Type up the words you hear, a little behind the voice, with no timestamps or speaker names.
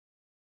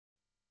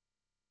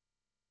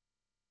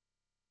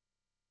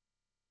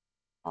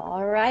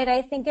All right,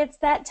 I think it's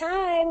that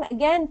time.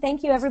 Again,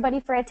 thank you everybody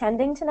for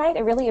attending tonight.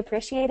 I really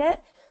appreciate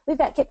it. We've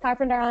got Kip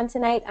Carpenter on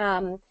tonight.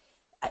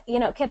 You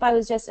know, Kip, I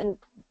was just, and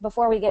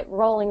before we get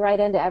rolling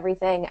right into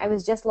everything, I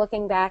was just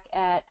looking back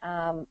at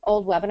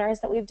old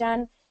webinars that we've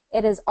done.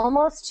 It is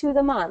almost to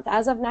the month.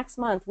 As of next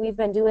month, we've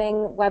been doing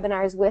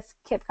webinars with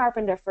Kip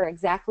Carpenter for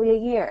exactly a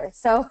year.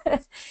 So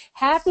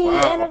happy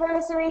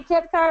anniversary,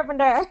 Kip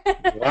Carpenter.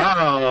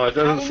 Wow, it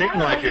doesn't seem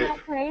like isn't it. that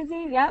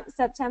crazy? Yep,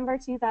 September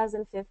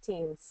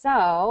 2015.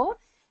 So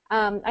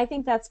I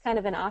think that's kind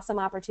of an awesome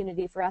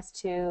opportunity for us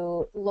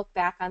to look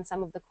back on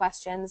some of the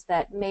questions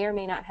that may or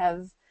may not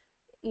have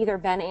either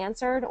been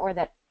answered or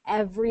that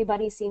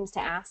everybody seems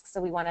to ask,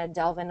 so we want to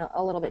delve in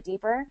a little bit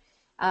deeper.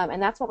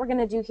 And that's what we're going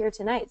to do here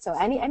tonight. So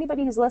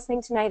anybody who's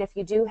listening tonight, if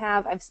you do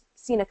have, I've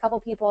seen a couple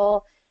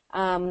people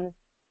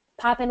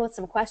pop in with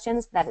some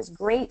questions. That is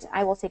great.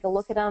 I will take a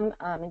look at them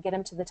and get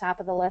them to the top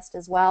of the list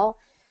as well.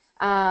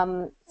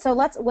 So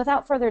let's,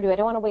 without further ado, I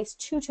don't want to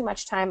waste too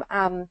much time.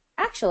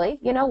 Actually,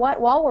 you know what?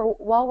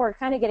 While we're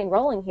kind of getting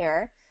rolling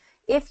here,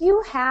 if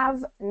you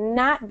have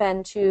not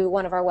been to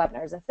one of our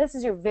webinars, if this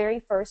is your very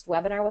first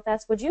webinar with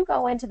us, would you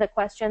go into the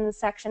questions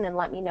section and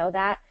let me know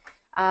that?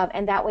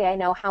 And that way I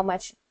know how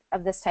much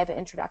of this type of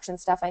introduction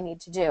stuff I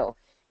need to do.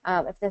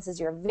 If this is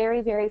your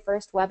very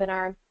first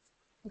webinar,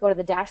 go to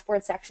the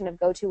dashboard section of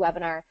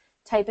GoToWebinar,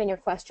 type in your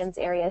questions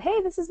area.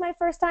 Hey, this is my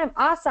first time.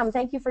 Awesome.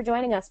 Thank you for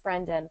joining us,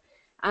 Brendan.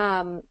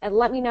 And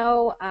let me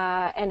know,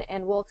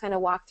 and we'll kind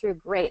of walk through.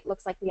 Great.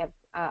 Looks like we have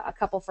a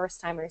couple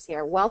first timers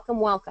here. Welcome,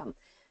 welcome.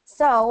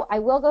 So I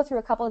will go through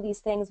a couple of these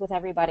things with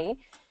everybody.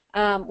 We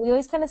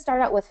always kind of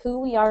start out with who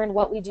we are and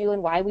what we do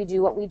and why we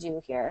do what we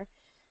do here.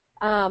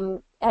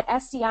 At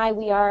SDI,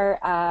 we are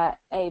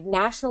a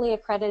nationally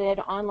accredited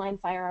online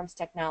firearms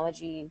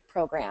technology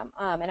program.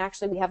 And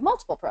actually, we have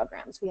multiple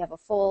programs. We have a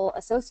full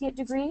associate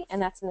degree,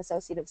 and that's an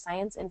Associate of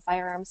Science in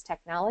Firearms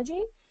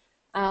Technology.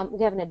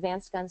 We have an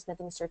advanced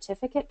gunsmithing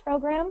certificate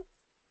program,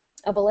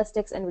 a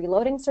ballistics and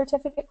reloading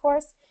certificate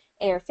course,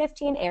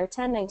 AR-15,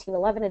 AR-10,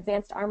 1911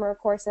 advanced armor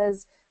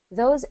courses.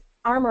 Those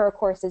armor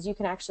courses you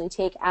can actually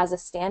take as a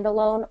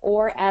standalone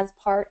or as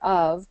part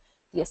of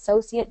the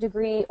associate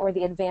degree or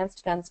the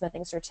advanced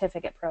gunsmithing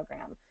certificate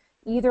program,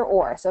 either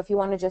or. So if you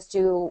want to just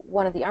do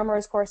one of the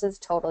armorers courses,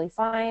 totally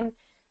fine,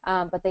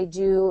 but they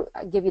do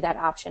give you that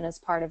option as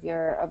part of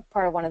your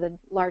part of one of the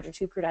larger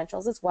two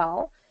credentials as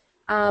well.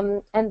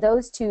 And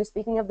those two,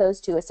 speaking of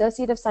those two,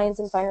 Associate of Science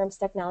in Firearms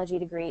Technology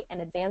degree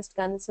and Advanced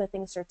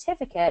Gunsmithing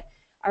Certificate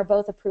are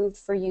both approved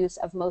for use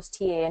of most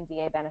TA and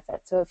VA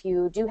benefits. So if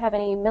you do have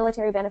any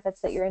military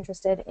benefits that you're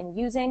interested in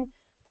using,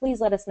 please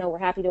let us know. We're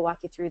happy to walk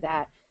you through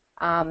that.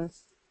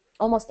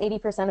 Almost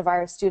 80% of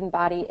our student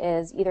body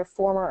is either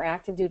former or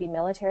active duty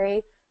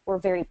military. We're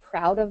very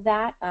proud of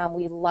that.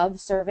 We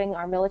love serving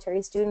our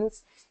military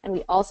students, and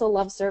we also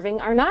love serving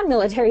our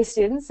non-military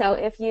students. So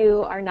if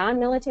you are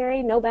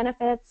non-military, no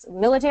benefits,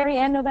 military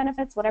and no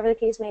benefits, whatever the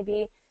case may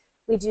be,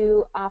 we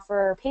do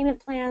offer payment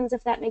plans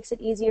if that makes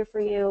it easier for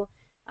you.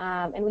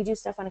 And we do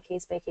stuff on a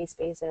case-by-case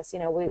basis. You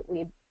know,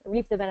 we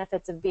reap the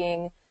benefits of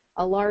being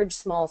a large,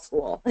 small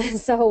school.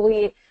 So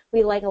we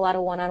like a lot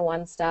of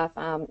one-on-one stuff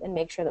and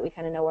make sure that we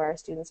kind of know where our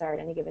students are at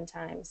any given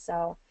time.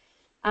 So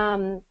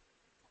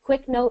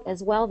quick note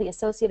as well, the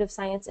Associate of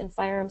Science in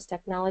Firearms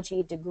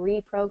Technology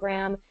degree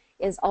program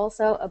is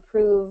also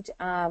approved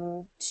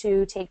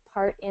to take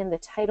part in the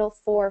Title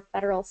IV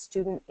Federal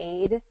Student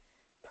Aid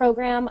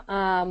program.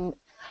 All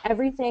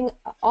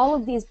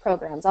of these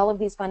programs, all of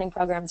these funding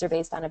programs are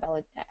based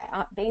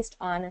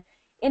on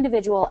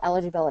individual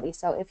eligibility.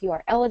 So if you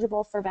are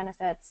eligible for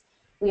benefits,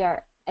 we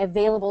are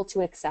available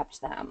to accept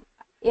them.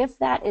 If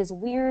that is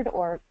weird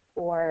or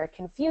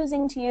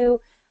confusing to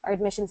you, our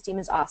admissions team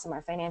is awesome.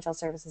 Our financial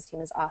services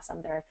team is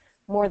awesome. They're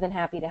more than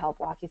happy to help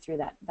walk you through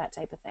that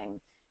type of thing.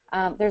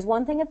 There's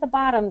one thing at the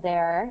bottom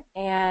there,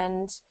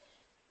 and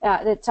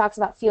it talks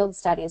about field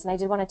studies. And I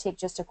did want to take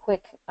just a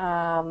quick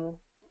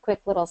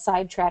little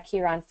sidetrack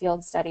here on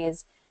field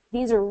studies.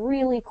 These are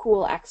really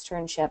cool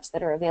externships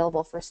that are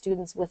available for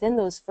students within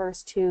those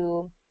first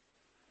two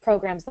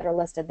programs that are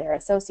listed there,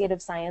 Associate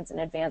of Science and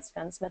Advanced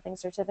Gunsmithing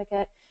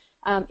Certificate.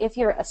 If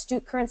you're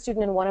a current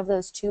student in one of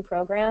those two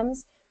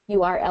programs,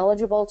 you are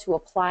eligible to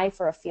apply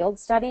for a field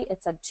study.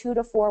 It's a 2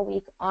 to 4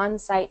 week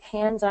on-site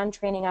hands-on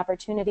training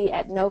opportunity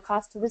at no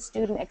cost to the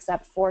student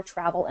except for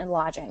travel and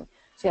lodging.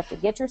 So you have to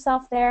get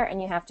yourself there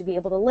and you have to be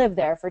able to live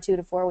there for 2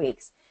 to 4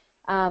 weeks.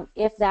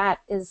 If that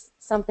is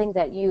something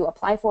that you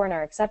apply for and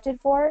are accepted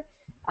for,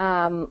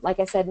 like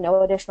I said,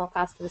 no additional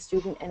cost to the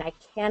student, and I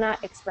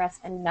cannot express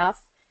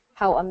enough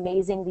how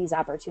amazing these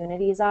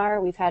opportunities are.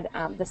 We've had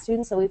the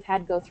students that we've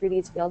had go through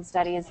these field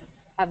studies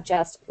have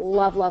just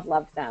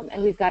loved them,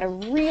 and we've got a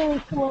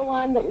really cool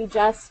one that we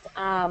just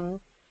kind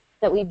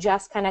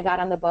of got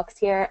on the books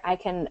here.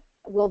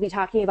 We'll be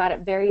talking about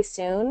it very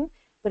soon,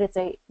 but it's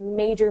a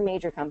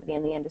major company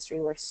in the industry.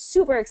 We're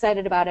super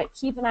excited about it.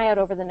 Keep an eye out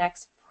over the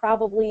next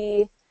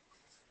probably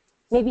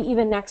maybe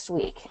even next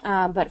week,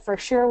 but for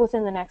sure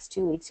within the next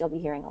 2 weeks you'll be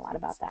hearing a lot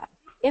about that.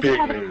 if you Big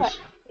have any news.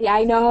 yeah,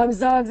 I know, I'm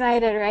so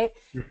excited, right?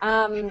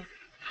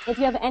 If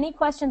you have any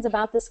questions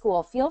about the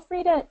school, feel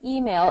free to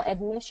email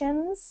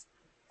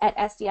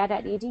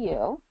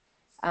admissions@sdi.edu.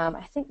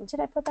 I think, did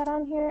I put that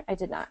on here? I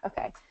did not.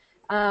 Okay.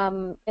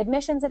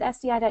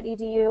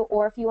 Admissions@sdi.edu,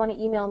 or if you want to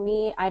email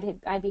me,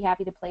 I'd be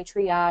happy to play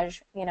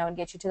triage, and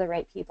get you to the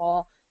right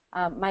people.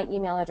 My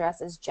email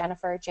address is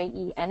Jennifer,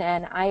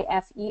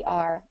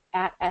 JENNIFER,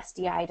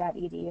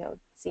 @sdi.edu,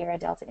 Sierra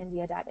Delta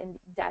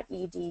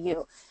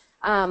India.edu.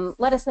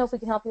 Let us know if we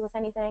can help you with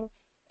anything.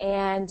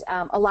 And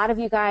a lot of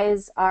you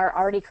guys are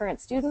already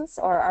current students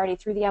or already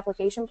through the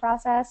application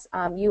process.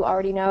 You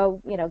already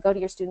know, go to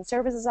your student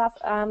services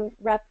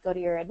rep, go to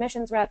your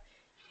admissions rep.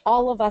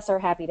 All of us are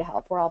happy to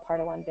help. We're all part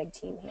of one big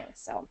team here.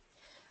 So,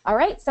 all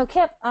right. So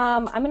Kip,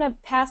 I'm going to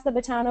pass the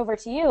baton over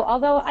to you.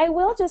 Although I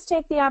will just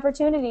take the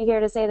opportunity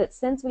here to say that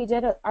since we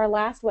did our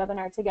last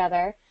webinar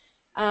together,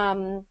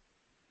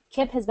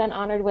 Kip has been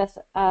honored with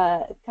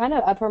kind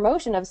of a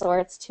promotion of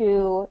sorts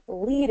to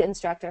lead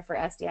instructor for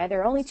SDI.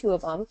 There are only 2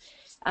 of them.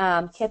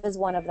 Kip is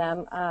one of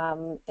them,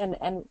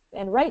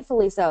 and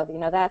rightfully so.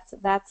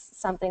 That's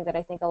something that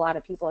I think a lot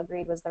of people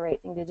agreed was the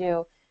right thing to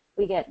do.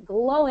 We get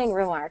glowing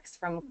remarks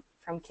from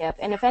Kip,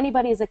 and if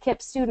anybody's a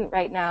Kip student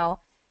right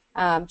now,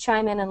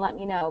 chime in and let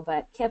me know.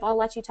 But Kip, I'll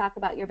let you talk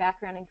about your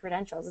background and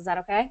credentials. Is that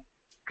okay?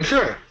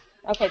 Sure.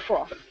 Okay,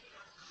 cool.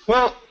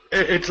 Well,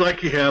 it's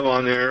like you have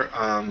on there.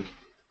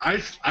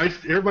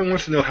 Everybody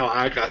wants to know how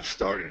I got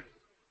started.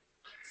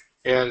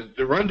 And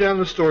to run down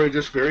the story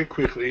just very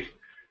quickly,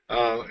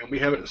 and we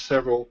have it in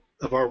several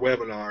of our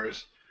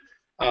webinars,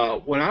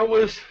 when I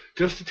was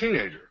just a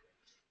teenager,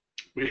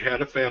 we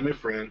had a family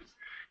friend.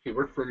 He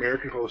worked for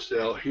American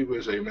Wholesale. He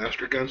was a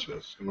master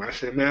gunsmith. And when I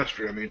say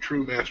master, I mean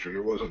true master.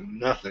 There wasn't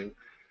nothing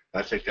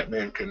I think that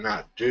man could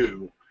not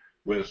do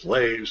with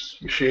lathes,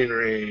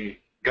 machinery,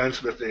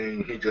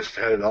 gunsmithing. He just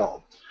had it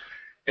all.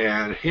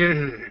 And he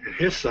and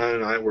his son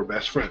and I were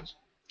best friends.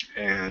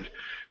 And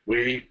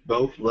we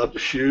both loved to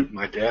shoot.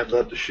 My dad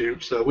loved to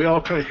shoot. So we all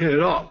kind of hit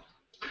it off.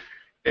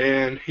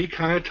 And he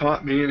kind of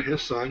taught me and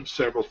his son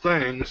several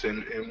things.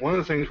 And one of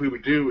the things we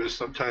would do is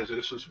sometimes,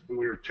 this was when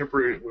we were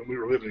temporary, when we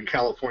were living in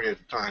California at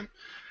the time,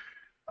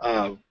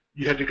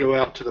 you had to go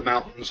out to the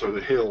mountains or the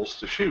hills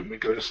to shoot. And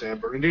we'd go to San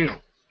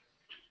Bernardino.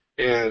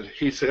 And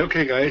he'd say,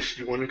 okay, guys,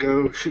 you want to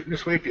go shooting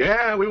this week?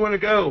 Yeah, we want to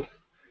go.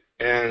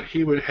 And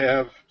he would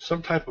have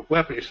some type of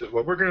weapon. He said,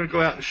 well, we're going to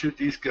go out and shoot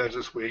these guns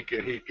this week.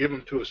 And he'd give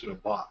them to us in a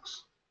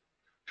box,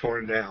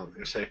 torn down,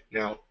 and say,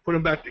 now put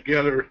them back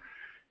together,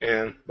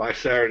 and by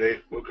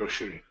Saturday, we'll go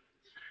shooting.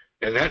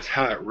 And that's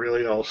how it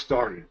really all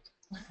started.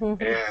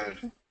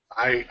 And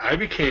I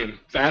became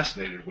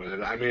fascinated with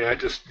it. I mean,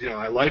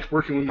 I liked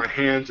working with my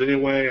hands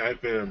anyway.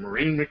 I've been a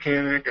marine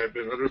mechanic. I've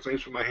been other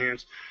things with my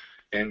hands.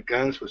 And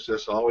guns was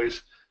just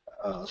always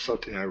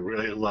something I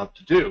really loved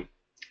to do.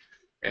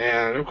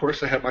 And, of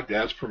course, I had my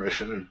dad's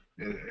permission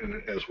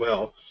and as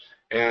well.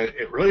 And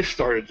it really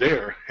started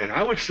there. And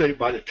I would say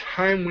by the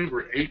time we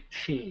were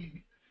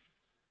 18,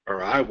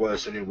 or I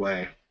was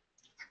anyway,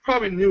 I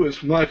probably knew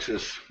as much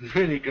as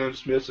many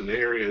gunsmiths in the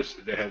areas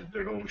that had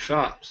their own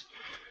shops.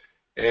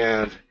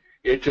 And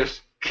it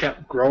just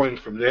kept growing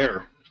from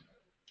there.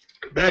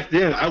 Back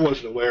then, I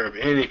wasn't aware of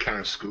any kind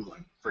of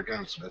schooling for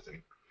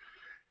gunsmithing.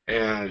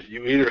 And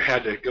you either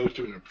had to go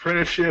through an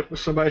apprenticeship with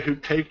somebody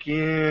who'd take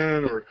you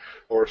in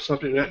or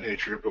something of that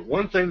nature. But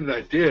one thing that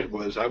I did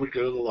was I would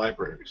go to the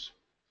libraries,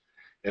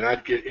 and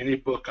I'd get any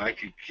book I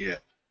could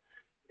get.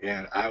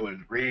 And I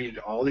would read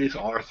all these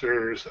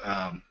authors.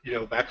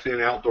 Back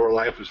then, Outdoor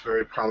Life was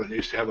very prominent. They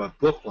used to have a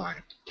book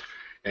line.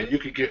 And you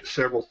could get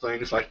several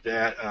things like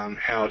that on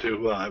how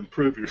to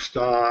improve your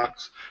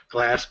stocks,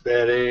 glass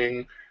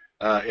bedding,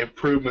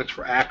 improvements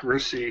for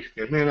accuracy.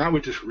 And, man, I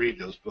would just read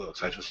those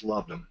books. I just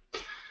loved them.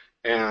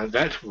 And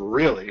that's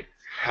really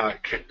how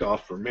it kicked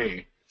off for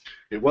me.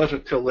 It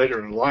wasn't until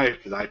later in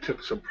life that I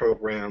took some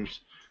programs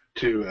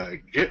to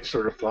get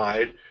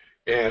certified.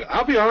 And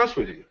I'll be honest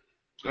with you,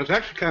 I was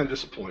actually kind of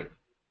disappointed.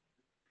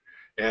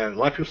 And a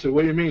lot of people said,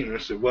 what do you mean? And I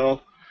said,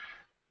 well,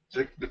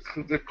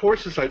 the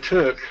courses I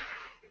took,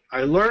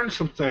 I learned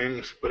some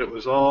things, but it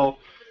was all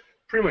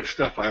pretty much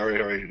stuff I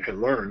already had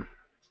learned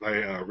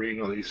by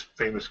reading all these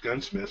famous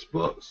gunsmiths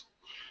books.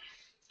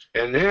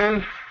 And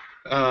then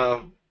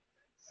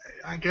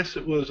I guess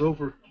it was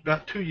over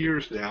about 2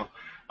 years now,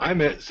 I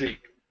met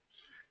Zeke.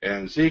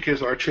 And Zeke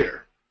is our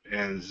chair.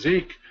 And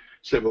Zeke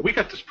said, well, we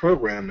got this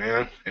program,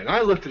 man. And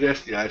I looked at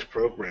SDI's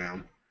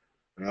program,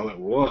 and I went,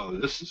 whoa,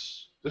 this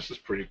is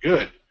pretty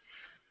good.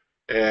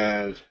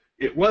 And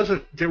it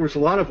wasn't, there was a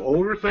lot of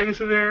older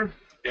things in there.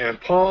 And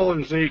Paul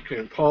and Zeke,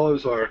 and Paul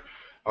is our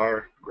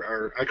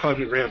I call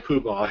him the Grand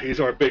Poobah. He's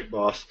our big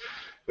boss.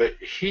 But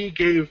he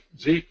gave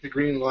Zeke the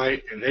green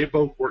light, and they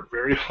both worked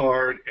very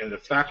hard, and the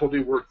faculty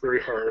worked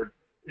very hard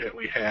that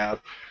we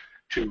have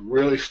to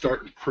really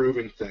start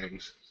improving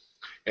things.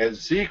 And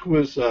Zeke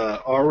was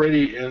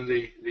already in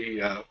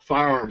the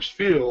firearms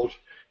field.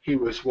 He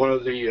was one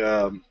of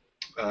the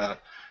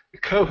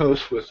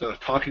co-hosts with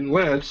Talking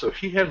Lead, so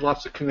he had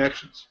lots of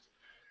connections.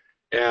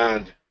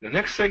 And the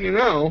next thing you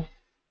know,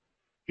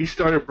 he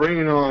started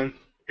bringing on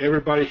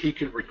everybody he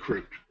could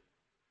recruit.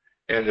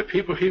 And the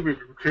people he would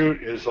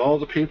recruit is all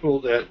the people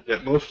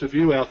that most of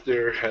you out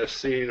there have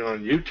seen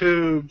on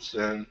YouTubes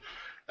and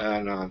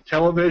on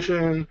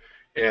television,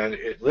 and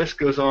it list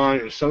goes on.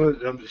 And some of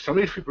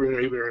these people are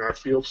even in our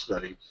field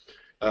study.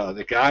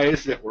 The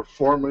guys that were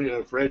formerly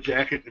of Red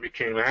Jacket and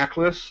became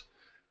ACLS,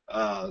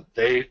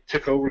 they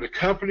took over the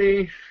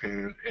company,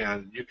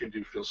 and you can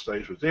do field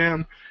studies with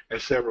them,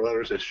 and several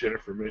others, as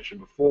Jennifer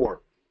mentioned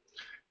before.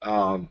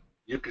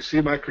 You can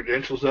see my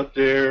credentials up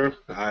there.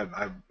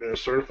 I've been a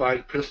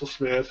certified pistol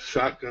smith,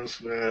 shotgun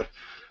smith,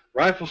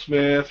 rifle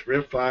smith,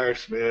 rimfire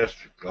smith,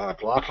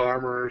 Glock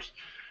armors.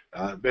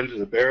 I've been to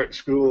the Barrett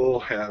School,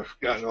 have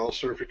gotten all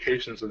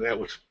certifications in that,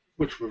 which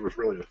was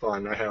really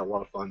fun. I had a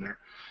lot of fun there.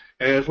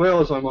 And as well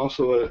as I'm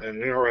also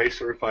an NRA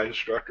certified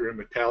instructor in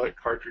metallic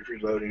cartridge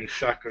reloading,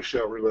 shotgun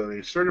shell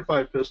reloading,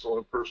 certified pistol,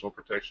 and personal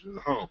protection in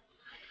the home.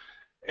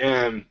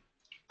 And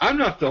I'm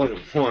not the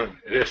only one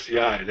at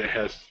SCI that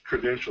has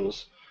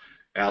credentials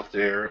out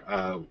there.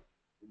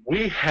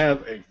 We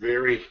have a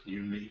very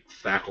unique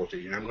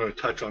faculty, and I'm going to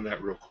touch on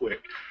that real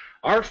quick.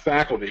 Our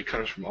faculty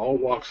comes from all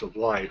walks of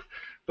life,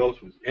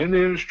 both within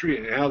the industry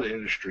and out of the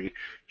industry,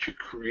 to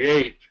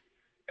create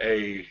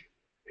a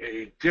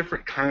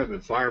different kind of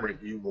environment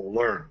you will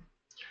learn.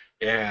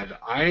 And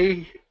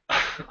I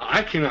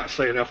cannot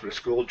say enough at the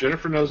school.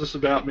 Jennifer knows this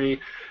about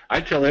me.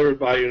 I tell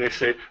everybody, and they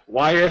say,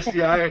 "Why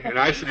SDI?" And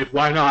I say,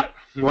 "Why not?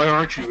 Why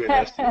aren't you in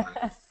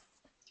SDI?"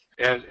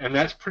 And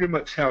that's pretty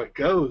much how it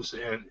goes.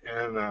 And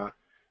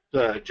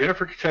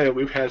Jennifer can tell you,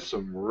 we've had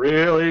some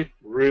really,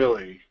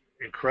 really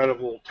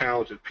incredible,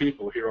 talented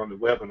people here on the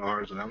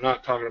webinars. And I'm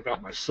not talking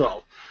about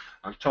myself.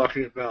 I'm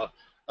talking about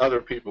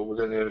other people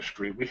within the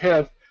industry. We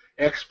have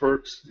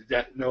experts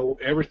that know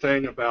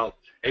everything about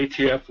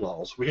ATF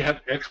laws. We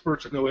have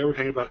experts that know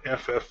everything about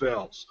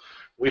FFLs.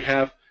 We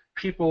have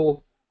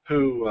people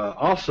who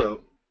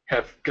also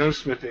have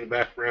gunsmithing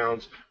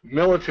backgrounds,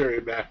 military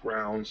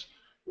backgrounds,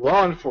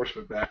 law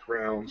enforcement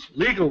backgrounds,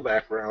 legal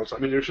backgrounds. I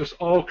mean, there's just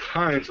all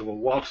kinds of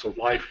walks of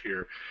life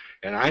here.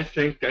 And I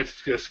think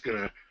that's just going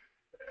to,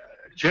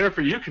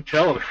 Jennifer, you can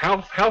tell them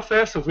how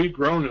fast have we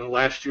grown in the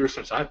last year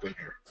since I've been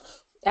here?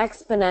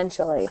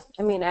 Exponentially.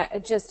 I mean,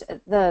 just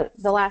the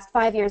last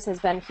 5 years has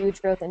been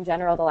huge growth in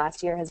general. The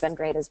last year has been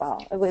great as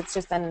well.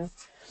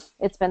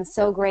 It's been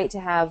so great to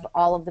have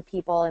all of the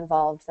people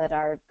involved that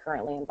are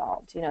currently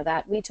involved. You know,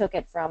 that we took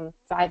it from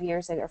 5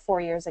 years ago or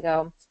 4 years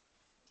ago,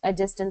 a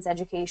distance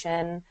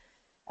education,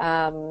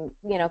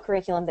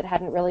 curriculum that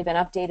hadn't really been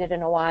updated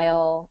in a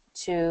while,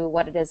 to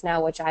what it is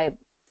now, which I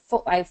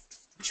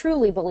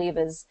truly believe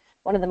is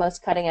one of the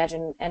most cutting edge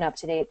and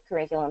up-to-date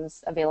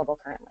curriculums available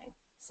currently.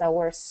 So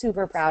we're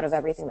super proud of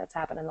everything that's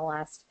happened in the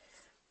last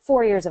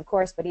 4 years, of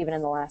course, but even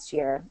in the last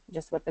year,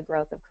 just with the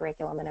growth of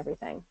curriculum and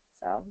everything.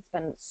 So it's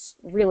been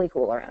really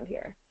cool around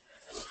here.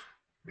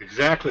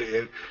 Exactly,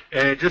 and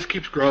it just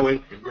keeps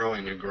growing and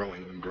growing and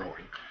growing and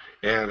growing.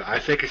 And I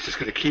think it's just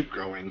going to keep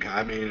growing.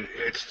 I mean,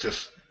 it's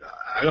just,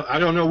 I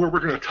don't know where we're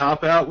going to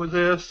top out with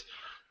this,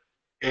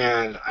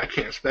 and I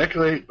can't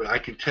speculate, but I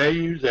can tell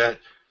you that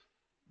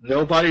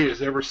nobody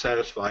is ever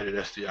satisfied at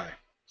SDI.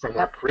 From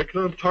our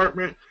curriculum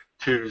department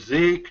to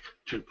Zeke,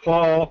 to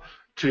Paul,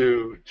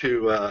 to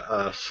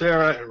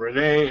Sarah and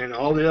Renee and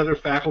all the other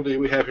faculty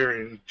we have here,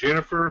 and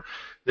Jennifer.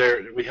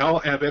 We all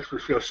have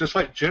expert skills. Just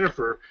like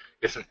Jennifer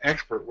is an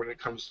expert when it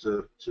comes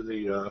to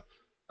the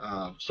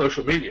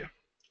social media.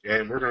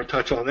 And we're going to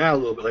touch on that a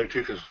little bit later,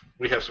 too, because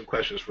we have some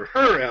questions for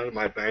her out of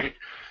my bank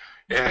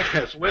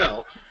as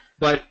well.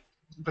 But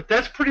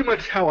that's pretty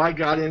much how I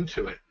got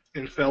into it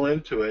and fell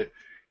into it.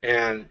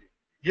 And,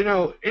 you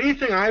know,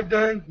 anything I've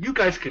done, you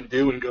guys can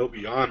do and go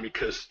beyond,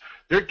 because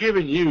they're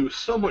giving you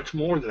so much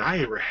more than I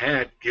ever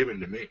had given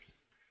to me.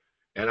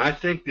 And I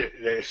think that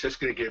it's just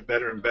going to get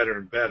better and better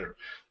and better.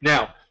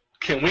 Now,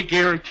 can we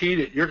guarantee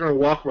that you're going to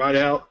walk right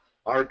out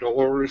our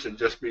doors and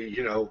just be,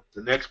 you know,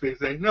 the next big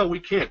thing? No, we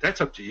can't.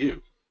 That's up to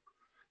you.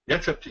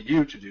 That's up to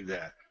you to do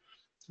that.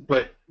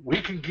 But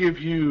we can give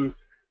you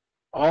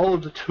all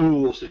of the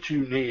tools that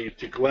you need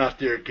to go out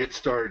there, get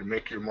started, and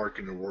make your mark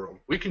in the world.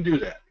 We can do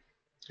that,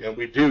 and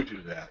we do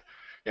that.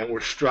 And we're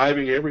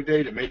striving every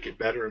day to make it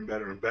better and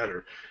better and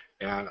better.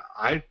 And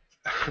I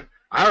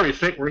already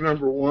think we're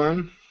number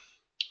one,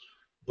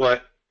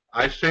 but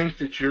I think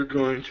that you're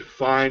going to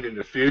find in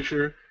the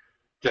future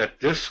that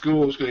this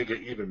school is going to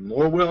get even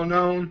more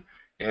well-known,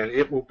 and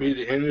it will be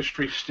the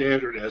industry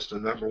standard as the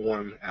number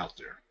one out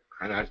there.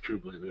 And I truly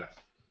believe that.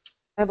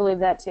 I believe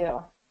that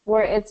too.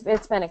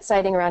 It's been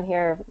exciting around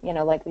here, you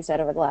know, like we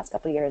said, over the last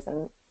couple of years,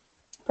 and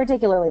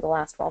particularly the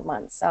last 12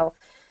 months. So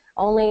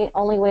only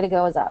way to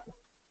go is up.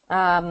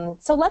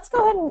 So let's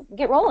go ahead and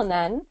get rolling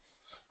then.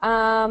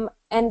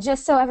 And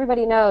just so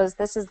everybody knows,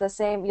 this is the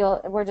same.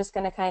 We're just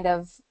going to kind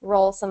of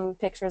roll some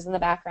pictures in the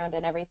background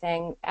and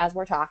everything as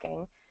we're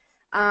talking.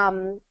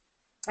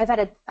 I've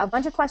had a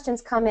bunch of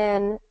questions come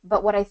in,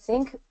 but what I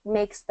think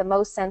makes the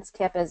most sense,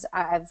 Kip, is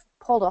I've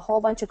pulled a whole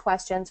bunch of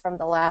questions from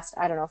the last,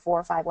 4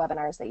 or 5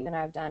 webinars that you and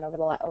I have done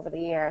over the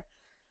year.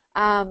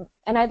 And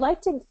I'd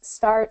like to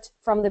start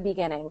from the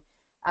beginning.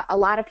 A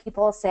lot of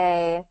people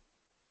say,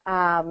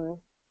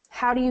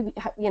 how do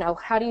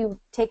you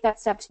take that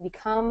step to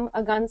become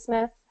a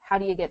gunsmith? How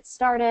do you get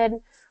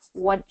started?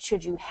 What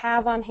should you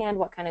have on hand?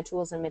 What kind of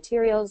tools and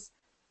materials,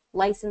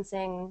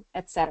 licensing,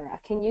 etc.?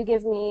 Can you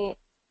give me,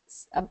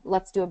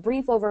 let's do a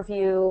brief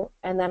overview,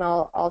 and then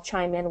I'll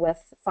chime in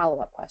with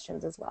follow-up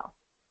questions as well.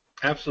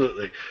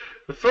 Absolutely.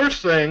 The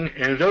first thing,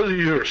 and those of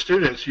you who are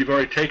students, you've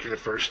already taken the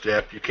first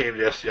step. You came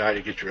to SCI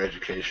to get your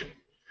education.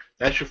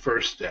 That's your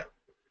first step.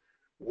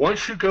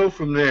 Once you go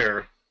from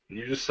there,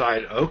 you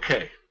decide,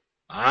 okay,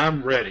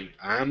 I'm ready.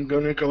 I'm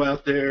going to go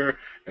out there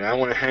and I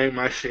want to hang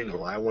my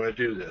shingle. I want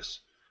to do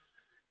this.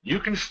 You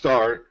can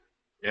start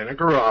in a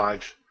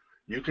garage.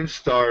 You can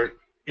start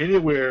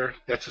anywhere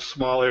that's a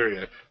small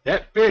area.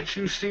 That bitch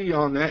you see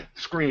on that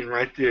screen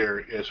right there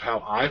is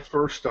how I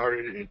first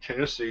started in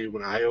Tennessee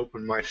when I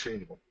opened my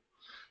shingle.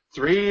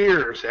 3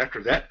 years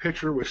after that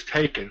picture was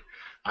taken,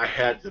 I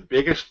had the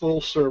biggest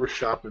full service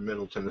shop in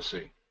Middle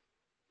Tennessee.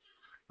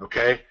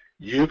 Okay?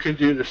 You can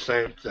do the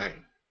same thing.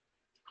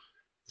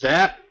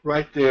 That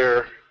right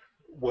there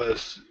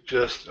was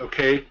just,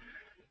 okay,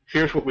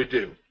 here's what we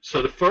do.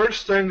 So the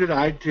first thing that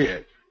I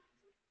did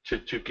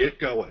to get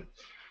going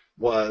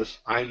was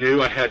I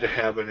knew I had to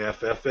have an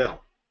FFL.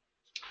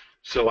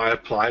 So I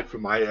applied for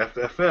my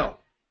FFL.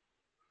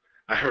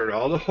 I heard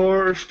all the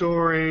horror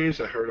stories.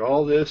 I heard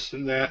all this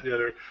and that and the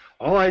other.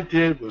 All I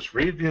did was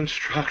read the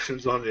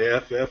instructions on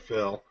the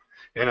FFL,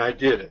 and I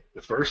did it.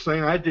 The first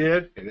thing I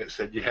did, and it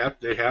said they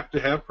have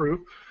to have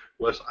proof,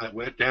 was I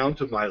went down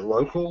to my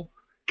local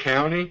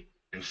county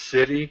and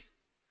city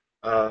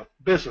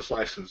business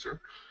licensor,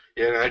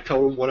 and I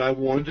told them what I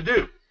wanted to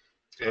do,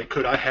 and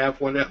could I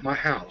have one at my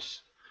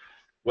house.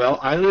 Well,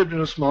 I lived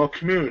in a small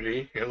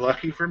community, and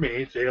lucky for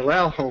me, they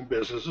allow home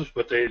businesses,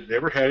 but they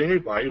never had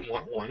anybody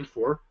want one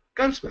for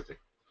gunsmithing.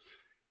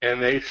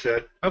 And they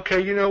said, okay,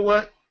 you know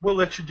what? We'll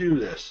let you do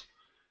this.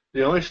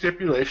 The only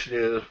stipulation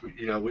is,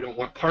 we don't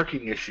want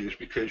parking issues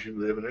because you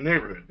live in a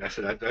neighborhood. I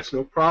said, that's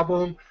no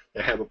problem.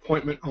 They have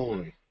appointment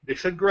only. They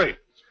said, great.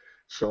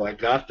 So I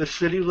got the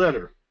city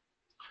letter.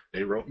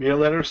 They wrote me a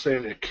letter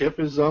saying that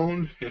KIP is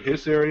zoned in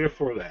his area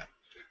for that.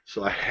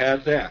 So I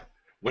had that.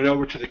 Went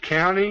over to the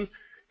county,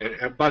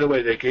 and by the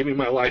way, they gave me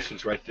my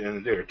license right then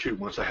and there, too,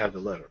 once I had the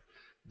letter.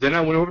 Then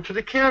I went over to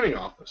the county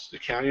office. The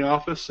county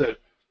office said,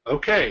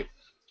 okay,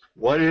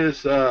 what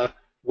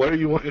do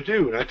you want to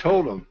do? And I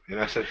told them, and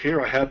I said, here,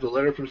 I have the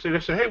letter from the city.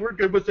 They said, hey, we're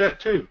good with that,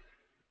 too.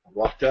 I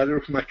walked out there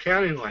with my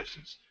county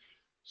license.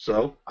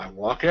 So I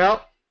walk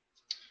out,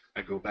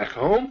 I go back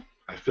home,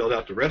 I filled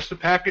out the rest of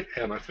the packet,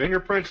 had my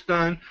fingerprints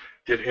done,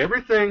 did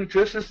everything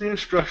just as the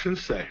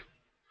instructions say.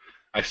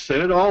 I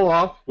sent it all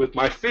off with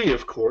my fee,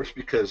 of course,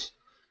 because,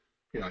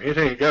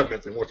 anything in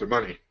government, they want their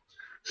money.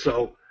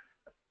 So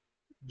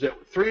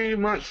 3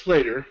 months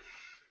later,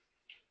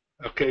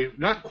 okay,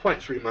 not quite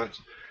 3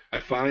 months,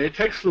 it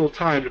takes a little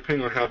time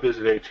depending on how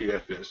busy the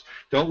ATF is.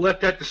 Don't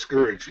let that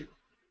discourage you,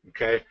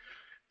 okay?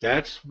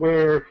 That's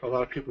where a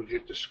lot of people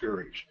get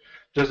discouraged.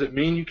 Does it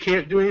mean you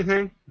can't do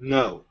anything?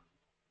 No.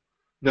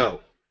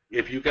 No.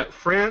 If you've got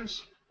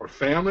friends or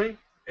family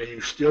and you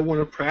still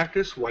want to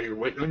practice while you're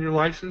waiting on your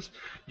license,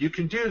 you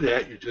can do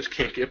that. You just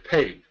can't get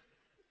paid.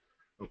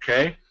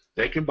 Okay?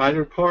 They can buy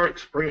their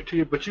parts, bring it to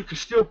you, but you can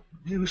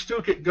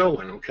still get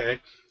going, okay?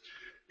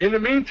 In the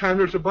meantime,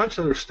 there's a bunch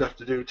of other stuff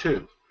to do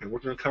too, and we're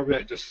going to cover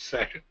that in just a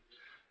second.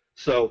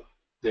 So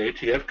the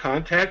ATF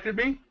contacted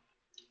me.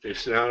 They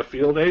sent out a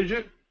field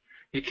agent.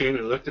 He came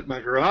and looked at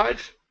my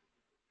garage,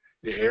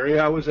 the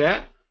area I was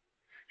at.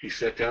 He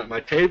sat down at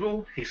my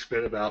table. He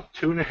spent about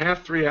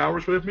 2.5, 3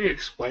 hours with me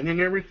explaining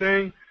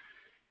everything,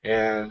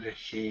 and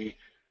he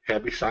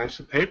had me sign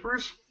some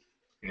papers,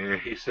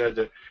 and he said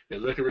that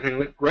everything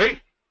looked great,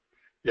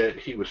 that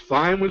he was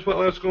fine with what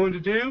I was going to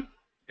do,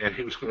 and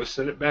he was going to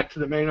send it back to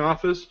the main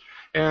office,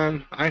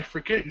 and I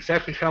forget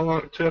exactly how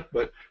long it took,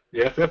 but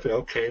the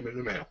FFL came in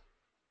the mail.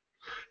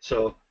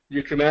 So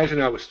you can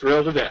imagine I was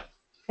thrilled to death.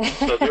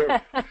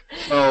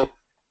 So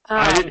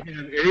I didn't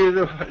have any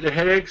of the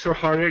headaches or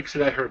heartaches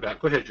that I heard about.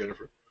 Go ahead,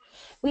 Jennifer.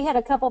 We had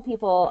a couple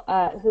people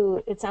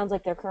who, it sounds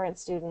like they're current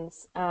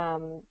students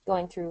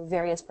going through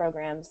various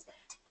programs,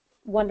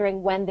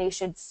 wondering when they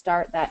should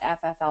start that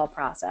FFL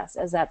process.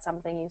 Is that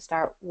something you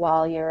start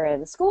while you're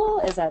in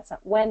school? Is that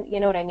when, you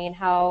know what I mean?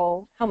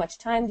 How much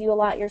time do you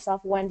allot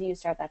yourself? When do you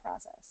start that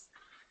process?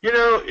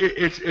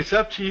 It's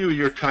up to you,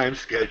 your time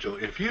schedule.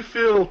 If you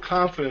feel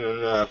confident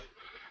enough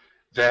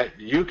that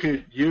you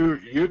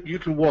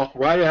can walk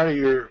right out of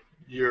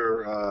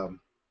your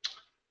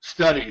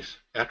studies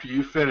after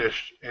you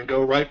finish and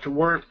go right to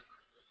work,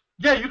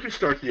 yeah, you can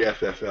start the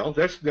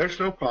FFL. There's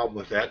no problem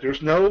with that.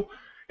 There's no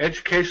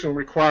educational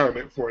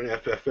requirement for an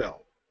FFL,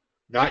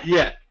 not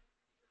yet.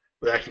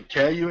 But I can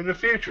tell you in the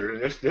future,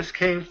 and this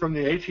came from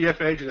the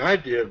ATF agent I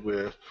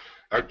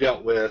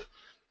dealt with,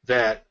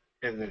 that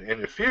in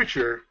the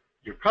future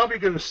you're probably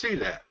going to see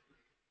that.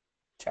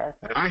 Sure.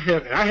 And I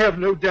have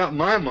no doubt in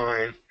my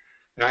mind,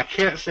 and I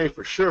can't say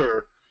for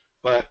sure,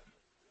 but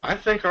I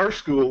think our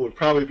school would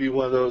probably be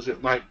one of those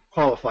that might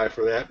qualify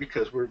for that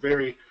because we're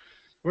very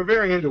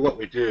into what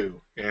we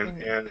do,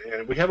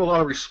 and we have a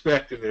lot of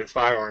respect in the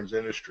firearms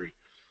industry.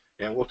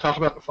 And we'll talk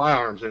about the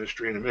firearms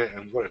industry in a minute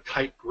and what a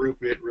tight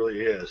group it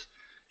really is.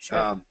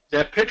 Sure.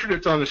 That picture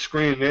that's on the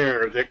screen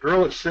there, that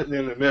girl that's sitting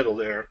in the middle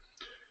there,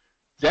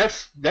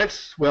 that's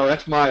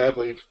my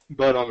ugly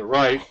butt on the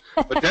right,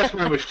 but that's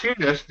my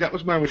machinist. That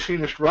was my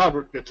machinist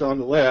Robert that's on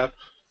the left,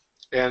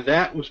 and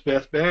that was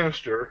Beth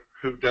Bannister,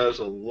 who does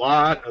a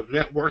lot of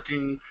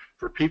networking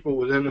for people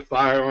within the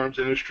firearms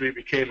industry,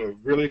 became a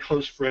really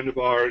close friend of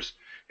ours,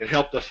 and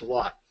helped us a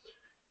lot.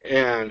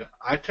 And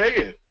I tell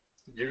you,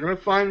 you're going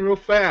to find real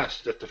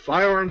fast that the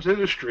firearms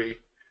industry,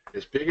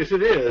 as big as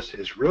it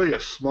is really a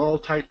small,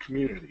 tight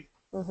community.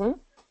 Mm-hmm.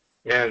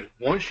 And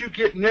once you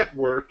get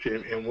networked,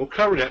 and we'll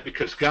cover that,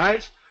 because,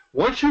 guys,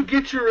 once you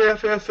get your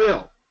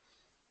FFL,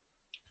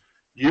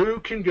 you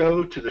can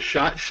go to the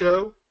SHOT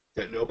Show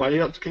that nobody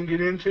else can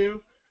get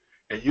into,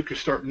 and you can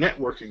start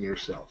networking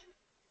yourself.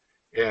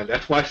 And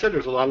that's why I said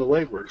there's a lot of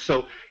legwork.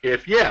 So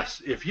if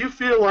you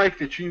feel like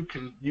that you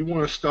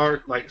want to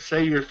start, like,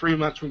 say you're 3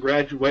 months from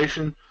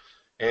graduation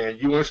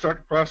and you want to start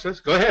the process,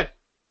 go ahead.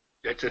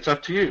 It's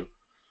up to you.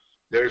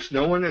 There's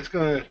no one that's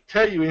going to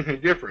tell you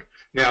anything different.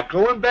 Now,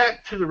 going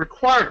back to the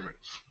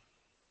requirements,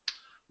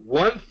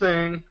 one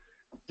thing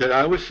that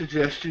I would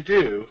suggest you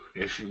do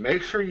is you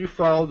make sure you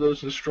follow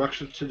those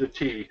instructions to the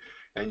T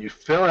and you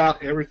fill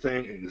out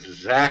everything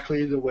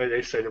exactly the way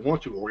they say they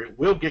want to, or it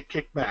will get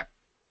kicked back.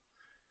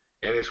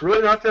 And it's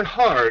really not that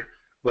hard,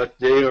 but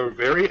they are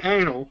very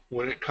anal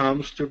when it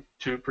comes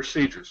to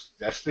procedures.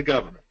 That's the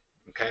government,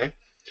 okay?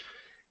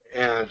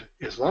 And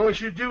as long as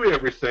you do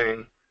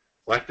everything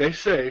like they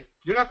say,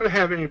 you're not going to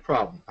have any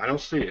problem. I don't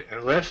see it.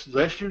 Unless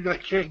you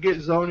can't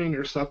get zoning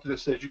or something that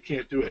says you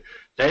can't do it.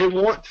 They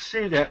want to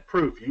see that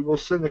proof. You will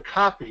send a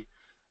copy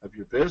of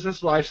your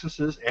business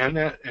licenses and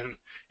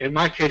in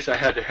my case, I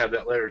had to have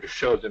that letter to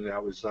show them that I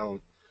was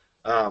zoned.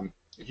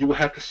 You will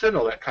have to send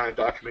all that kind of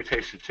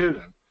documentation to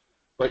them.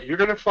 But you're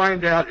going to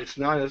find out it's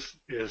not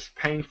as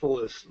painful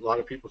as a lot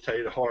of people tell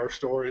you the horror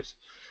stories.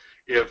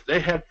 If they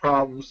had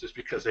problems, it's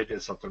because they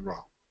did something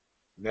wrong.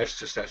 And that's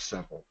just that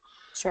simple.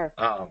 Sure.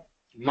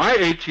 My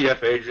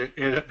ATF agent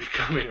ended up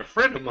becoming a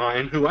friend of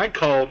mine who I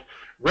called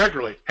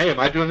regularly. Hey, am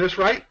I doing this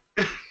right?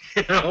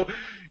 You know,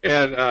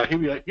 and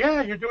he'd be like,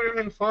 yeah, you're doing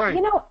everything fine.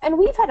 You know, and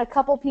we've had a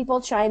couple people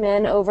chime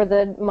in over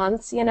the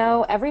months, you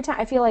know,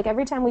 I feel like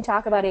every time we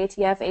talk about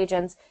ATF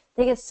agents,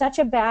 they get such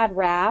a bad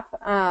rap,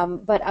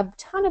 but a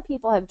ton of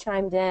people have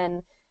chimed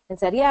in and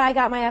said, yeah, I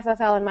got my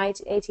FFL and my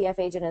ATF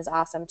agent is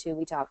awesome too.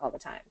 We talk all the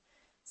time.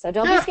 So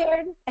don't be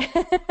scared.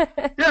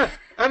 Yeah,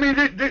 I mean,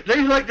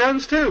 they like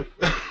guns too.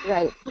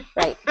 Right.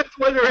 That's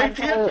why they're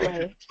Absolutely. ATF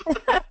agents.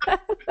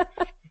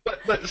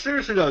 But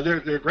seriously though,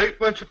 they're a great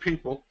bunch of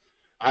people.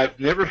 I've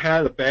never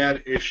had a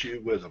bad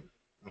issue with them.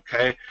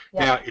 Okay.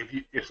 Yeah. Now,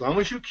 as long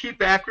as you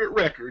keep accurate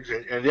records,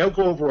 and they'll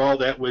go over all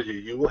that with you,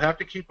 you will have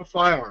to keep a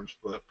firearms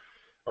book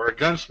or a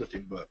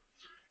gunsmithing book.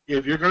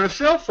 If you're going to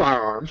sell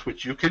firearms,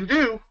 which you can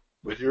do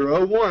with your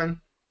O1,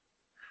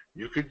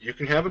 you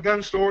can have a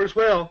gun store as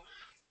well.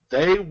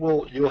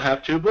 You'll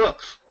have two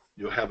books.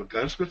 You'll have a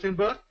gunsmithing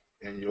book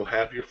and you'll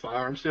have your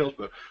firearm sales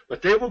book.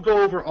 But they will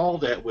go over all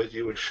that with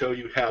you and show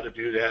you how to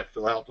do that,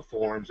 fill out the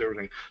forms,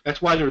 everything.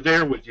 That's why they're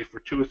there with you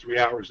for 2 or 3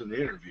 hours in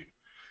the interview.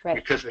 Right.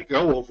 Because they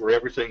go over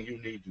everything you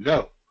need to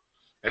know.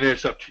 And then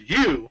it's up to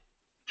you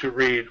to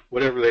read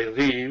whatever they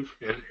leave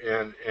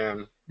and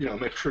you know,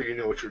 make sure you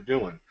know what you're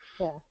doing.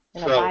 Yeah,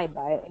 and abide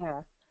by it,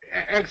 yeah.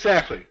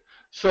 Exactly.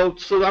 So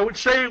I would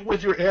say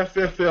with your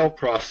FFL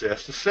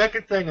process, the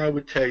second thing I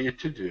would tell you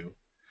to do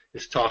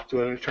is talk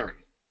to an attorney.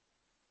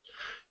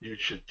 You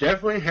should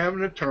definitely have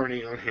an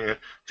attorney on hand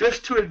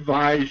just to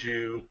advise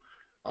you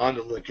on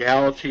the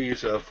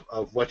legalities of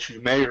what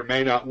you may or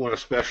may not want to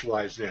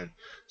specialize in.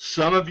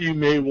 Some of you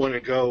may want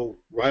to go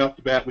right off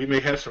the bat. We may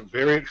have some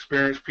very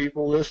experienced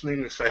people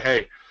listening that say,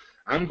 hey,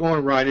 I'm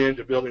going right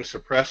into building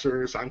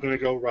suppressors. I'm going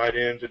to go right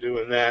into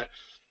doing that.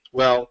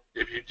 Well,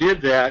 if you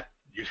did that,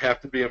 you'd have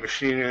to be a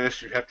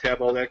machinist. You'd have to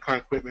have all that kind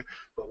of equipment.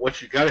 But what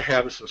you got to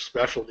have is some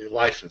specialty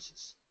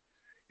licenses.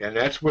 And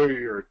that's where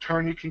your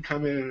attorney can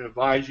come in and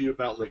advise you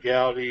about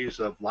legalities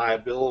of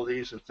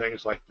liabilities and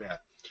things like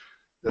that.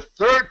 The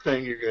third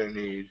thing you're going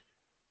to need,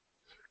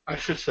 I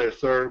should say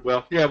third,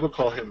 well, yeah, we'll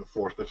call him the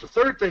fourth, but the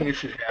third thing you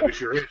should have is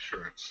your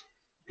insurance.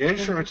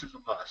 Insurance is a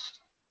must.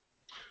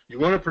 You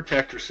want to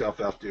protect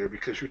yourself out there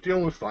because you're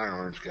dealing with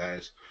firearms,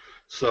 guys.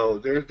 So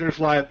there's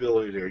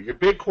liability there. Your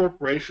big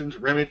corporations,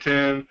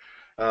 Remington,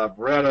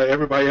 Beretta,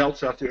 everybody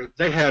else out there,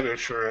 they have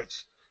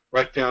insurance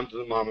right down to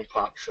the mom and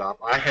pop shop.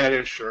 I had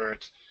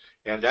insurance,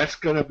 and that's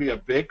going to be a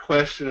big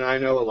question. I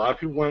know a lot of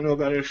people want to know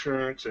about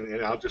insurance,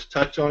 and I'll just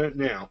touch on it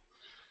now.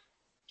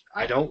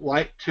 I don't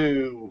like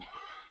to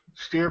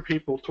steer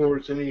people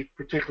towards any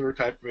particular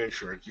type of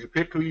insurance. You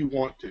pick who you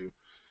want to.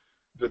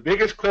 The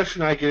biggest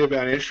question I get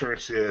about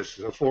insurance is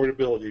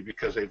affordability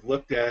because they've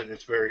looked at it and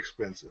it's very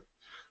expensive.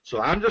 So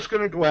I'm just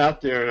going to go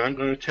out there and I'm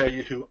going to tell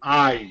you who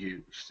I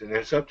used, and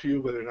it's up to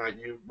you whether or not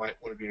you might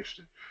want to be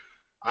interested.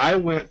 I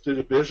went through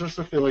the business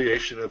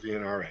affiliation of the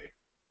NRA,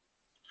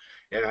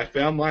 and I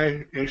found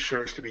my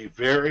insurance to be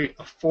very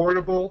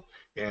affordable,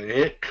 and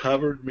it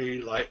covered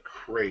me like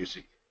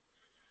crazy.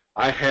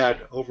 I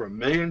had over $1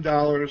 million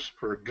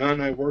per gun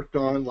I worked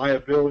on,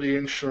 liability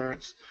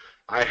insurance.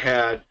 I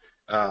had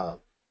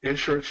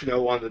insurance,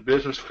 on the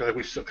business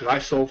because I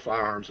sold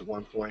firearms at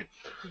one point,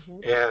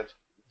 and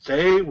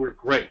they were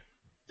great.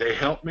 They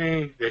helped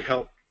me. They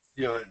helped,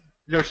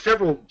 there's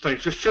several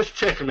things. Just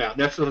check them out.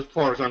 That's as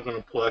far as I'm going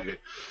to plug it.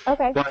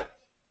 Okay.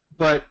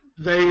 But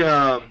they,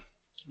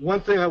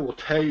 one thing I will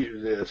tell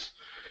you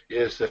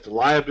is that the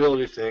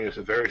liability thing is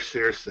a very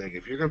serious thing.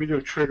 If you're going to be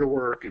doing trigger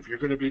work, if you're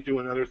going to be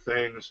doing other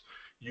things,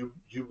 you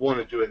want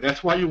to do it. And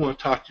that's why you want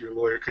to talk to your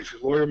lawyer, because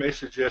your lawyer may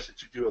suggest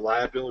that you do a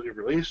liability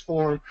release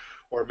form,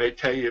 or may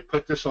tell you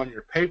put this on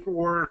your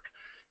paperwork.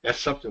 That's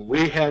something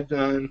we had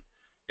done,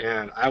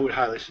 and I would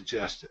highly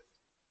suggest it.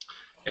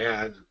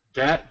 And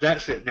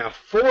that's it. Now,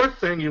 fourth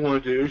thing you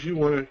want to do is you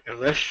want to,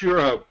 unless you're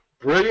a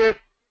brilliant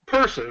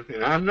person,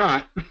 and I'm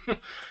not,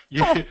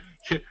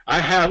 I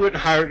haven't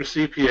hired a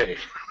CPA.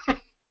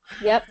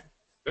 Yep.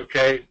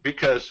 Okay,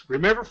 because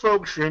remember,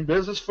 folks, you're in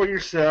business for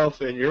yourself,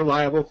 and you're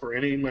liable for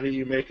any money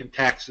you make in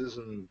taxes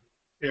and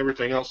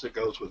everything else that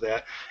goes with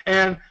that.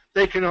 And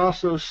they can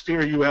also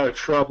steer you out of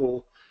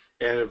trouble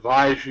and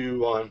advise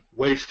you on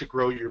ways to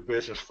grow your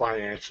business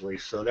financially.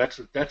 So that's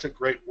a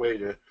great way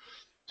to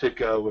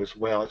go as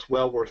well. It's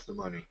well worth the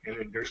money,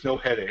 and there's no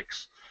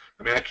headaches.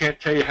 I mean, I can't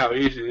tell you how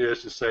easy it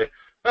is to say,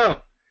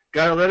 oh,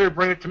 got a letter,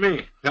 bring it to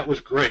me. That was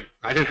great.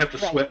 I didn't have to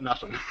sweat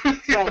nothing.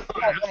 Right.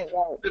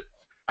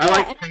 I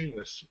like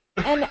painless.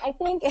 And I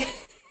think,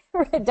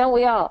 don't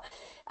we all?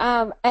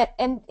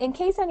 And in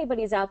case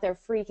anybody's out there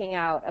freaking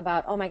out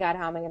about, oh my God,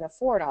 how am I going to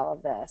afford all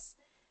of this?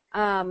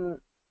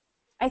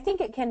 I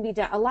think it can be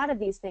done. A lot of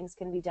these things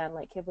can be done,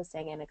 like Kib was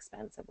saying,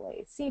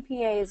 inexpensively.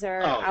 CPAs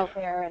are out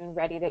there and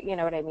ready to, you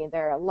know what I mean?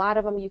 There are a lot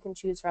of them you can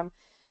choose from.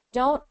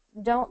 Don't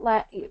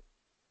let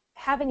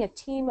having a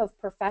team of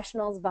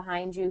professionals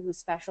behind you who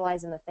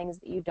specialize in the things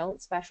that you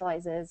don't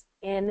specialize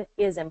in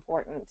is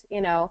important.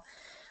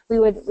 We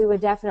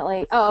would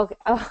definitely.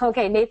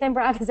 Okay. Nathan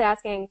Brock is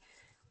asking.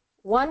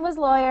 1 was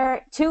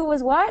lawyer. 2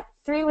 was what?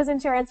 3 was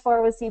insurance.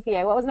 4 was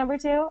CPA. What was number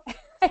 2?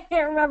 I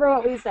can't remember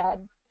what we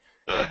said.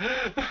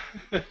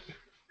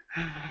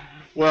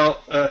 Well,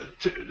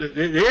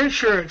 the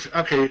insurance.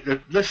 Okay,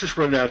 let's just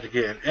run down it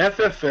again.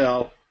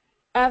 FFL.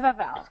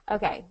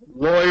 Okay.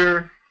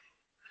 Lawyer.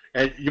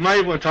 And you might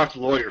even want to talk to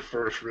the lawyer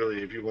first,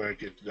 really, if you want to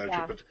get to know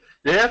it. But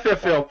the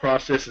FFL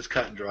process is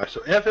cut and dry.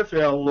 So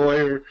FFL,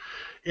 lawyer,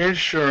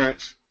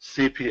 insurance,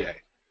 CPA.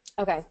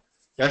 Okay.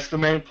 That's the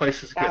main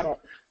places to go.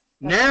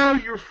 Now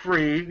you're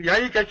free. Now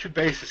you got your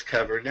bases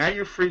covered. Now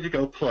you're free to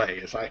go play,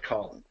 as I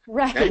call it.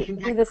 Right. Now you can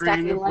do the stuff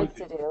you like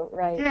to do.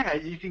 Right. Yeah,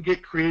 you can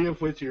get creative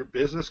with your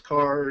business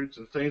cards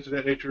and things of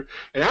that nature.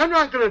 And I'm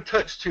not going to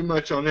touch too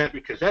much on that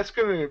because that's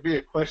going to be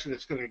a question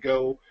that's going to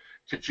go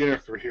to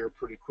Jennifer here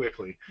pretty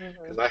quickly,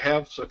 because I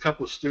have a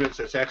couple of students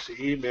that's actually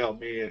emailed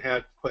me and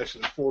had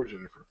questions for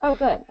Jennifer. Oh,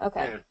 good.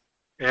 Okay.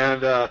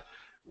 And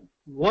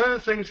one of the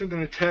things I'm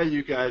going to tell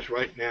you guys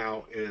right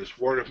now is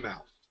word of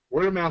mouth.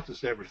 Word of mouth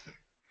is everything.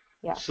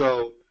 Yeah.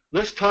 So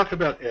let's talk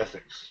about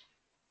ethics.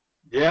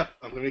 Yep,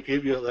 I'm going to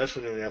give you a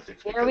lesson in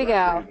ethics. Here we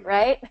go,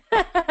 right?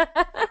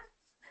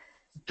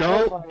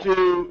 Don't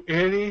do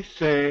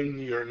anything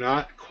you're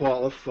not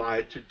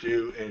qualified to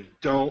do, and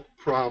don't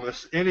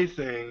promise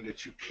anything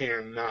that you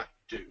cannot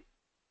do.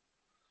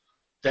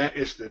 That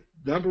is the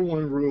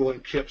 #1 rule in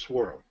Kip's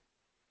world.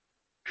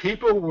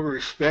 People will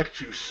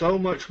respect you so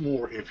much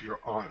more if you're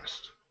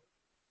honest.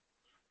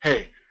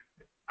 Hey,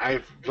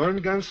 I've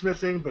learned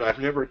gunsmithing, but I've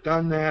never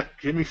done that.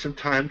 Give me some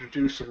time to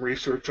do some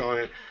research on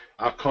it.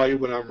 I'll call you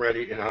when I'm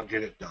ready, and I'll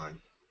get it done.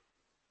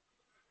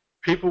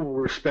 People will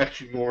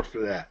respect you more for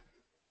that.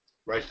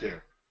 Right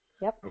there.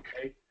 Yep.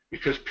 Okay?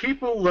 Because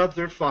people love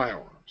their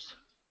firearms.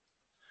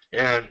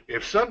 And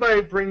if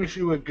somebody brings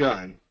you a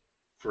gun,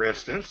 for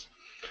instance,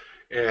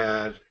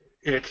 and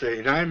it's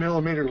a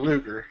 9mm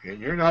Luger, and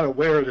you're not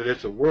aware that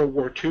it's a World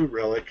War II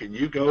relic, and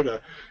you go to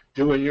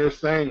doing your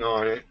thing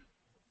on it,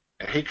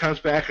 and he comes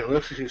back and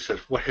looks at you and says,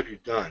 "What have you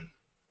done?"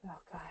 Oh,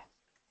 God.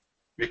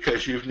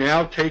 Because you've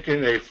now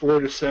taken a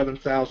 $4,000 to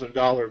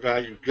 $7,000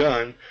 value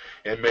gun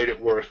and made it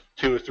worth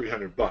 $200 or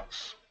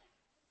 $300.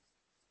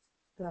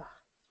 Ugh.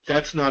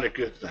 That's not a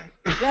good thing.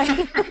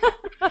 Right.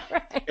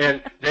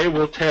 And they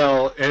will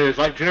tell, and it's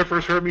like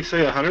Jennifer's heard me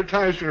say 100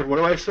 times, Jennifer, what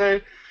do I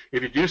say?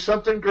 If you do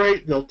something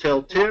great, they'll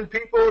tell 10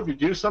 people. If you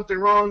do something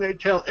wrong, they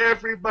tell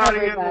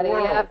everybody in the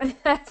world. Yep.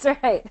 That's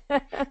right.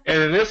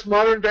 And in this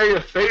modern day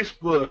of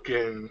Facebook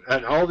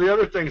and all the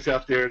other things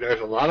out there,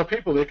 there's a lot of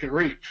people they can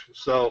reach.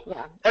 So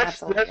yeah,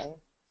 that's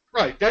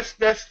right.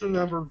 That's the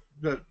number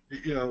that,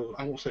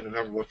 I won't say the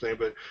 #1 thing,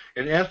 but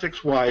in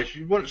ethics wise,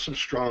 you want some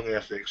strong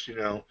ethics,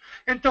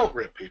 and don't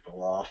rip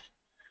people off.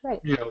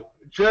 Right.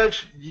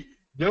 Judge,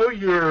 know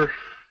your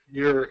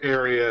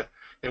area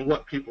and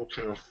what people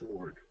can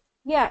afford.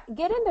 Yeah,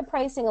 get into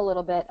pricing a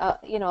little bit.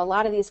 You know, a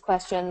lot of these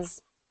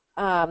questions,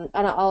 and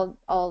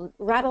I'll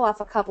rattle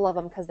off a couple of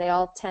them because they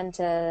all tend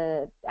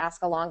to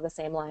ask along the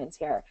same lines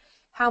here.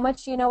 How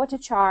much do you know what to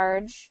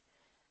charge?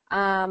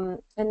 And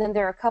then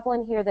there are a couple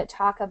in here that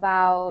talk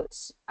about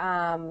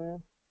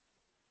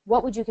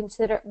what would you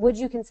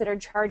consider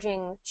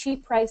charging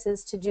cheap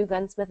prices to do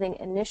gunsmithing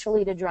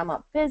initially to drum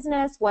up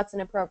business? What's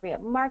an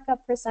appropriate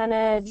markup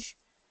percentage?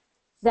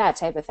 That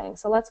type of thing.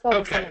 So let's go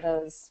over some Okay. of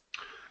those.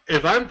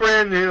 If I'm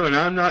brand new and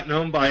I'm not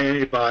known by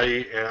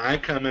anybody and I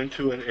come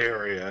into an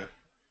area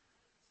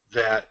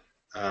that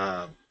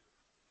uh,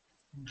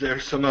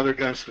 there's some other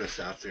gunsmiths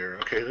out there,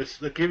 okay, let's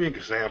give you an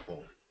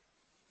example.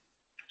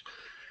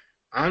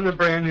 I'm the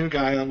brand new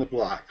guy on the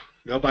block.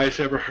 Nobody's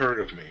ever heard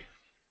of me.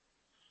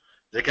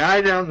 The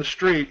guy down the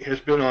street has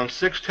been on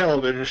 6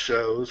 television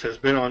shows, has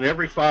been on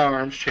every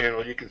firearms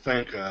channel you can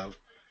think of,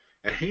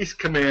 and he's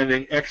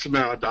commanding X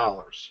amount of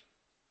dollars.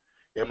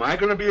 Am I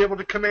going to be able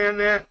to command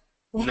that?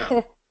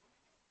 No.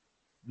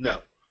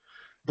 No.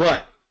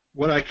 But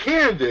what I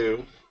can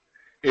do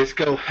is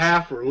go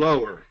half or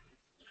lower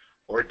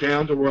or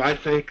down to where I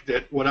think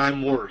that what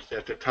I'm worth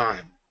at the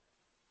time.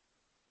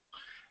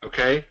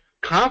 Okay?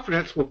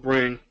 Confidence will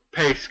bring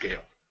pay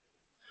scale.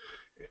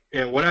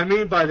 And what I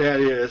mean by that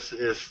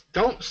is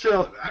don't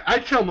sell. I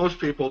tell most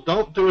people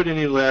don't do it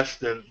any less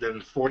than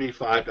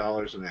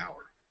 $45 an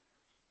hour.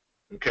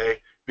 Okay?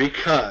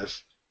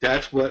 Because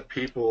that's what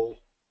people,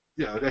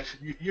 you know,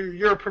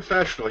 you're a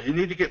professional. You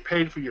need to get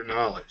paid for your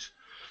knowledge.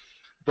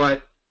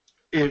 But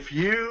if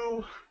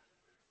you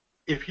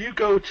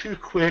go too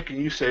quick and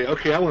you say,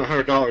 okay, I want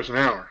 $100 an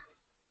hour,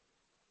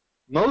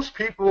 most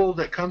people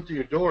that come to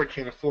your door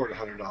can't afford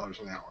 $100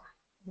 an hour.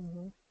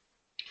 Mm-hmm.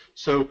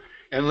 So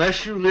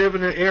unless you live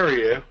in an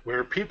area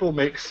where people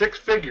make six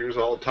figures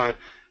all the time,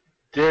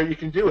 there you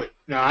can do it.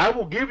 Now, I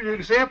will give you an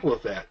example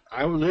of that.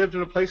 I lived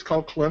in a place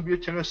called Columbia,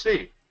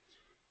 Tennessee.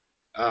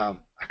 I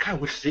kind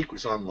of wish Zeke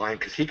was online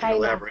because he can I know.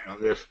 elaborate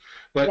on this.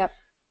 But Yep.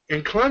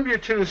 in Columbia,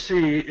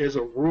 Tennessee is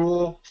a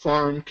rural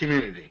farm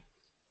community.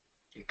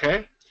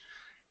 Okay?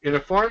 In a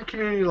farm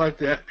community like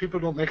that, people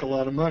don't make a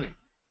lot of money.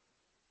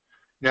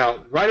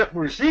 Now, right up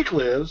where Zeke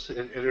lives,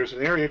 and there's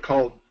an area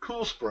called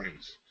Cool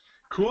Springs.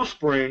 Cool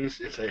Springs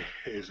is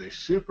a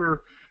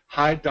super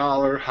high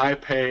dollar, high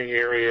paying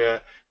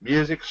area,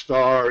 music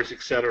stars,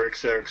 et cetera, et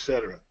cetera, et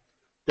cetera.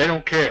 They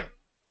don't care.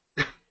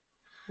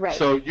 Right.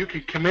 So you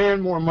could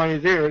command more money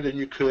there than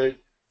you could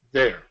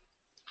there.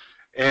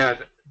 And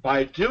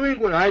by doing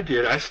what I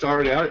did, I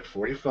started out at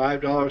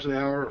 $45 an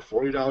hour or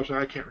 $40 an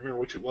hour. I can't remember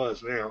which it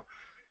was now.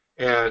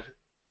 And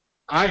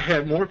I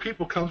had more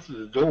people come through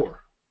the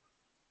door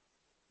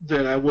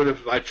than I would have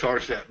if I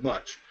charged that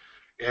much.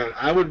 And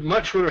I would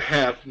much rather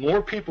have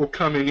more people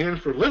coming in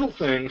for little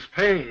things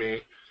paying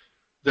me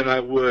than I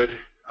would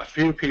a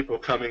few people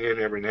coming in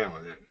every now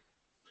and then.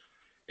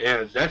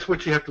 And that's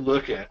what you have to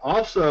look at.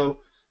 Also,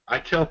 I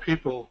tell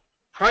people,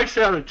 price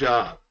out a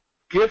job.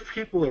 Give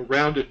people a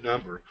rounded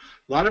number.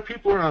 A lot of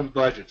people are on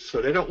budgets, so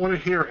they don't want to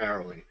hear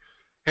hourly.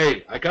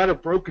 Hey, I got a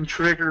broken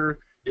trigger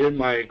in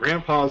my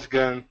grandpa's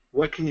gun.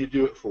 What can you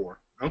do it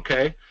for?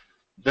 Okay,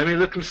 let me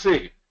look and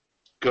see.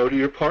 Go to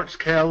your parts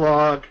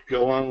catalog,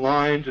 go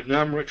online to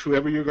Numrich,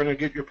 whoever you're going to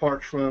get your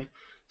parts from,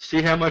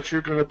 see how much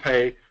you're going to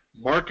pay,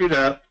 mark it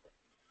up.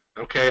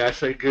 Okay, I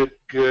say good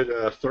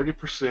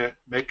 30%.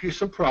 Make you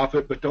some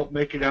profit, but don't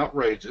make it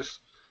outrageous.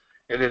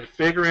 And then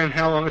figure in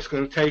how long it's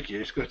going to take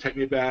you. It's going to take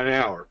me about an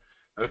hour.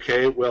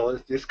 Okay, well,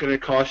 it's going to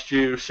cost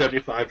you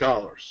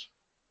 $75.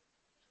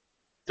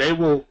 They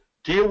will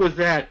deal with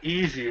that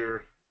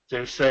easier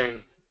than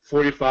saying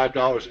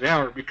 $45 an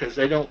hour because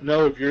they don't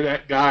know if you're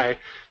that guy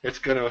that's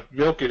going to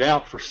milk it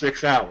out for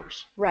 6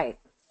 hours. Right.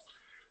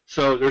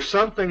 So there's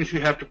some things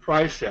you have to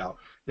price out.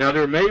 Now,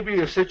 there may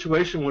be a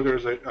situation where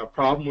there's a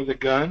problem with a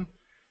gun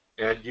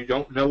and you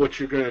don't know what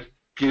you're going to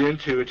get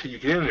into until you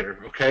get in there.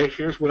 Okay,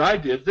 here's what I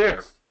did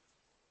there.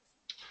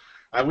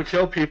 I would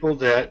tell people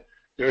that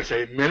there's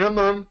a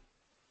minimum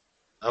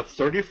of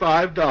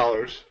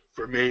 $35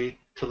 for me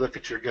to look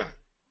at your gun.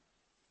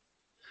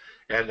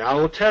 And I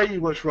will tell you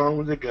what's wrong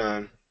with the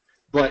gun,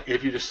 but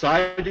if you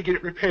decide to get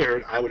it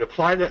repaired, I would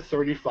apply that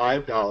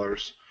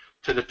 $35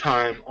 to the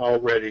time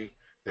already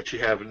that you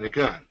have in the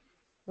gun.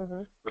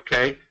 Mm-hmm.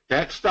 Okay?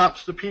 That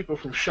stops the people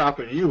from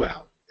shopping you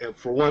out,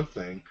 for one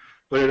thing,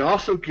 but it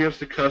also gives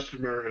the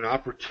customer an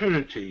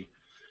opportunity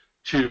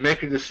to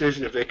make a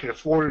decision if they can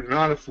afford it or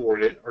not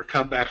afford it or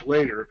come back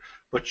later,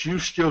 but you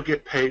still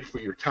get paid for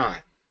your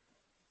time.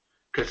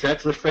 Because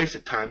that's, let's face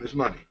it, time is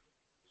money.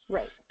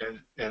 Right.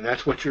 And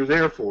that's what you're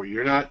there for.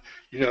 You're not,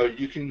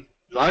 you can,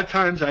 a lot of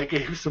times I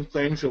gave some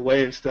things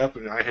away and stuff,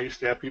 and I hate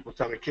to have people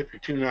tell me, Kip, you're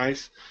too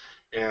nice.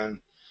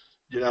 And,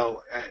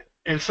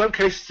 in some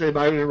cases they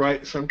might have been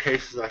right. In some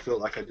cases I feel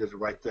like I did the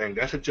right thing.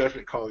 That's a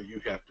judgment call you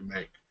have to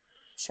make.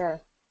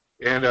 Sure.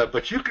 And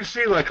but you can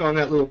see, like on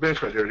that little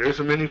bench right there, there's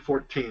a mini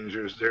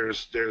 14s,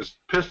 there's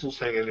pistols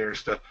hanging there and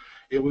stuff.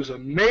 It was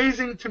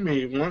amazing to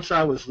me once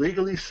I was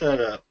legally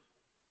set up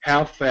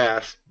how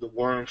fast the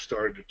worm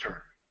started to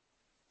turn.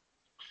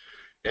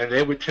 and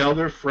they would tell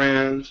their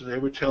friends, and they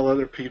would tell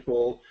other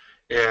people.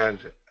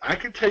 And I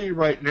can tell you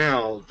right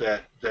now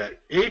that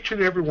each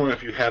and every one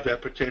of you have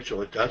that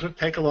potential. It doesn't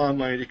take a lot of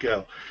money to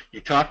go. You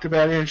talked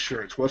about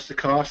insurance. What's the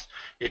cost?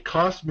 It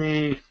cost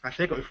me, I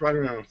think it was right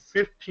around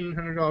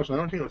 $1,500. I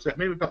don't think it was that,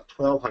 maybe about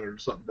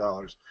 $1,200 something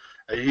dollars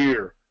a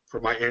year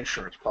for my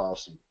insurance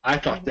policy. I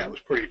thought that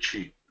was pretty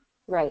cheap.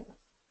 Right.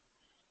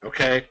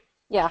 Okay.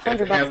 Yeah,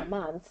 $100 a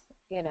month.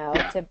 You know,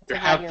 yeah, to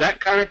have that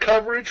kind of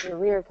coverage. Your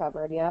rear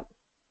covered. Yep.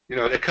 You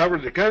know, they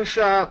covered the gun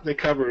shop. They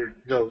covered,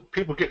 you know,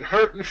 people getting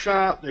hurt in the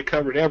shop. They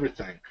covered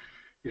everything.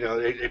 You know,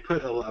 they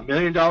put $1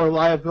 million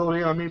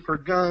liability on me per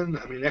gun.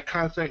 I mean, that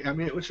kind of thing. I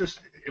mean, it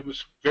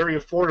was very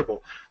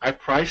affordable. I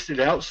priced it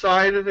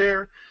outside of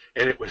there,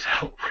 and it was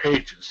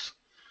outrageous.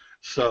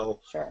 So,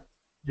 sure.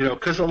 You know,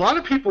 because a lot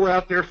of people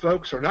out there,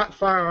 folks, are not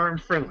firearm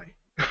friendly.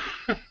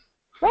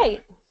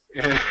 Right.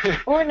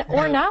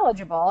 or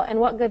knowledgeable, and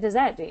what good does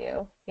that do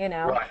you? You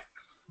know.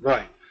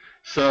 Right.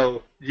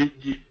 So you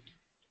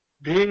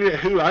being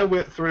who I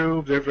went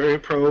through, they're very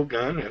pro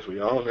gun, as we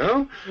all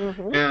know,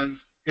 and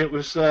it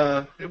was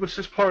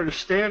just part of the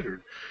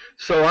standard.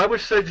 So I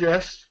would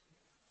suggest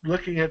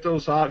looking at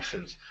those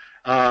options.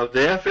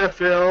 The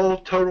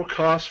FFL total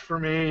cost for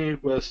me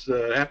was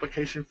the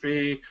application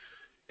fee,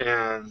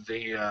 and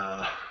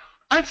the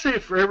I'd say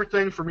for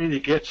everything for me to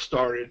get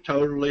started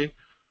totally,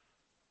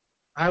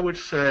 I would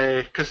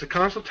say, because the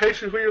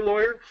consultation with your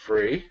lawyer,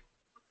 free.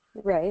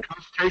 Right.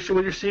 Consultation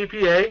with your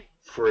CPA,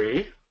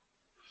 free.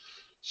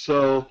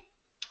 So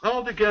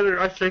altogether,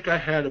 I think I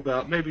had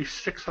about maybe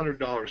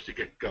 $600 to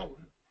get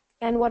going.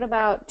 And what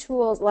about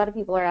tools? A lot of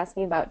people are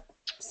asking about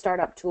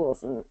startup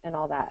tools and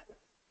all that.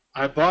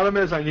 I bought them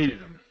as I needed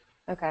them.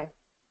 Okay.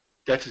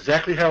 That's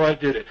exactly how I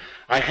did it.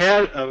 I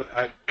had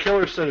a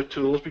killer set of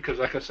tools because,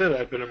 like I said,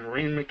 I've been a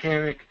marine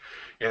mechanic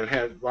and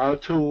had a lot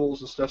of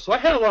tools and stuff. So I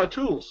had a lot of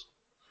tools.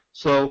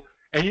 So,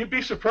 and you'd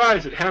be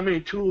surprised at how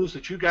many tools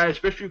that you guys,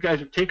 especially you guys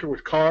who tinker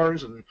with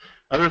cars and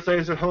other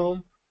things at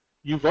home,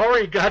 you've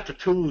already got the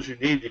tools you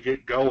need to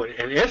get going.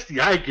 And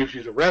SDI gives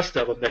you the rest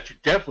of them that you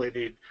definitely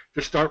need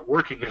to start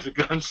working as a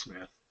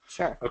gunsmith.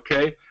 Sure.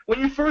 Okay? When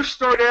you first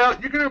start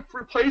out, you're going to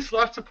replace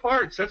lots of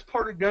parts. That's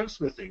part of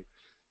gunsmithing.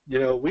 You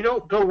know, we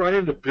don't go right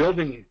into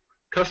building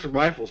custom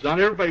rifles. Not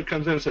everybody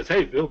comes in and says,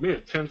 hey, build me a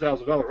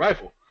 $10,000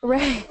 rifle.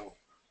 Right.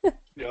 You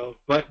know,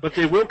 but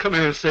they will come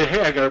in and say,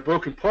 hey, I got a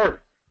broken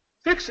part.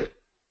 Fix it.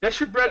 That's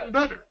your bread and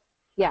butter.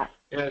 Yeah.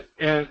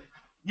 And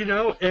you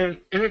know, and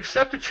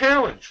accept the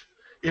challenge.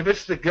 If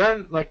it's the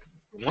gun, like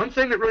one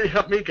thing that really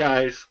helped me,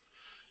 guys,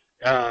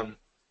 and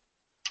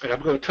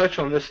I'm going to touch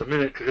on this in a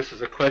minute because this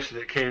is a question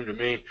that came to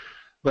me,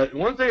 but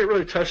one thing that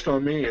really touched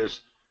on me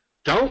is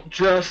don't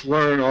just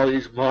learn all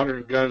these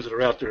modern guns that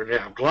are out there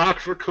now.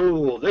 Glocks are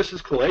cool. This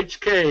is cool.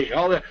 HK,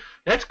 all that.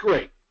 That's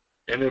great.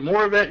 And the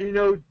more of that you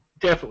know,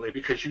 definitely,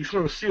 because you're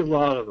going to see a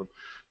lot of them.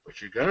 But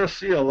you're going to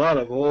see a lot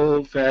of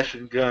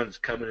old-fashioned guns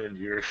coming into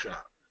your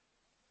shop.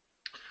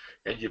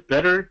 And you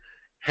better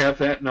have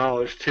that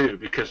knowledge, too,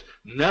 because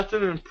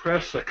nothing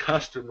impresses a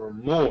customer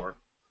more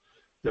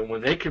than when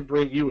they can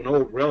bring you an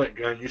old relic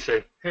gun, you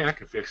say, hey, I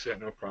can fix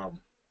that, no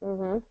problem.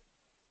 Mm-hmm.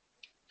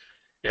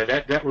 And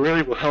that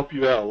really will help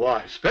you out a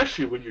lot,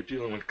 especially when you're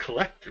dealing with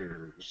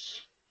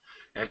collectors.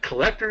 And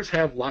collectors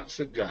have lots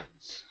of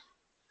guns.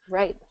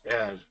 Right.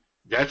 And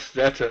that's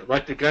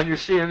like the gun you're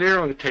seeing there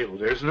on the table.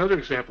 There's another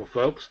example,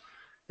 folks.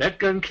 That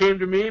gun came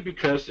to me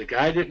because the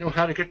guy didn't know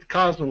how to get the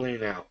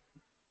Cosmoline out.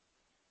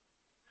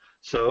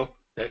 So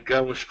that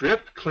gun was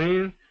stripped,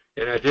 clean,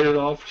 and I did it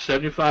all for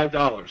 $75.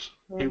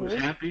 Mm-hmm. He was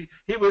happy.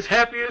 He was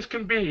happy as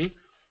can be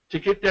to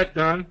get that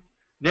done.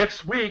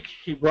 Next week,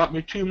 he brought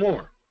me 2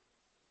 more.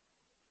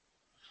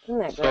 Isn't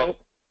that great?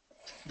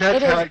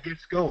 That's how it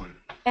gets going.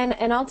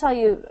 And I'll tell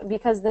you,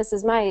 because this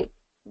is my,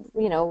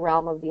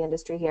 realm of the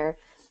industry here,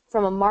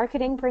 from a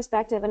marketing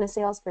perspective and a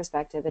sales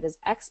perspective, it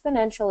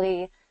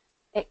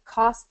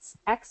costs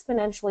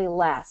exponentially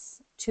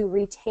less to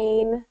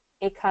retain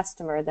a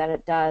customer than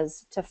it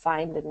does to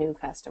find a new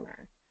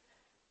customer.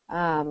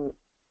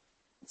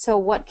 So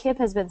what Kip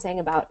has been saying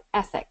about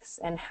ethics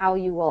and how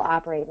you will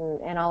operate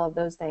and all of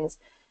those things,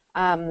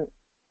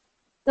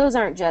 those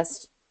aren't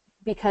just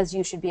because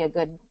you should be a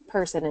good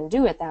person and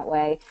do it that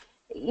way.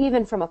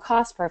 Even from a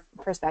cost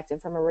perspective,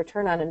 from a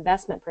return on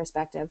investment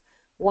perspective,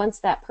 once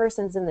that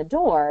person's in the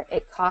door,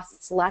 it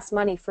costs less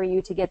money for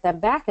you to get them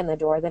back in the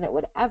door than it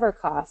would ever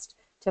cost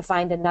to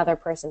find another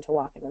person to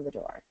walk into the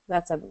door.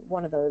 That's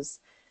one of those,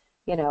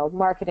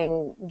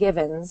 marketing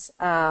givens.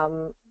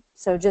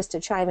 So just to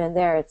chime in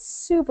there, it's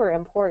super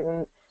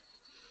important.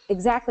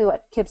 Exactly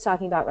what Kip's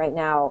talking about right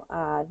now,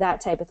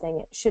 that type of thing,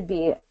 it should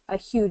be a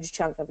huge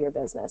chunk of your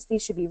business.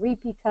 These should be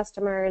repeat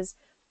customers,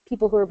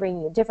 people who are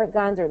bringing you different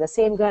guns or the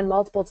same gun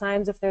multiple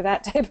times if they're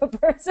that type of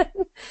person.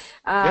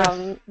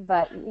 Yes.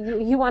 But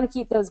you want to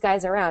keep those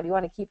guys around. You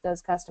want to keep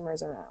those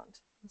customers around.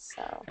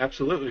 So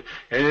absolutely.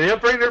 And they'll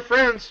bring their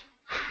friends.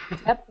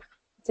 Yep,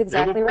 that's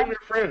exactly they will bring right.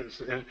 their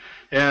friends.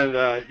 And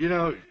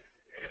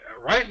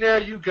right now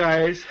you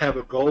guys have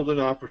a golden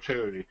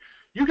opportunity.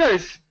 you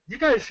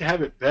guys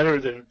have it better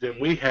than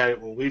we had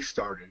it when we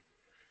started.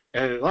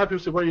 And a lot of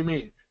people say, what do you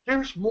mean?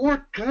 There's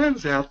more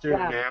guns out there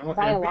Yeah, now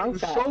by a and long being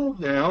shot. sold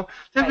now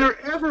than Right.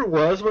 there ever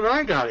was when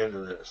I got into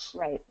this.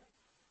 Right.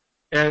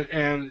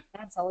 And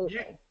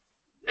Absolutely.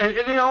 and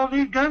they all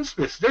need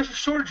gunsmiths. There's a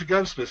shortage of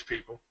gunsmiths,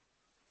 people.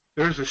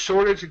 There's a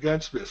shortage of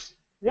gunsmiths.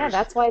 Yeah, There's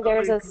that's why so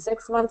there's many a people.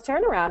 6-month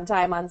turnaround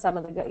time on some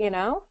of the,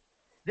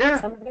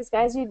 Yeah, some of these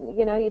guys,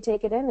 you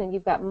take it in and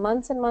you've got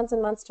months and months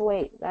and months to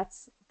wait.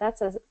 That's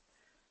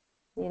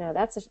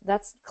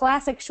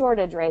classic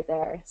shortage right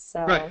there.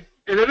 So, right.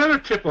 And another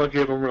tip I'll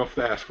give them real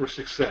fast for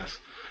success.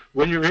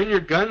 When you're in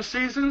your gun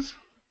seasons,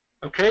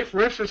 okay,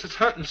 for instance, it's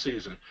hunting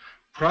season,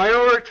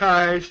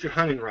 prioritize your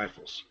hunting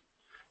rifles.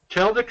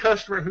 Tell the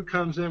customer who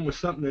comes in with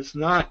something that's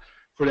not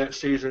for that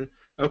season,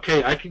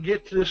 okay, I can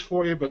get to this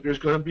for you, but there's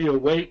going to be a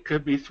wait,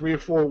 could be 3 or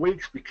 4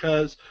 weeks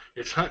because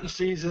it's hunting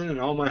season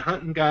and all my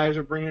hunting guys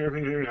are bringing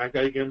everything here and I've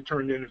got to get them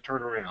turned in and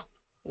turn around.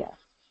 yeah.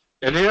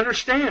 And they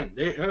understand.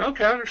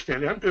 Okay, I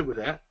understand. I'm good with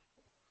that.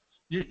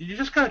 You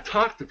just got to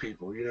talk to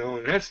people,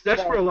 and that's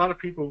Right. where a lot of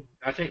people,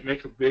 I think,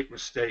 make a big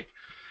mistake.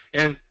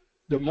 And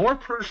the more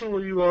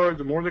personal you are,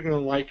 the more they're going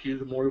to like you,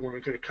 the more they're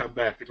going to come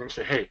back. They're going to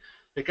say, hey,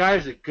 the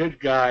guy's a good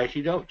guy.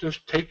 He don't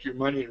just take your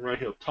money and run.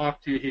 He'll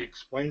talk to you. He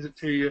explains it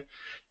to you.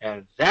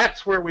 And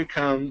that's where we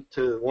come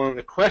to one of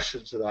the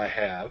questions that I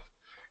have,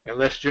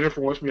 unless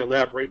Jennifer wants me to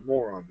elaborate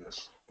more on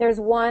this. There's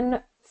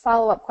one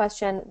follow-up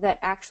question that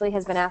actually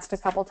has been asked a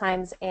couple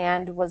times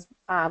and was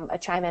a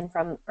chime-in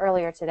from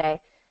earlier today.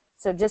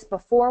 So just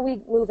before we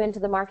move into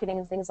the marketing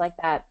and things like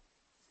that,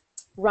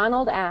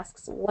 Ronald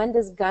asks, when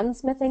does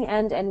gunsmithing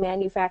end and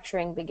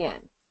manufacturing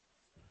begin?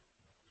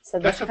 So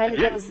this That's up kind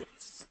to of you.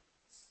 goes,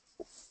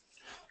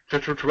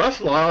 To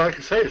us, all I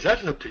can say is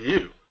that's up to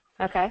you.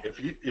 okay,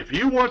 If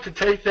you want to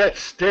take that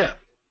step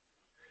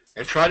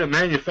and try to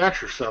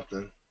manufacture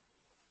something,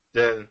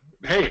 then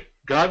hey,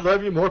 God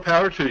love you, more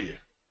power to you.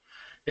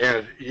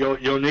 And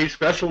you'll need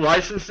special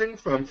licensing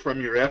from the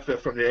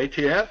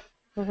ATF.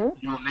 mm-hmm.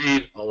 You'll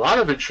need a lot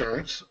of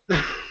insurance,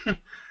 Sure.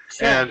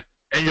 and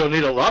you'll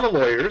need a lot of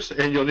lawyers,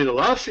 and you'll need a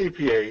lot of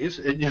CPAs,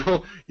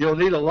 and you'll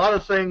need a lot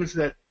of things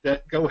that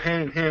go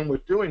hand in hand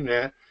with doing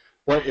that.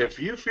 But if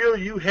you feel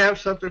you have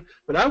something,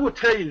 but I will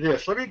tell you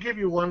this. Let me give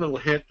you one little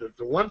hint.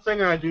 The one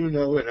thing I do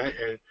know,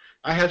 and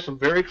I have some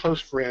very close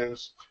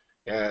friends,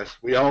 as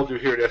we all do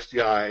here at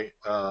SDI,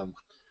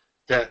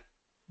 that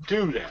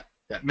do that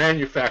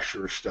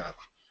manufacturer stuff.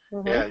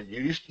 Mm-hmm. And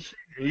you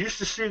used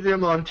to see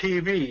them on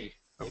TV,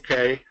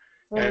 okay?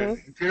 Mm-hmm.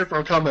 And Jennifer,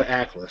 I'm talking about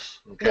Atlas,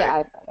 okay?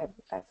 Yeah,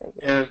 I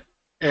figured.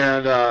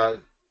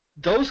 And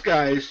those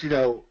guys,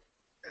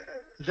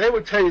 they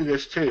would tell you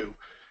this too.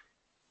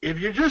 If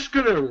you're just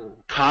going to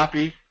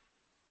copy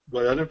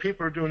what other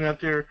people are doing out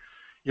there,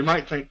 you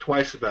might think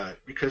twice about it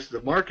because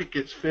the market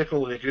gets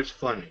fickle and it gets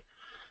funny.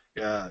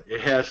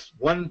 It has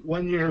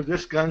one year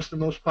this gun's the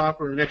most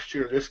popular, next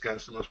year this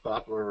gun's the most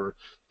popular, or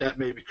that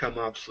may become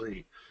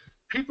obsolete.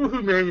 People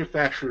who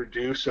manufacture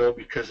do so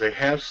because they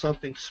have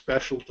something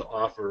special to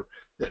offer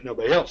that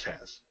nobody else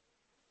has.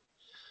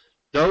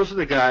 Those are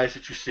the guys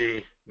that you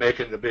see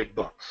making the big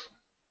bucks.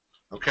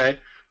 Okay?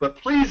 But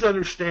please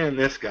understand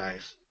this,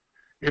 guys.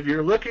 If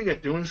you're looking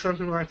at doing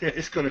something like that,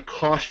 it's going to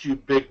cost you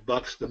big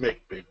bucks to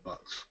make big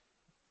bucks.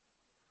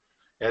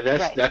 And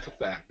that's a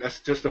fact. That's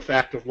just a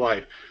fact of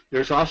life.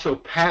 There's also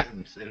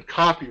patents and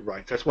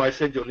copyrights. That's why I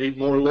said you'll need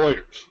more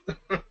lawyers.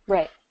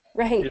 Right.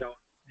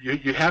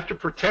 You have to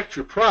protect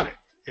your product.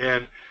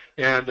 And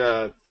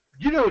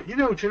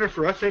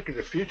Jennifer, I think in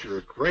the future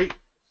a great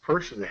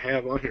person to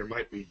have on here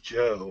might be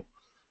Joe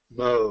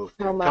Mo.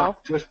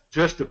 Talk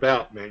just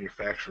about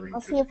manufacturing.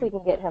 I'll see if we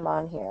can get him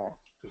on here.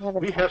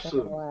 We have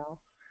some.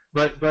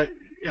 But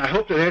I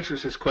hope that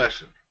answers his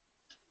question.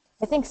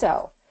 I think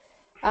so.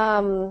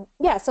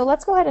 Yeah, so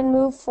let's go ahead and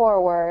move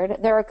forward.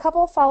 There are a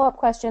couple follow-up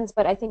questions,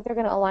 but I think they're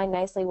going to align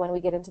nicely when we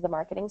get into the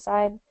marketing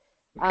side.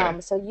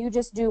 Okay. So you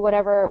just do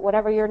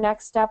whatever your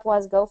next step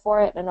was, go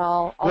for it, and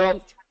I'll keep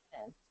trying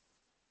in.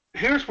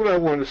 Here's what I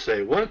want to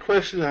say. One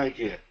question I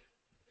get,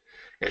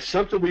 it's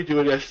something we do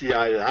at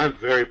SDI that I'm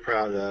very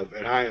proud of,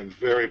 and I am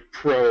very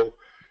pro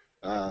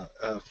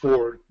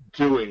for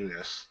doing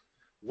this.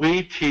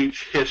 We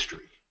teach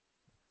history.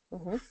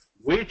 Mm-hmm.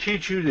 We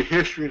teach you the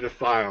history of the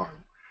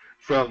firearm,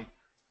 from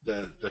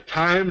the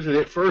times that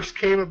it first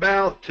came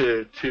about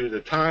to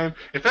the time.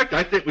 In fact,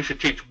 I think we should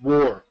teach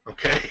war,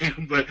 okay?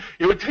 But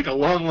it would take a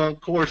long, long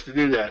course to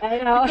do that. I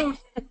know.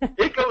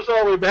 It goes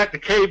all the way back to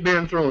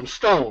cavemen throwing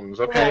stones,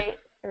 okay?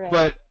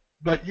 Right.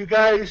 But you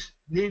guys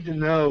need to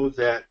know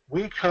that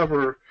we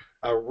cover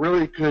a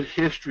really good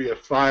history of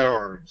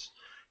firearms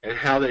and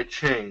how they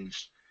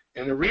changed.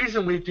 And the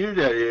reason we do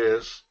that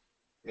is,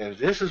 and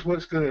this is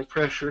what's going to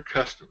impress your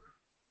customer,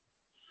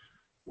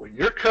 when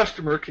your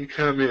customer can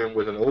come in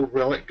with an old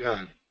relic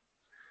gun,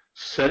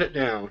 set it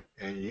down,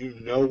 and you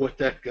know what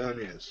that gun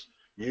is,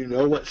 you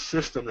know what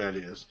system that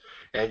is,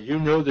 and you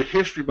know the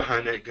history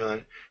behind that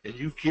gun, and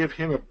you give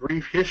him a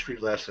brief history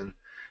lesson,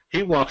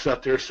 he walks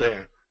up there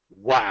saying,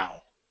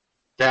 wow,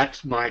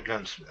 that's my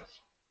gunsmith.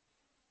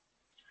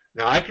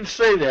 Now, I can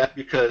say that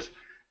because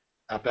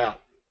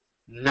about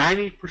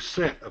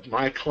 90% of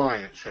my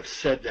clients have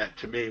said that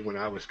to me when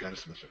I was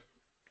gunsmithing.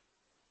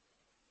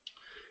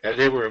 And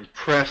they were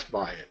impressed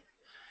by it.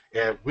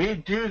 And we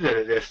do that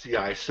at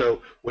SDI.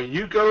 So when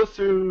you go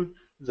through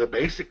the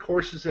basic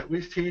courses that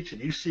we teach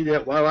and you see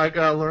that, wow, I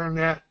got to learn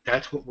that,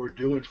 that's what we're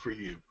doing for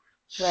you.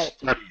 Right.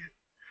 Study it.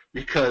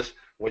 Because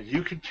when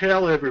you can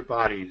tell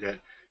everybody that,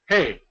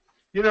 hey,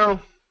 you know,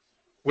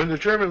 when the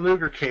German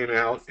Luger came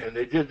out and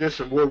they did this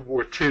in World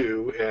War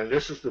II, and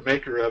this is the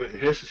maker of it,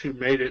 and this is who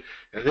made it,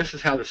 and this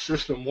is how the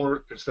system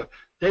worked and stuff,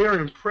 they are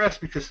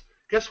impressed because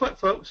guess what,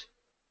 folks?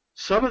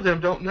 Some of them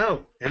don't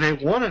know, and they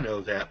want to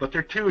know that, but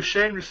they're too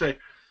ashamed to say,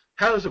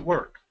 how does it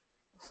work?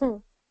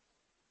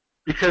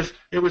 Because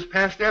it was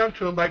passed down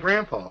to them by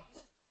Grandpa.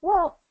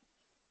 Well,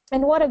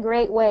 and what a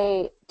great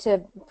way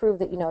to prove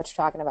that you know what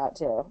you're talking about,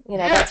 too. You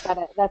know, Yes.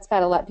 that's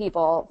gotta let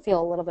people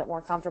feel a little bit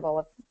more comfortable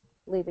with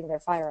leaving their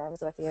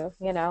firearms with you,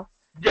 you know?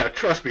 Yeah,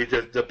 trust me,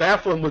 the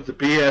baffling with the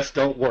BS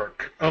don't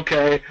work.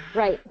 Okay,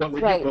 Right. but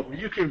when, Right.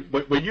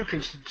 when you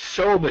can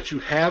show them that you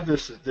have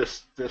this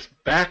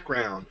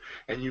background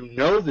and you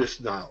know this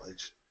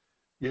knowledge,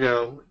 you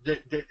know,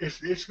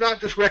 it's not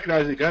just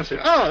recognizing the gun and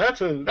saying, oh,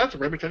 that's a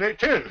Remington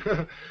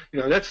 810. You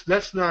know,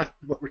 that's not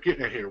what we're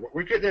getting at here. What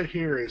we're getting at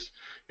here is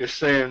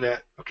saying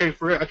that, okay,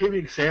 I'll give you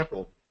an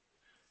example.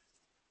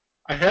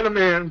 I had a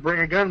man bring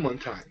a gun one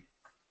time,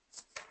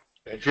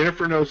 and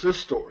Jennifer knows this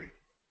story.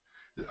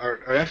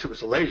 Or actually, it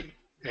was a lady,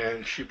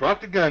 and she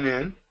brought the gun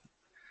in,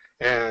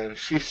 and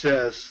she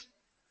says,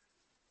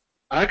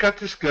 I got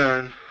this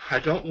gun. I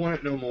don't want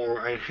it no more.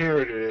 I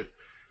inherited it.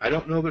 I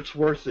don't know if it's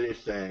worth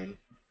anything.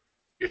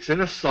 It's in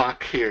a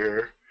sock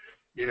here.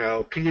 You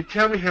know, can you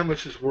tell me how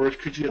much it's worth?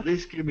 Could you at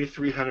least give me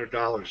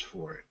 $300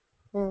 for it?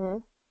 Mm-hmm.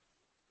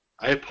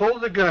 I pull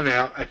the gun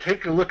out. I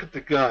take a look at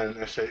the gun.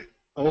 And I say,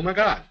 oh, my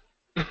God.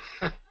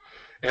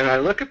 And I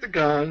look at the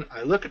gun,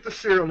 I look at the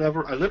serial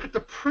number, I look at the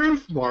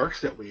proof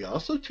marks that we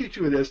also teach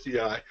you at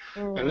SDI,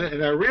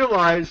 and I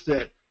realize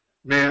that,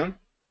 ma'am,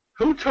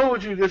 who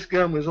told you this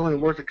gun was only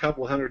worth a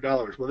couple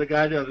 $100? Well, the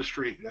guy down the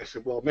street. And I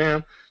said, well,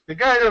 ma'am, the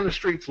guy down the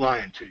street's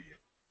lying to you.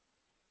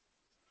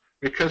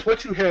 Because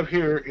what you have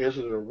here is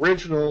an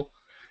original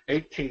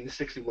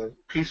 1861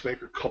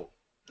 Peacemaker Colt.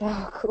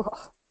 Oh, cool.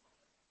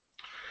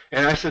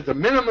 And I said, the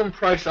minimum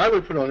price I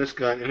would put on this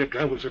gun, and the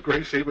gun was a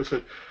great statement,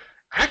 said,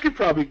 I could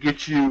probably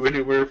get you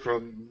anywhere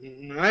from,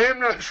 I am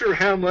not sure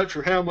how much,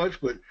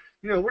 but,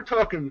 you know, we're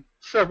talking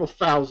several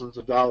thousands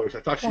of dollars. I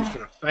thought she was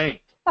going to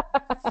faint.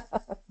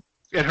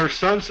 And her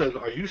son said,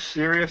 are you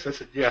serious? I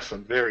said, yes,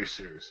 I'm very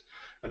serious.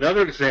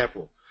 Another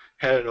example,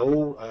 had an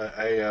old,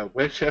 a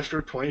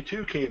Winchester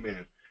 22 came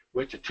in,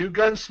 went to two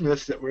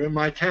gunsmiths that were in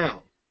my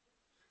town.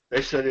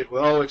 They said,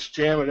 well, it's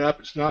jamming up,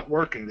 it's not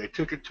working. They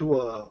took it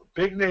to a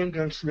big-name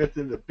gunsmith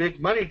in the big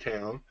money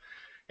town,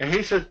 and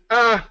he said,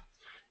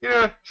 you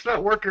know, it's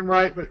not working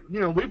right, but, you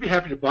know, we'd be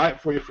happy to buy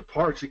it for you for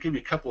parts. We'd give you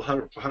a couple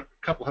hundred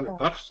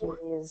bucks for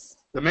it.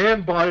 The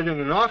man bought it in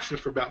an auction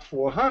for about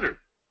 $400.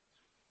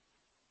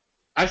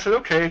 I said,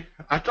 okay.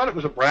 I thought it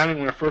was a Browning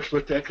when I first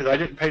looked at it because I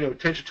didn't pay no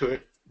attention to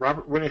it.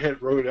 Robert went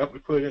ahead, wrote it up. We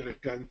put it in a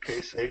gun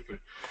case safe. And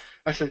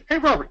I said, hey,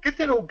 Robert, get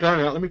that old gun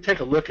out. Let me take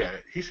a look at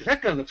it. He said,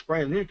 that gun looks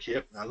brand new,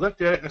 Kip. And I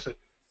looked at it and I said,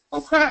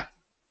 oh, crap.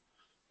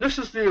 This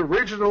is the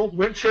original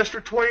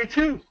Winchester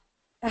 22.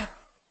 And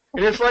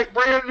it's like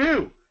brand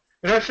new.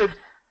 And I said,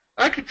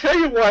 I can tell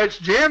you why it's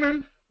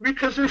jamming,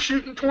 because they're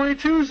shooting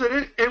 22s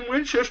in it, and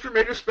Winchester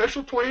made a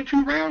special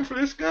 22 round for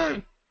this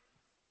gun.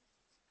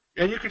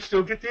 And you can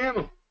still get the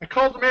ammo. I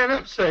called the man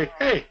up and say,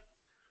 hey,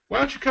 why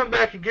don't you come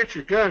back and get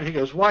your gun? He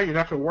goes, why, you're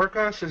not going to work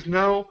on it? I says,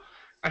 no.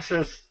 I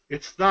says,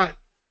 it's not,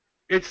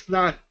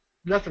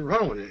 nothing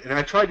wrong with it. And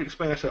I tried to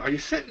explain, I said, are you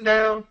sitting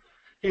down?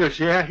 He goes,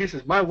 yeah. He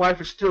says, my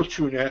wife is still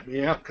chewing at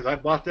me out because I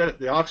bought that at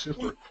the auction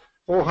for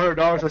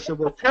 $400. I said,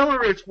 well, tell her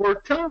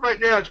right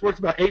now it's worth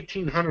about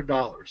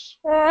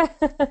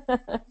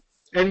 $1,800.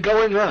 And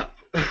going up.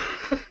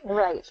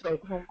 Right. So,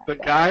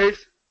 but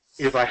guys,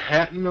 if I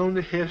hadn't known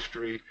the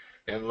history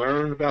and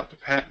learned about the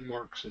patent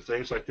marks and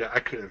things like that, I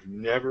could have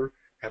never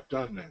have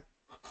done that.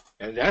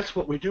 And that's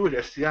what we do at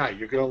SDI.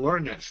 You're going to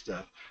learn that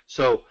stuff.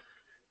 So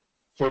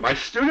for my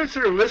students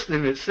that are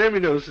listening and send me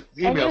those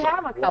emails. And you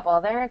have a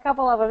couple. There are a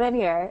couple of them in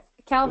here.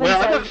 Calvin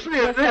says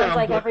this sounds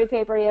like every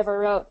paper he ever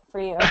wrote for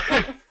you.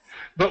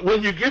 But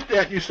when you get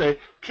that, you say,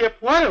 Kip,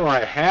 why do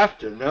I have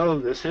to know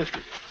this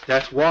history?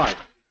 That's why.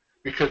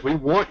 Because we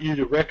want you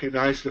to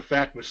recognize the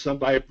fact when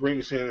somebody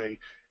brings in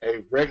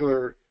a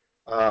regular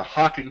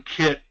Hawken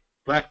kit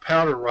black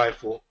powder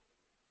rifle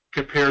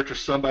compared to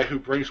somebody who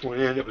brings one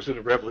in that was in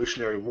the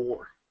Revolutionary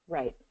War.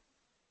 Right.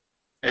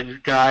 And you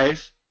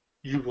guys,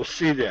 you will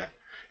see that.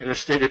 In the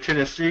state of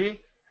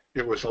Tennessee,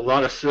 there was a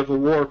lot of Civil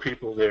War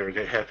people there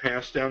that had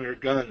passed down their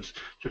guns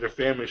to their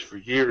families for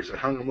years and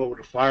hung them over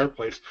the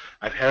fireplace.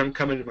 I've had them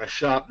come into my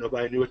shop.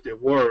 Nobody knew what they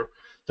were.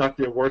 Thought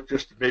they were worth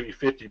just maybe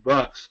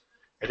 $50,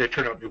 and they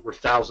turned out to be worth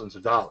thousands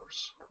of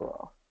dollars.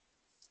 Cool.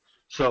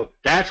 So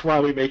that's why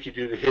we make you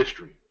do the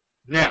history.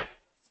 Now,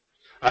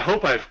 I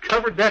hope I've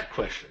covered that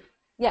question.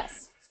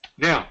 Yes.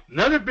 Now,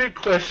 another big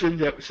question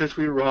that since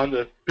we were on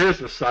the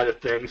business side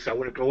of things, I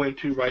want to go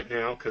into right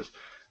now because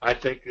I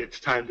think it's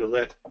time to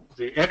let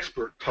the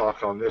expert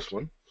talk on this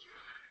one.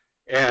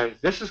 And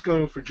this is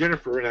going for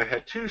Jennifer, and I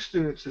had two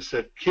students that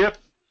said, Kip,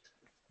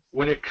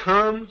 when it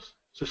comes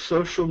to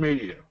social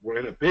media, we're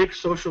in a big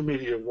social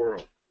media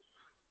world.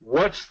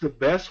 What's the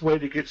best way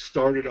to get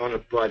started on a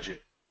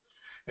budget?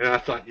 And I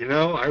thought,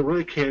 I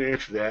really can't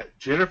answer that.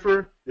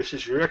 Jennifer, this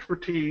is your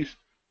expertise.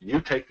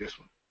 You take this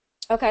one.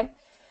 Okay.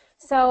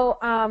 So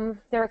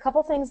there are a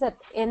couple things that,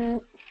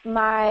 in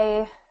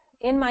my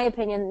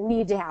opinion,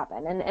 need to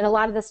happen, and a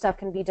lot of this stuff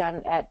can be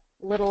done at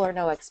little or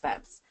no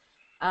expense.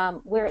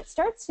 Where it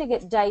starts to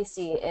get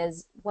dicey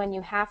is when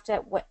you have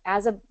to,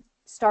 as a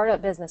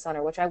startup business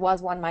owner, which I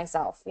was one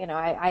myself,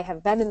 I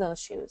have been in those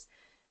shoes.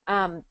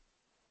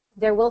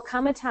 There will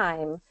come a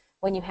time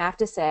when you have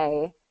to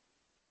say,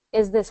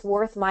 is this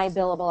worth my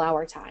billable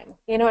hour time?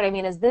 You know what I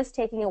mean? Is this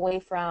taking away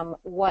from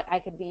what I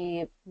could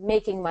be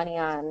making money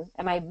on?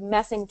 Am I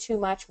messing too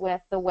much with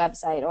the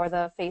website or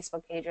the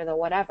Facebook page or the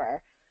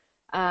whatever?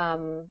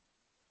 And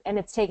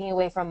it's taking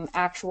away from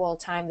actual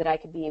time that I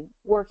could be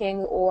working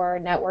or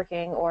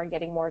networking or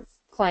getting more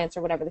clients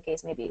or whatever the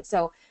case may be.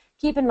 So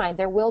keep in mind,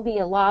 there will be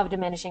a law of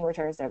diminishing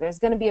returns there. There's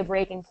going to be a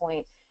breaking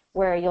point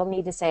where you'll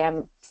need to say,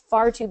 I'm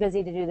far too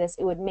busy to do this.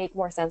 It would make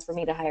more sense for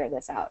me to hire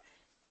this out.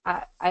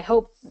 I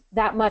hope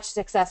that much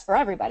success for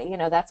everybody.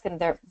 That's going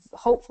to,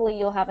 hopefully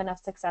you'll have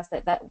enough success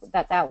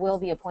that will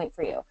be a point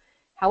for you.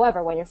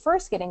 However, when you're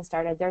first getting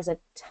started, there's a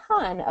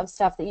ton of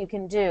stuff that you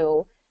can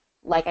do,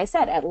 like I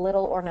said, at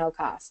little or no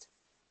cost.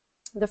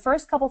 The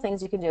first couple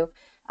things you can do,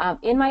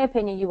 in my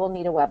opinion, you will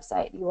need a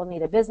website. You will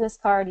need a business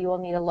card. You will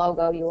need a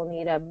logo. You will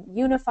need a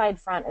unified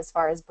front as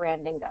far as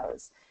branding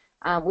goes.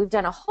 We've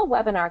done a whole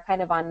webinar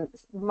kind of on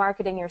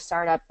marketing your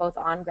startup, both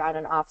on ground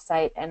and off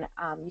site, and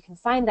you can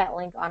find that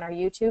link on our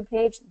YouTube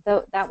page.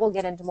 Though that will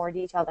get into more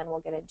detail than we'll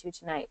get into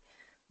tonight.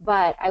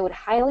 But I would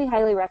highly,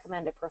 highly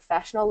recommend a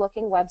professional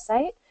looking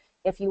website.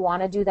 If you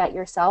want to do that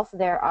yourself,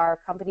 there are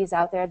companies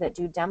out there that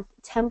do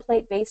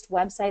template-based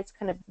websites,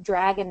 kind of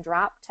drag and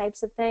drop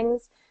types of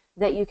things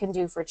that you can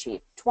do for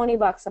cheap.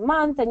 $20 a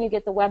month, and you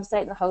get the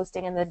website and the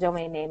hosting and the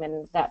domain name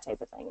and that type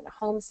of thing. And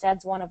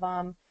Homestead's one of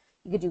them.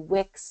 You could do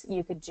Wix.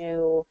 You could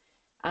do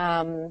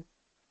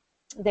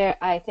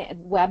I think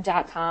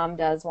web.com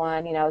does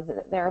one.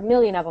 There are a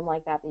million of them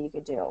like that you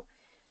could do.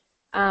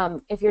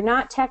 If you're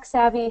not tech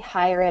savvy,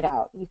 hire it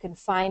out. You can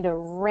find a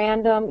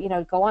random,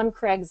 go on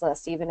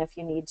Craigslist even if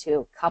you need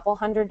to. Couple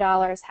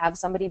 $100, have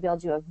somebody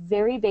build you a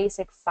very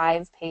basic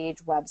 5-page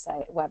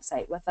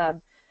website with a,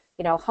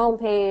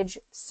 homepage,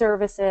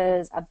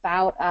 services,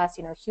 about us,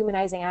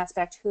 humanizing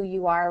aspect, who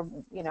you are,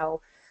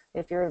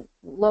 if you're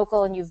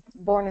local and you've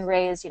born and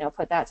raised,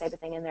 put that type of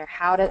thing in there.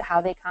 How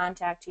they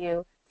contact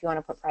you, if you want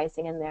to put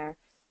pricing in there.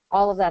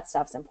 All of that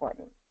stuff's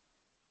important.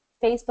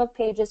 Facebook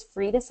page is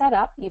free to set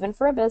up, even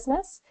for a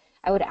business.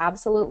 I would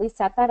absolutely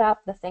set that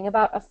up. The thing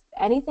about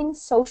anything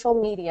social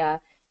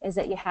media is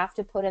that you have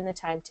to put in the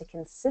time to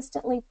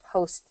consistently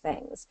post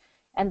things.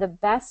 And the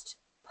best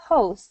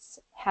posts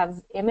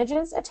have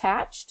images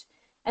attached,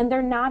 and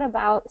they're not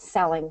about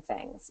selling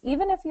things.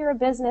 Even if you're a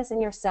business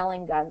and you're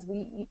selling guns,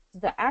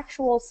 the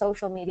actual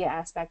social media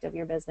aspect of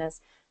your business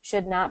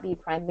should not be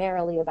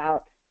primarily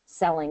about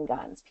selling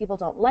guns. People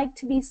don't like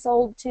to be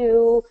sold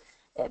to.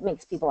 It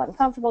makes people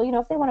uncomfortable.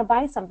 If they want to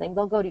buy something,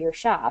 they'll go to your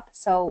shop.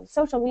 So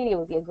social media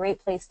would be a great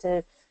place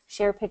to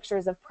share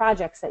pictures of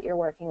projects that you're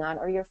working on,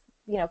 or your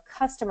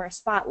customer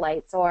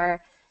spotlights,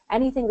 or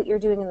anything that you're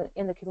doing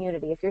in the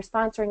community. If you're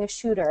sponsoring a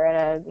shooter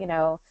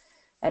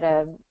at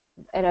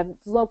a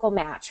local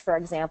match, for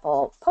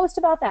example, post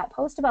about that.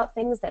 Post about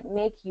things that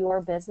make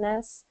your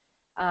business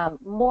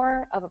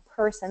more of a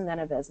person than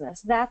a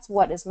business. That's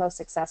what is most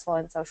successful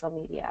in social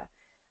media.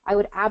 I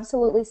would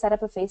absolutely set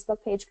up a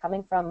Facebook page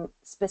coming from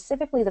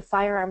specifically the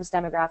firearms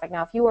demographic.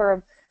 Now, if you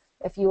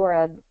were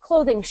a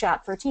clothing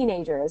shop for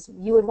teenagers,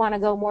 you would want to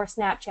go more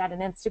Snapchat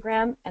and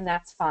Instagram, and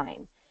that's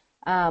fine.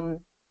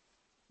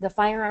 The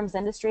firearms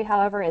industry,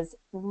 however, is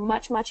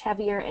much, much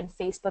heavier in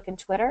Facebook and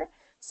Twitter.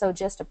 So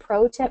just a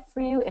pro tip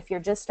for you, if you're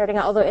just starting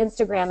out, although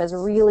Instagram is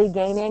really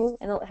gaining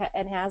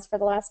and has for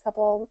the last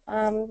couple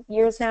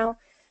years now,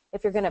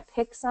 if you're going to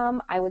pick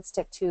some, I would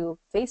stick to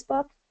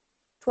Facebook,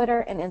 Twitter,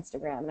 and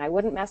Instagram, and I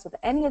wouldn't mess with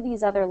any of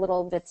these other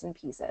little bits and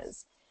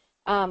pieces.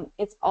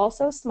 It's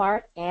also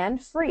smart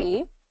and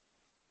free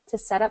to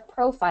set up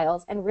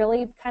profiles and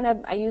really kind of,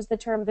 I use the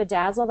term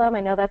bedazzle them.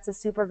 I know that's a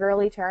super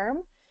girly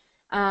term,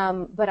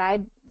 but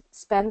I'd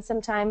spend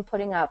some time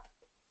putting up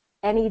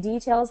any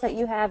details that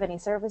you have, any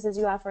services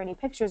you offer, any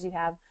pictures you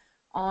have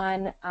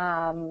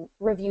on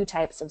review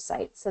types of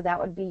sites. So that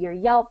would be your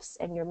Yelps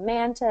and your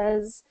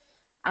Mantas,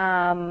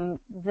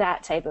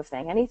 that type of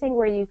thing. Anything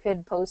where you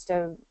could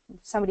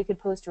somebody could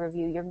post a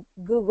review. Your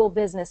Google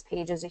business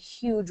page is a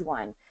huge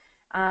one.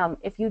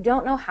 If you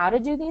don't know how to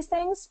do these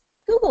things,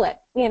 Google it.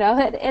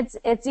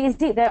 It's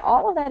easy. That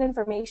all of that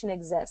information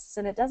exists,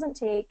 and it doesn't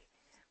take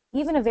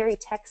even a very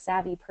tech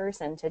savvy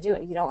person to do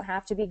it. You don't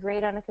have to be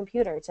great on a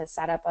computer to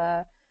set up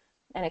a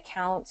an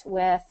account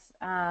with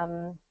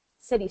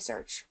City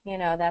Search.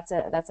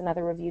 That's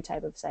another review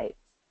type of site,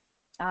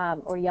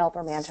 or Yelp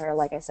or Manta,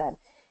 like I said,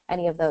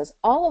 any of those.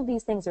 All of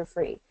these things are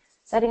free.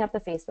 Setting up the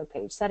Facebook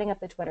page, setting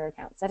up the Twitter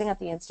account, setting up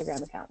the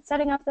Instagram account,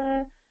 setting up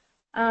the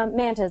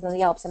Mantas and the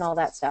Yelps and all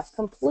that stuff,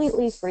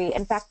 completely free.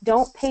 In fact,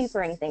 don't pay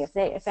for anything.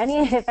 If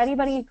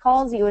anybody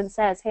calls you and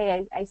says,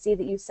 "Hey, I see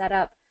that you set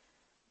up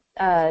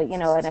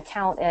an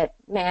account at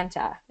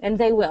Manta," and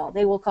they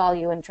will call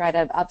you and try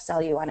to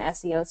upsell you on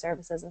SEO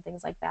services and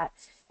things like that.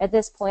 At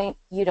this point,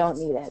 you don't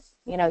need it.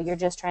 You're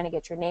just trying to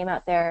get your name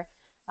out there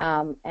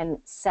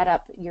and set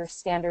up your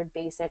standard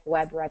basic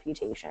web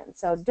reputation.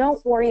 So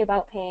don't worry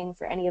about paying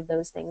for any of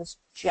those things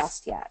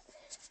just yet.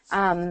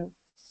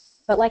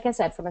 But like I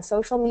said, from a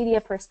social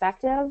media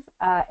perspective,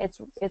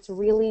 it's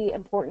really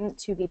important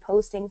to be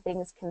posting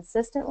things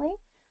consistently.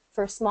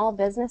 For small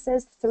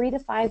businesses, 3 to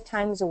 5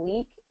 times a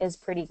week is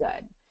pretty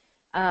good.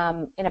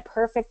 In a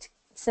perfect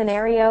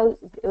scenario,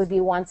 it would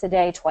be once a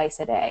day, twice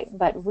a day.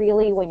 But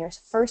really, when you're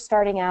first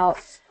starting out,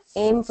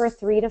 aim for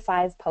 3 to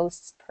 5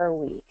 posts per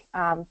week.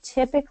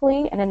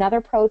 Typically, and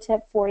another pro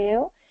tip for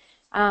you,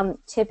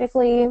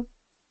 typically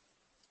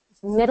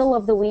middle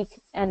of the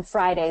week and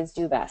Fridays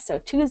do best. So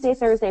Tuesday,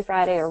 Thursday,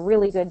 Friday are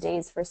really good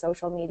days for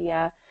social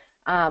media.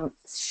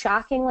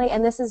 Shockingly,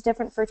 and this is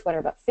different for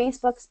Twitter, but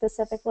Facebook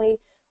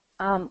specifically,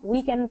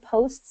 weekend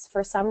posts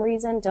for some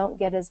reason don't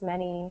get as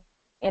many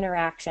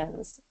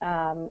interactions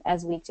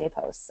as weekday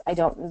posts.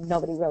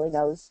 Nobody really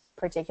knows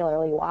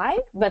particularly why,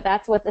 but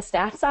that's what the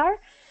stats are.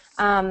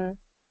 And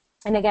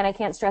again, I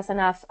can't stress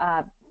enough,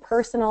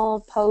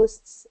 personal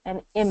posts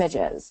and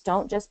images.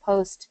 Don't just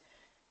post,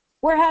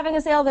 "We're having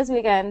a sale this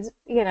weekend,"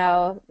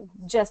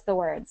 just the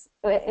words.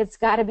 It's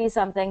got to be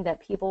something that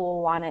people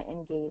will want to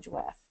engage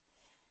with.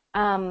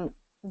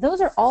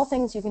 Those are all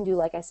things you can do,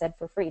 like I said,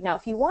 for free. Now,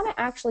 if you want to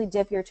actually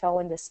dip your toe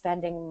into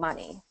spending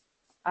money,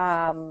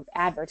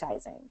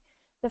 advertising,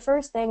 the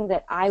first thing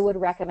that I would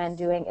recommend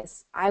doing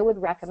is I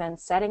would recommend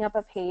setting up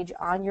a page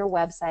on your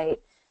website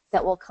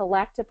that will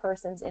collect a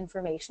person's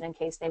information in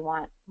case they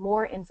want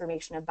more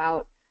information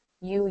about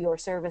you, your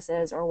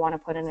services, or want to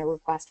put in a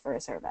request for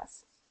a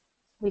service.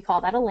 We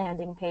call that a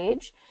landing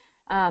page.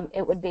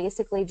 It would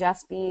basically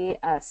just be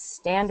a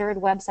standard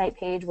website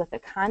page with a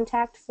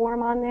contact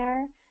form on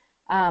there.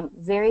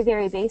 Very,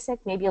 very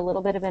basic, maybe a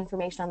little bit of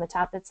information on the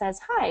top that says,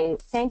 "Hi,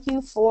 thank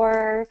you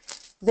for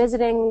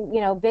visiting,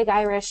 Big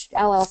Irish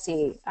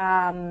LLC.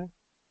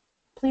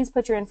 Please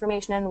put your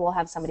information in and we'll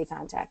have somebody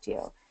contact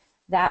you."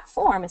 That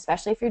form,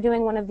 especially if you're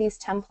doing one of these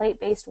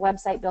template-based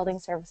website building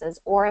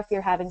services, or if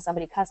you're having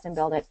somebody custom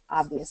build it,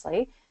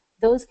 obviously,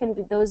 those can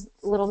be those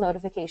little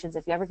notifications.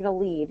 If you ever get a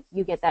lead,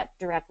 you get that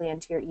directly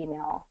into your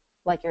email,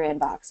 like your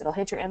inbox. It'll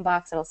hit your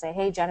inbox. It'll say,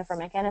 "Hey, Jennifer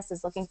McInnes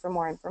is looking for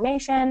more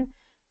information."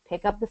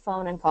 Pick up the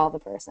phone and call the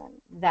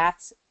person.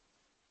 That's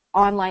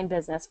online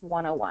business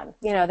 101.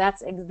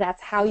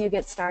 That's how you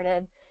get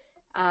started.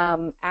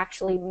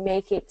 Actually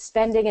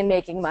spending and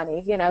making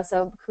money.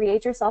 So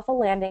create yourself a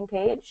landing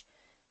page.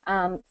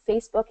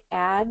 Facebook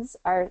ads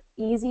are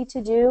easy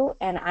to do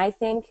and I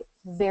think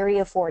very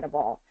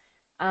affordable.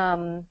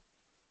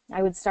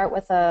 I would start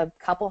with a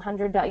couple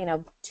hundred,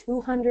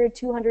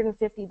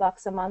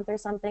 $250 a month or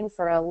something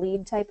for a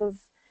lead type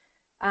of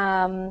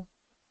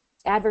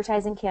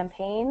advertising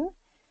campaign.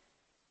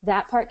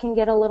 That part can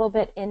get a little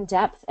bit in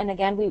depth, and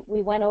again,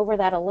 we went over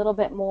that a little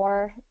bit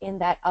more in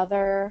that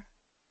other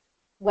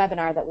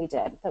webinar that we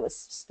did that was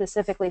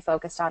specifically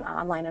focused on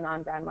online and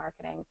on-brand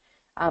marketing.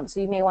 So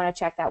you may want to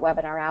check that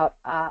webinar out.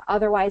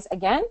 Otherwise,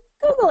 again,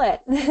 Google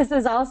it. This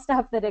is all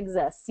stuff that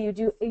exists.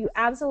 You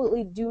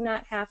absolutely do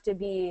not have to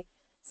be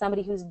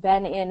somebody who's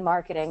been in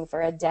marketing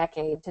for a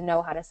decade to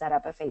know how to set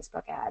up a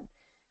Facebook ad.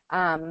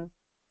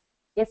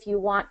 If you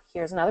want,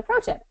 here's another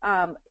pro tip.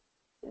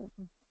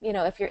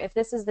 If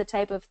this is the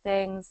type of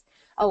things,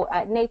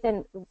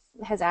 Nathan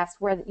has asked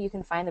where you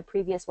can find the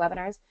previous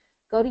webinars.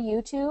 Go to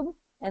YouTube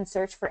and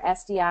search for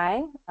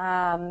SDI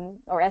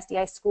or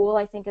SDI School,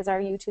 I think is our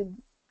YouTube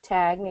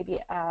tag. Maybe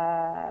it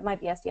might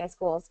be SDI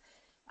Schools.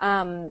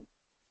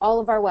 All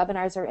of our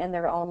webinars are in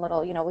their own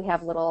little, we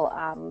have little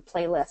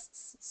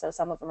playlists. So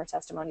some of them are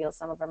testimonials,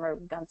 some of them are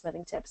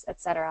gunsmithing tips,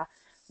 etc.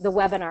 The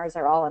webinars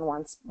are all in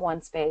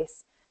one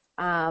space.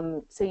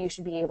 So you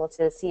should be able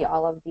to see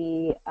all of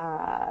the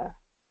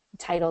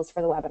titles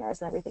for the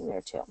webinars and everything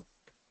there too.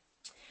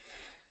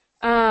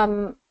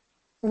 I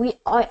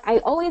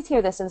always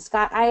hear this, and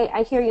Scott,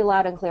 I hear you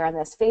loud and clear on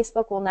this.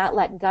 Facebook will not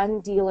let gun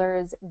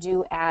dealers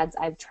do ads.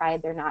 I've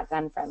tried, they're not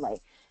gun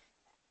friendly.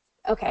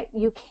 Okay,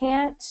 you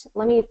can't,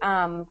 let me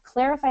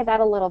clarify that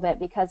a little bit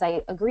because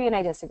I agree and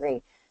I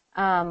disagree.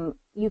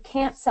 You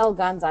can't sell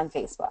guns on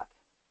Facebook.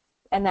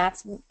 And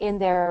that's in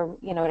their,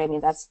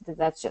 that's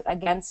just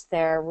against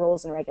their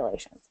rules and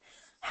regulations.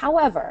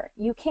 However,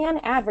 you can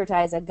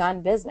advertise a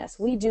gun business.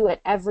 We do it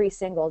every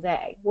single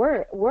day.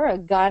 We're a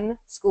gun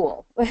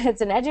school.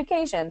 It's an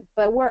education,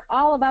 but we're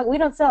all about, we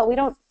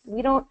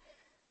don't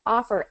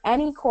offer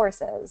any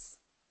courses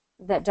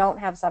that don't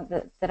have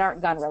something that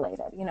aren't gun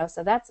related.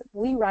 So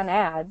we run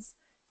ads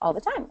all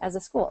the time as a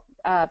school.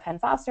 Penn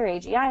Foster,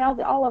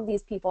 AGI, all of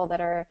these people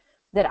that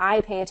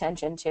I pay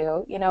attention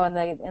to, you know, in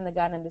the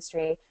gun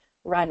industry,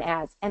 run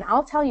ads. And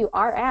I'll tell you,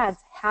 our ads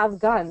have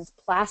guns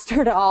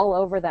plastered all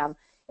over them.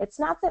 It's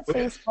not that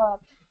Facebook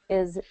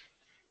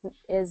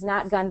is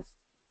not gun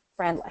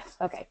friendly.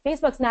 Okay,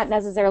 Facebook's not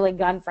necessarily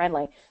gun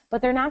friendly,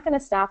 but they're not going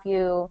to stop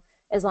you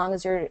as long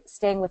as you're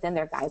staying within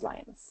their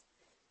guidelines.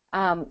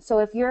 So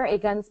if you're a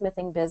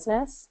gunsmithing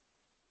business,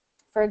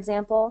 for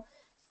example,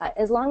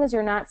 as long as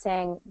you're not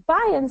saying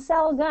buy and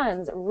sell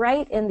guns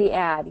right in the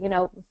ad, you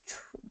know,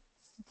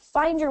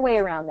 find your way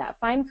around that.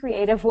 Find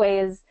creative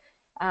ways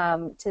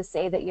to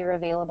say that you're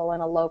available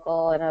in a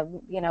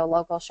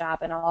local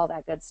shop and all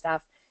that good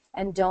stuff,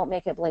 and don't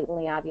make it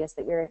blatantly obvious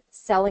that you're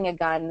selling a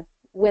gun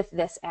with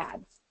this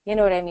ad. You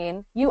know what I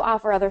mean? You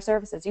offer other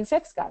services. You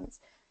fix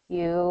guns.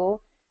 You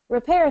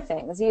repair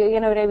things. You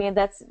know what I mean?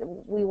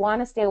 We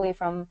want to stay away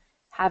from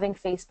having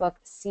Facebook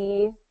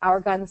see our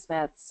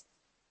gunsmiths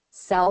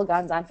sell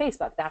guns on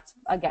Facebook. That's,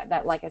 again,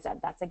 like I said,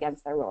 that's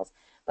against their rules.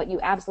 But you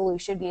absolutely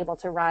should be able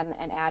to run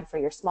an ad for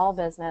your small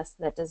business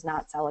that does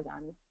not sell a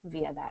gun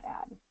via that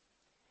ad.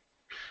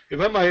 If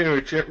I might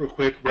interject real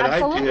quick,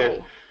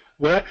 Absolutely.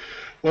 What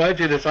I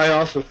did is I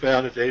also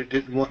found that they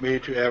didn't want me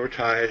to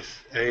advertise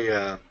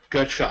a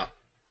gun shop.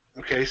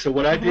 Okay, so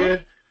what I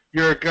did,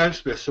 you're a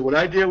gunsmith. So what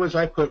I did was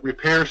I put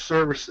repair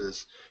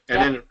services,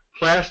 and then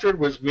plastered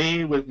was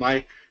me with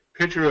my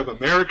picture of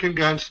American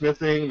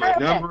gunsmithing, my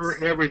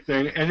number,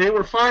 everything, and they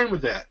were fine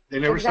with that. They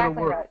never said a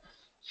word. Right.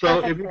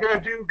 So if you're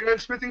going to do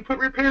gunsmithing, put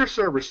repair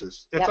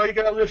services. That's all you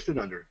got listed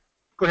under.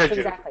 Go ahead,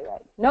 Jenny. Exactly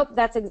right. Nope,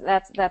 that's.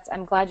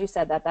 I'm glad you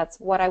said that. That's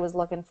what I was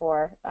looking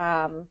for.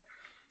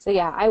 So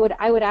yeah, I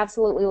would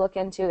absolutely look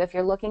into, if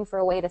you're looking for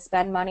a way to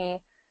spend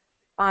money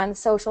on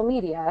social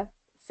media,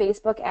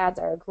 Facebook ads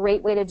are a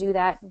great way to do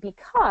that,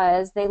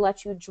 because they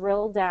let you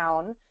drill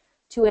down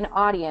to an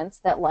audience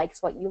that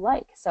likes what you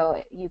like.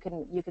 So you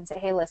can say,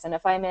 hey, listen,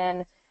 if I'm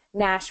in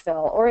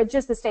Nashville or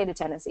just the state of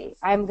Tennessee,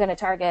 I'm going to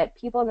target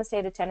people in the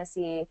state of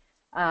Tennessee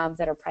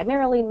that are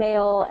primarily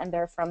male, and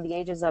they're from the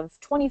ages of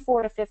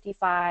 24 to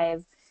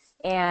 55,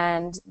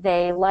 and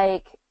they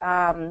like,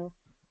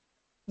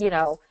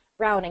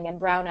 Browning and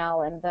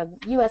Brownell and the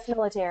U.S.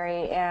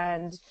 military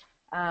and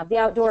the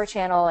Outdoor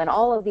Channel and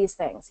all of these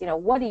things. You know,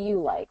 what do you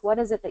like? What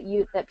is it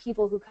that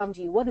people who come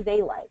to you, what do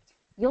they like?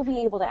 You'll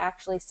be able to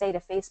actually say to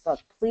Facebook,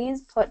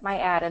 please put my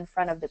ad in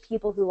front of the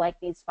people who like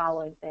these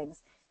following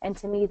things. And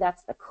to me,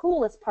 that's the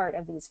coolest part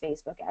of these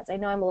Facebook ads. I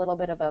know I'm a little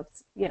bit of a,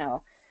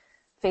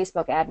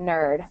 Facebook ad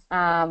nerd,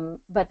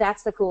 but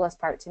that's the coolest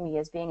part to me,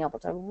 is being able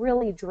to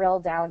really drill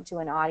down to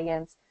an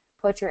audience,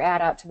 put your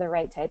ad out to the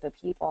right type of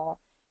people,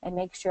 and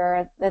make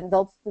sure that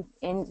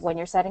when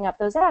you're setting up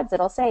those ads,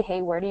 it'll say,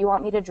 hey, where do you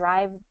want me to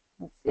drive?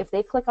 If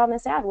they click on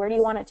this ad, where do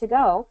you want it to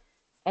go?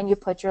 And you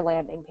put your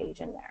landing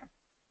page in there.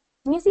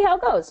 And you see how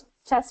it goes.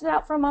 Test it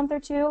out for a month or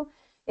two.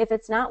 If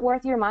it's not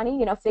worth your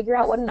money, figure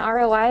out what an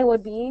ROI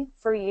would be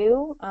for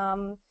you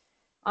on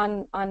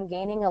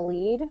gaining a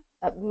lead.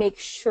 Make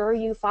sure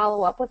you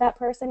follow up with that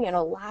person.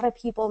 A lot of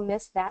people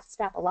miss that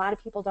step. A lot of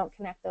people don't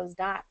connect those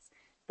dots.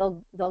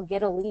 They'll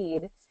get a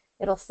lead.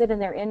 It'll sit in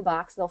their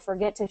inbox. They'll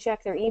forget to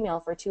check their email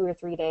for 2 or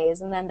 3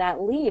 days, and then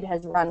that lead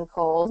has run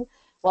cold.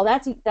 Well,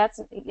 that's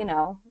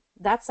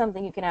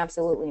something you can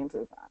absolutely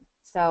improve on.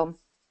 So,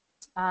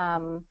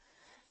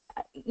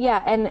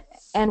 yeah,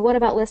 and what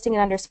about listing it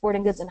under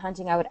sporting goods and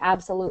hunting? I would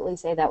absolutely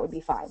say that would be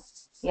fine.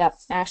 Yep,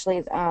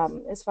 Ashley,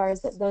 as far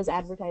as those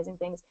advertising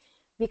things,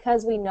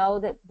 because we know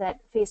that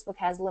Facebook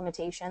has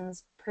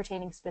limitations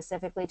pertaining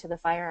specifically to the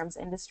firearms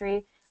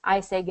industry, I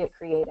say get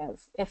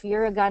creative. If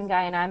you're a gun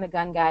guy and I'm a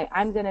gun guy,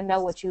 I'm going to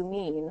know what you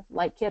mean,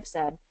 like Kip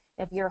said.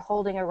 If you're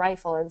holding a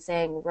rifle and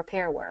saying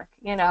repair work,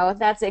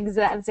 that's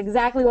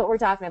exactly what we're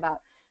talking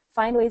about.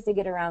 Find ways to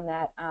get around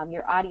that.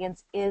 Your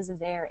audience is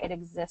there. It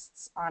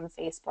exists on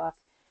Facebook.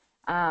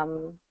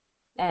 And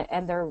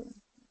they're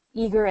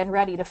eager and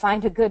ready to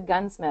find a good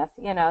gunsmith.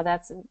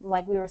 That's,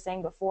 like we were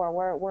saying before,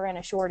 we're in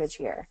a shortage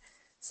here.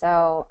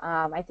 So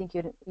I think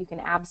you can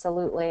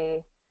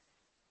absolutely,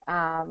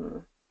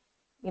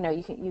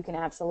 you can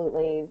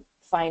absolutely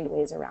find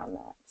ways around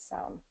that.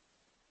 So,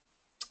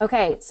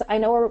 okay, so I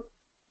know we're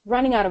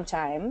running out of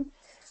time.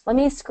 Let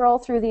me scroll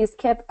through these,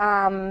 Kip.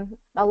 A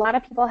lot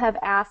of people have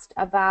asked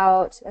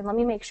about, and let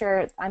me make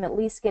sure I'm at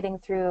least getting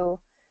through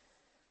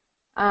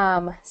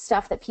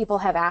stuff that people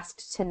have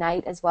asked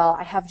tonight as well.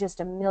 I have just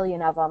a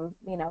million of them,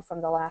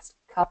 from the last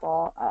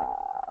couple.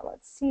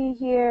 Let's see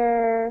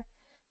here.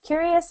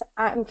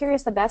 I'm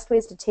curious the best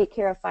ways to take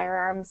care of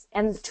firearms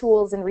and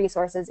tools and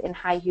resources in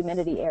high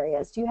humidity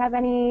areas. Do you have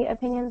any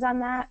opinions on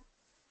that?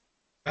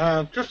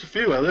 Just a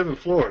few. I live in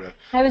Florida.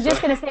 I was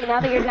just going to say, now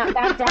that you're not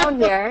back down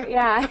here,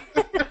 yeah.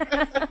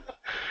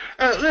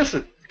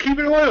 Listen, keep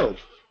it oiled.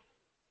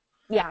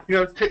 Yeah.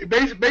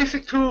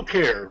 Basic tool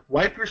care.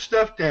 Wipe your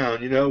stuff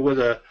down, with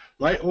a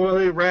light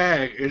oily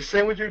rag. And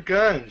same with your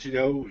guns.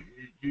 You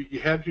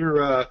have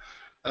your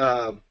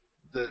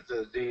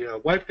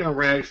wipe down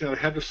rags,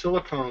 have the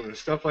silicone and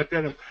stuff like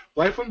that, and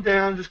wipe them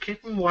down. Just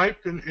keep them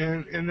wiped,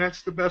 and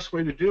that's the best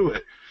way to do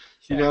it.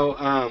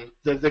 Sure.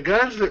 The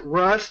guns that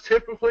rust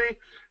typically.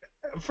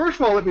 First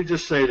of all, let me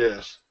just say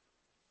this: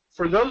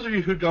 for those of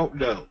you who don't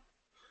know,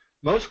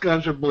 most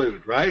guns are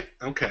blued, right?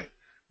 Okay,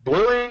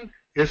 bluing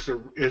is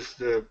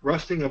the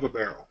rusting of a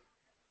barrel.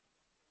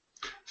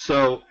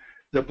 So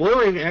the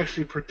bluing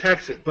actually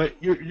protects it, but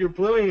you're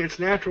bluing, it's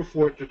natural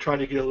for it to try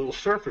to get a little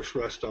surface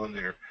rust on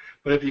there.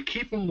 But if you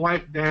keep them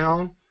wiped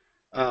down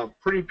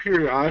pretty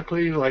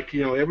periodically, like,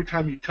 every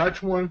time you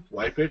touch one,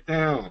 wipe it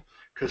down,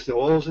 because the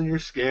oils in your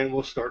skin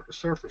will start to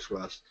surface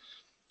rust.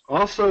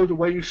 Also, the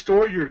way you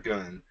store your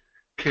gun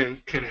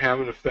can have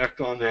an effect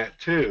on that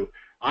too.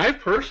 I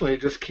personally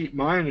just keep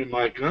mine in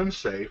my gun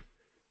safe,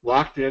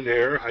 locked in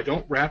there. I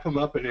don't wrap them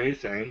up in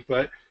anything,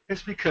 but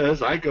it's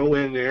because I go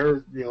in there,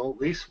 at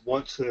least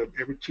once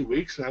every 2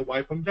 weeks, and I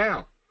wipe them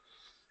down.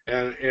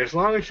 And as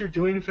long as you're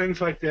doing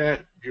things like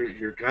that,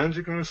 your guns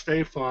are going to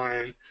stay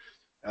fine.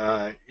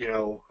 You're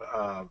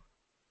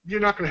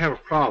not going to have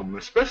a problem,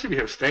 especially if you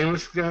have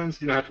stainless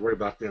guns. You don't have to worry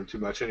about them too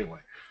much anyway.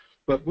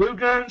 But blue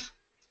guns,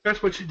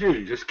 that's what you do.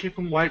 You just keep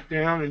them wiped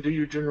down and do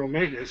your general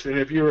maintenance. And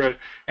if you're an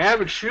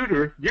avid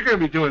shooter, you're going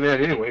to be doing that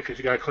anyway because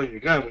you got to clean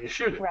your gun when you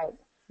shoot it. Right.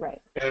 Right.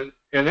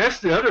 And that's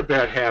the other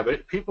bad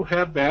habit. People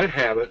have bad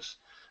habits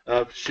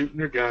of shooting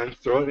their gun,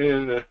 throwing it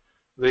in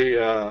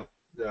the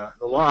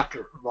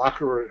locker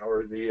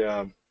or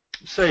the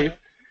safe,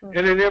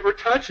 and they never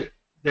touch it.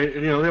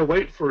 They'll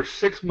wait for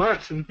 6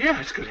 months, and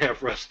yeah, it's going to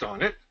have rust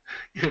on it,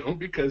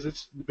 because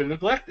it's been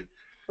neglected.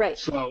 Right.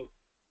 So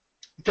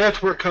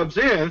that's where it comes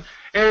in.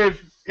 And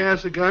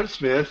as a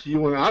gunsmith,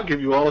 I'll give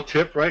you all a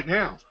tip right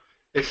now.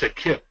 They said,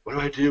 Kip, what do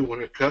I do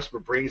when a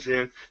customer brings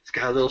in, it's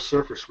got a little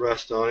surface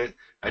rust on it,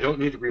 I don't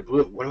need to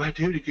reblue it. What do I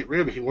do to get rid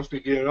of it? He wants me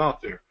to get it off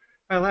there.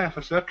 I laugh.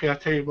 I said, okay, I'll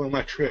tell you one of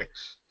my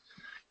tricks.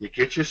 You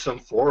get you some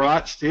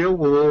 4/0 steel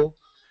wool,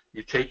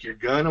 you take your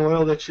gun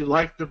oil that you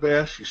like the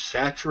best, you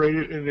saturate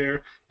it in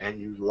there, and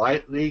you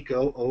lightly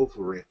go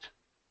over it.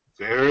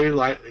 Very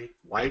lightly.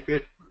 Wipe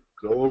it,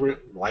 go over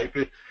it, wipe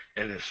it,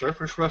 and the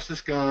surface rust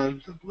is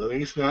gone, the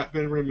bluing's not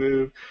been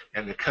removed,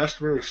 and the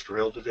customer is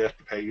thrilled to death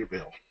to pay your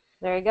bill.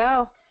 There you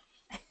go.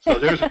 So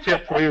there's a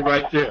tip for you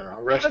right there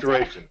on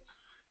restoration.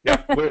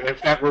 Yeah, in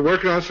fact, we're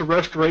working on some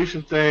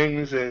restoration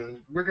things,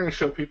 and we're going to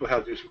show people how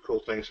to do some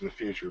cool things in the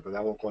future, but I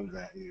won't go into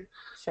that either.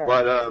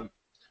 Sure.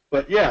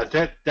 But yeah,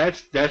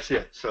 that's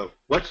it. So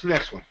what's the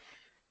next one?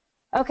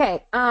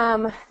 Okay,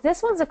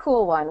 this one's a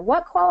cool one.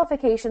 What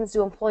qualifications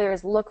do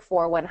employers look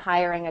for when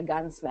hiring a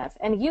gunsmith?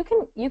 And you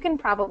can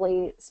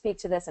probably speak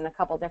to this in a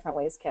couple different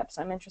ways, Kip,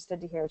 so I'm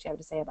interested to hear what you have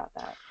to say about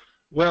that.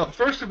 Well,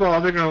 first of all,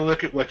 they're going to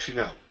look at what you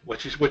know,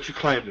 what you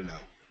claim to know,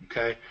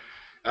 okay?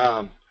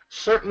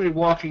 Certainly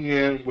walking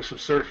in with some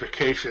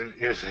certification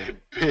is a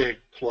big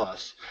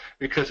plus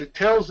because it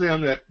tells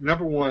them that,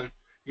 number one,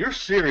 you're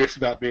serious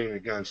about being a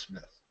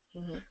gunsmith.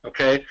 Mm-hmm.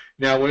 Okay?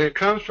 Now, when it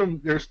comes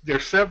from, there's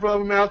several of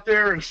them out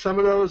there, and some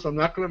of those, I'm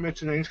not going to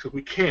mention names because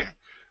we can't,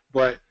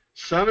 but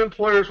some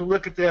employers will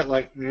look at that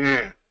like,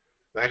 yeah.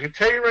 I can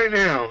tell you right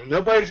now,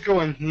 nobody's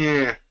going,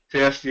 yeah, to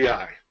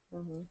SDI.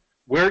 Mm-hmm.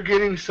 We're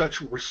getting such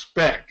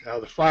respect out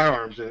of the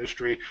firearms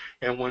industry,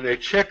 and when they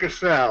check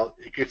us out,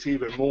 it gets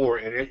even more,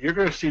 and you're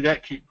going to see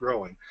that keep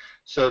growing.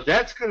 So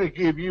that's going to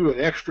give you an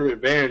extra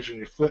advantage in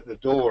your foot in the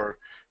door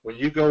when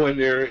you go in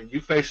there and you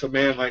face a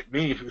man like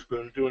me who's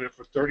been doing it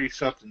for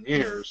 30-something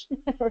years,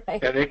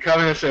 right. And they come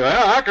in and say,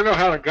 well, I can know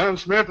how to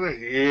gunsmith.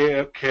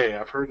 Yeah, okay,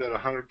 I've heard that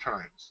 100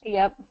 times.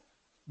 Yep.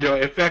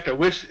 In fact, I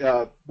wish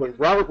when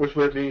Robert was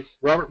with me,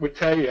 Robert would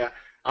tell you,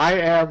 I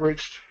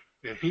averaged,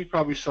 and he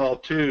probably saw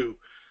too,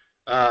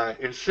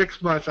 in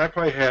 6 months, I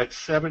probably had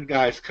 7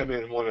 guys come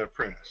in and want an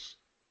apprentice.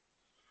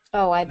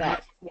 Oh, I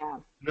bet. Yeah.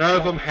 None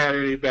of them had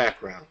any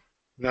background.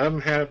 None of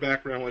them had a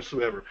background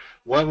whatsoever.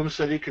 One of them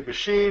said he could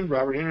machine.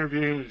 Robert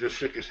interviewed him and just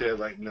shook his head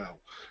like, no.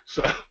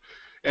 So,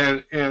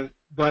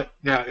 but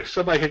now if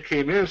somebody had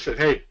came in and said,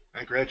 hey,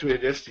 I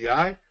graduated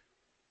SDI,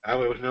 I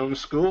was known in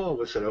school, I would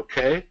have said,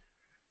 okay,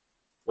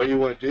 what do you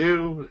want to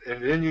do?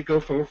 And then you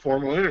go for a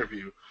formal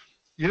interview.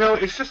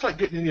 It's just like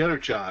getting any other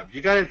job.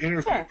 You got an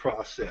interview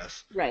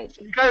process. Right.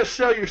 You got to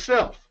sell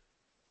yourself,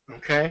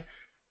 okay?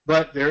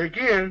 But there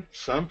again,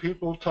 some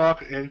people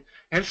talk, and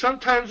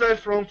sometimes I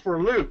throw them for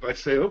a loop. I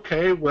say,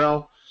 okay,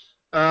 well,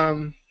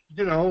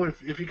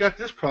 if you got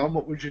this problem,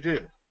 what would you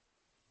do?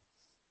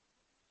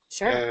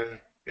 Sure.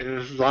 And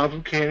a lot of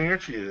them can't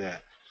answer you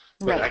that.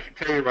 But right. I can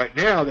tell you right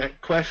now,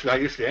 that question I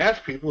used to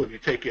ask people, if you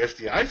take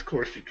SDI's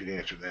course, you could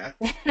answer that.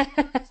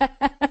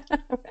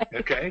 Right.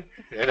 Okay?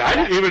 And I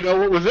didn't even know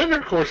what was in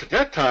their course at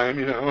that time,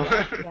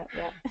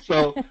 Yeah.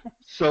 So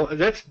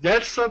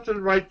that's something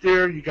right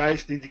there you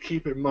guys need to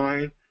keep in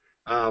mind.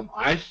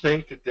 I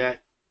think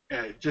that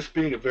just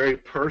being a very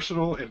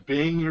personal and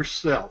being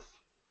yourself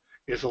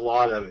is a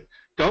lot of it.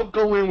 Don't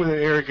go in with an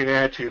arrogant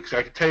attitude, because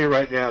I can tell you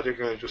right now, they're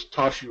going to just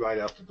toss you right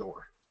out the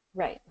door.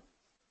 Right.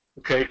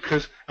 Okay,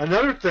 because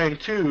another thing,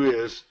 too,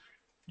 is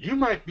you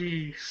might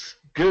be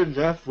good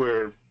enough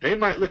where they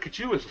might look at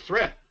you as a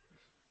threat.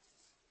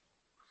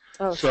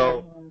 Oh,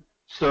 sure.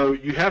 So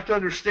you have to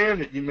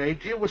understand that you may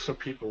deal with some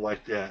people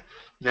like that.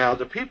 Now,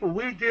 the people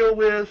we deal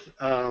with,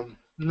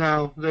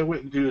 no, they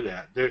wouldn't do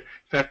that. In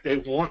fact, they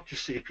want to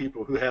see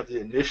people who have the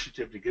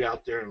initiative to get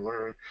out there and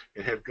learn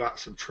and have got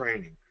some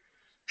training.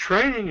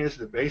 Training is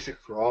the basic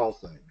for all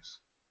things.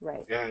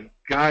 Right. And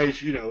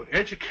guys,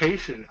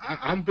 education,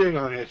 I'm big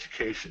on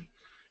education.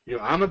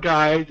 I'm a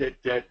guy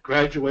that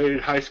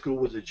graduated high school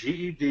with a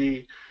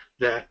GED,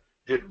 that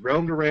did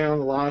roamed around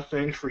a lot of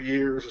things for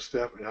years and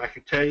stuff, and I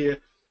can tell you,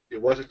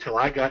 it wasn't until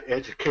I got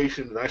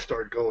education that I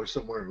started going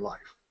somewhere in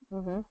life.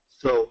 Mm-hmm.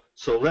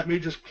 So let me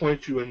just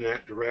point you in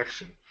that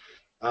direction.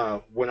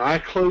 When I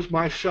closed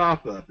my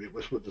shop up, it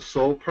was with the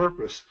sole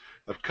purpose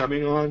of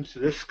coming on to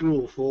this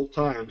school full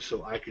time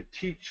so I could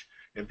teach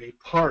and be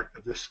part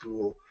of this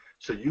school,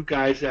 so you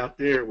guys out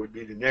there would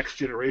be the next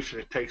generation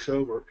that takes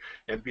over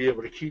and be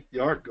able to keep the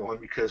art going,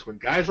 because when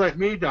guys like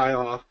me die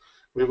off,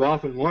 we've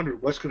often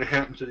wondered what's going to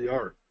happen to the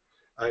art.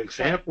 An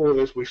example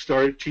is we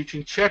started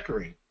teaching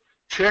checkering.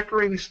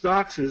 Checkering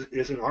stocks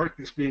is an art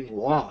that's being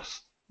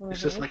lost. Mm-hmm.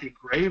 It's just like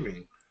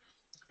engraving.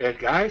 And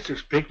guys,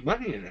 there's big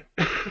money in it.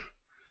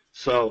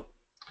 So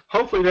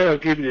hopefully that'll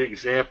give you an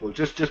example.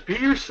 Just be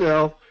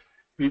yourself.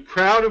 Be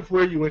proud of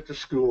where you went to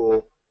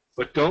school,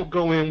 but don't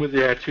go in with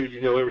the attitude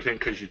you know everything,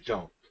 because you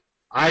don't.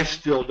 I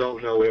still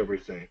don't know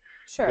everything.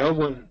 Sure.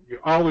 You're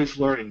always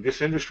learning.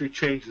 This industry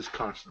changes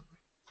constantly.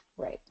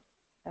 Right.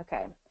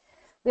 Okay.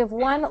 We have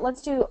one,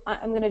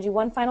 I'm going to do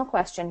one final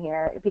question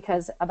here,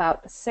 because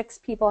about 6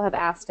 people have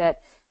asked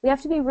it. We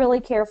have to be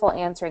really careful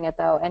answering it,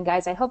 though. And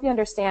guys, I hope you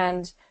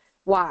understand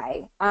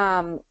why.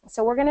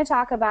 So we're going to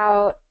talk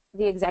about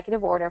the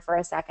executive order for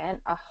a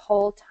second. A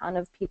whole ton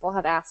of people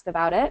have asked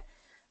about it.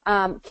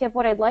 Kip,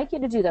 what I'd like you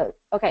to do, though,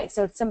 okay,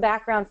 so some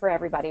background for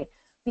everybody.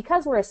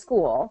 Because we're a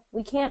school,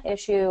 we can't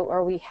issue,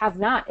 or we have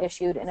not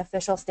issued, an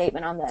official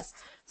statement on this.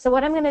 So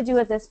what I'm going to do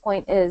at this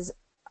point is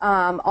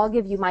I'll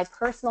give you my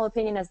personal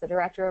opinion as the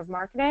director of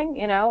marketing,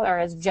 or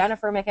as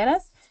Jennifer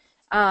McInnes,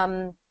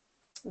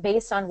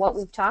 based on what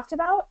we've talked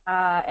about.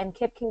 And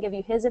Kip can give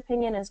you his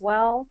opinion as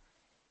well.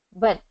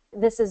 But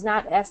this is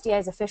not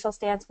SDI's official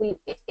stance.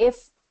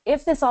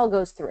 If this all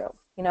goes through,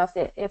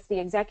 if the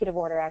executive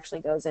order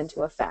actually goes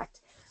into effect,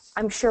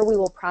 I'm sure we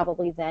will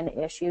probably then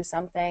issue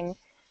something.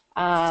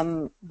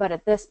 But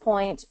at this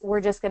point, we're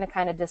just going to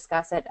kind of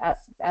discuss it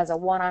as a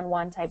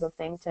one-on-one type of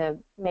thing to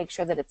make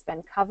sure that it's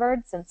been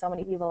covered, since so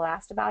many people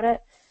asked about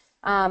it.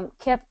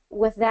 Kip,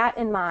 with that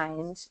in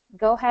mind,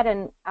 go ahead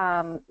and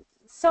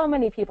so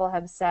many people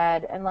have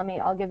said, and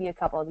I'll give you a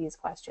couple of these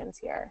questions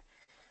here.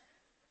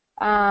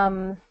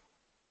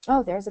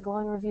 Oh, there's a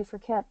glowing review for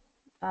Kip.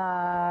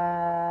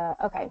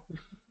 Okay.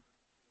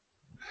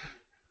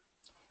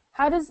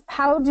 How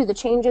do the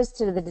changes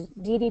to the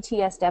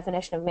DDTS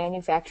definition of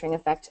manufacturing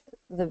affect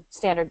the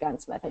standard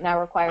gunsmith? It now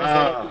requires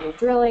that if you're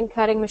drilling,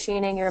 cutting,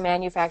 machining, you're a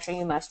manufacturer,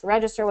 you must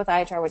register with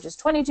ITAR, which is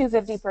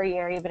 $22.50 per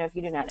year, even if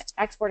you do not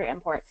export or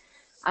import.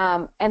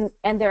 And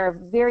there are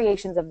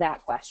variations of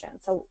that question.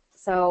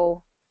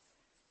 So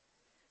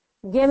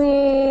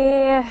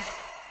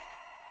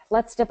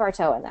let's dip our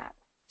toe in that,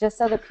 just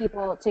so that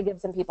to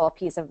give some people a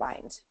peace of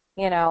mind,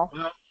 Well,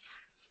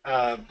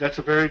 that's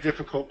a very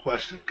difficult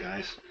question,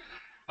 guys.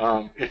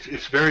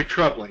 It's very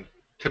troubling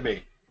to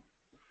me.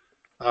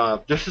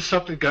 This is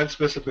something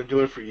gunsmiths have been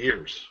doing for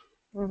years.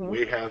 Mm-hmm.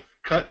 We have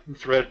cut and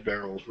thread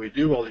barrels. We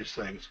do all these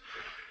things.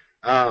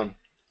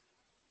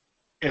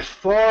 As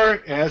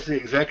far as the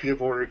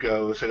executive order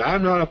goes, and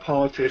I'm not a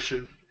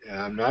politician, and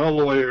I'm not a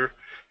lawyer,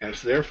 and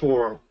so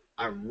therefore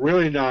I'm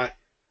really not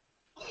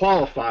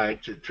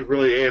qualified to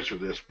really answer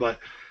this, but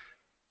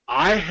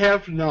I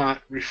have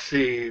not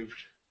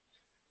received,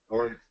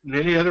 or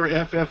any other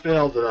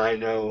FFL that I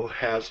know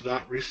has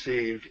not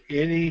received,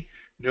 any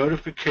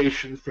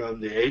notification from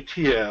the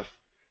ATF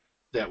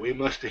that we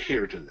must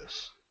adhere to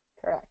this.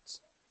 Correct.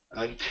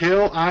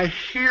 Until I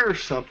hear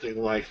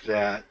something like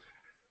that,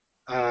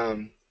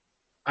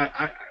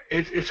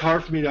 it's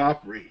hard for me to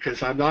operate,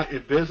 because I'm not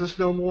in business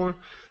no more,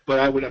 but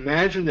I would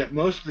imagine that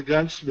most of the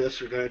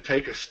gunsmiths are going to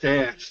take a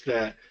stance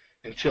that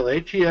until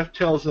ATF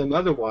tells them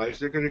otherwise,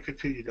 they're going to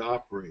continue to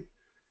operate.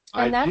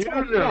 And that's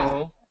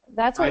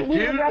what we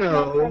would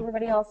recommend for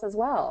everybody else as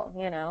well,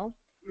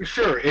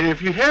 Sure, and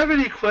if you have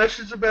any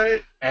questions about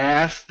it,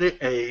 ask the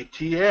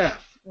ATF.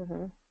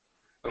 Mm-hmm.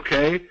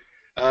 Okay?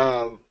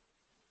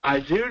 I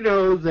do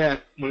know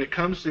that when it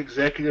comes to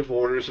executive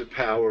orders and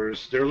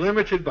powers, they're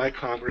limited by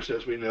Congress,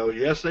 as we know.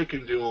 Yes, they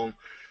can do them,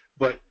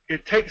 but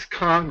it takes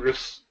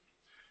Congress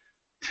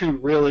to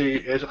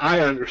really, as I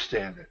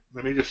understand it,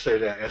 let me just say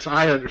that, as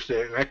I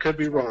understand it, and I could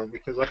be wrong,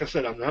 because like I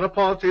said, I'm not a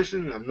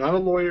politician, I'm not a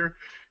lawyer,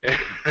 and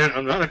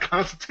I'm not a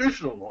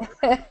constitutional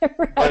lawyer.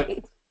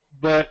 Right.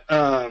 But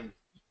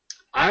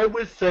I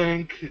would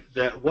think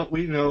that what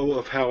we know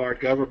of how our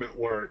government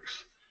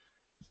works,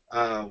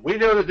 we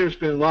know that there's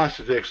been lots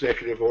of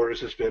executive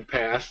orders that's been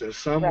passed, and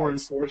some were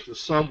enforced and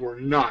some were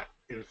not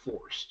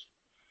enforced.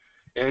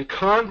 And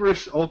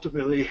Congress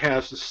ultimately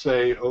has to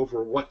say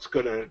over what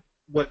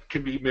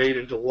can be made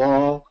into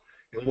law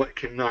and what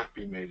cannot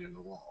be made into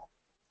law.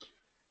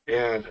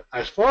 And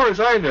as far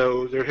as I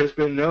know, there has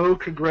been no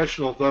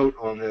congressional vote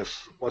on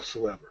this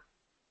whatsoever.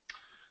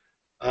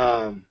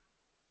 Um,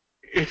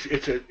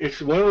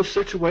 it's one of those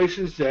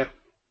situations that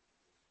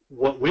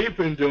what we've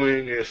been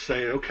doing is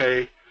saying,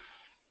 okay,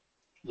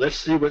 let's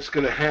see what's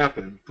going to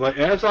happen. But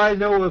as I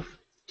know of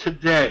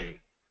today,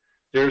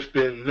 there's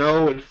been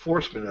no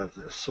enforcement of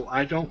this, so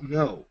I don't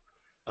know.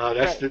 Right.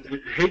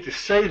 I hate to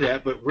say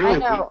that, but I really,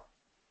 know.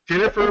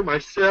 Jennifer,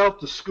 myself,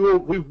 the school,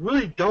 we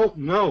really don't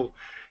know.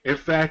 In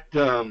fact,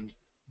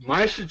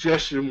 my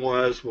suggestion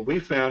was, when we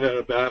found out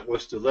about it,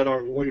 was to let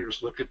our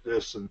lawyers look at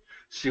this and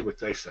see what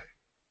they say.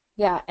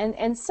 Yeah,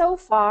 and so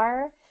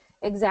far,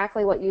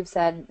 exactly what you've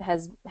said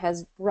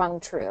has rung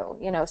true.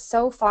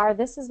 So far,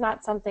 this is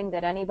not something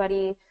that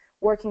anybody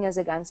working as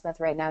a gunsmith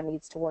right now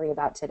needs to worry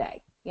about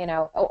today.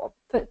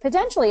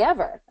 Potentially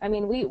ever. I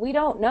mean, we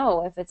don't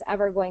know if it's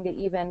ever going to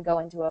even go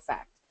into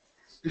effect.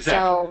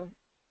 Exactly.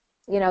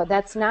 So,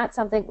 that's not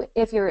something,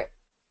 if you're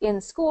in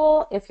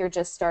school, if you're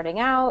just starting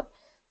out,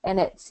 and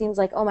it seems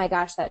like, oh my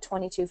gosh, that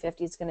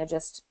 2250 is going to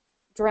just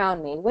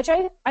drown me, which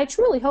I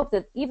truly hope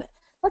that, even,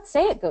 let's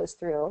say it goes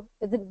through.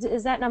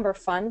 Is that number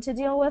fun to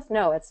deal with?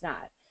 No, it's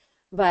not.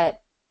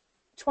 But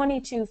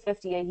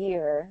 2250 a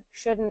year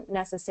shouldn't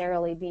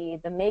necessarily be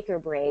the make or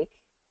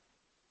break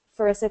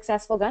for a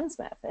successful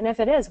gunsmith. And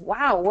if it is,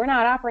 wow, we're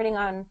not operating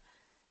on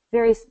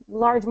very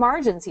large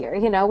margins here.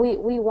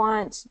 We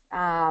want,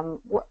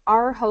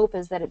 our hope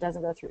is that it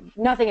doesn't go through.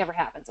 Nothing ever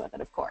happens with it,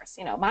 of course.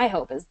 My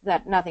hope is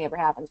that nothing ever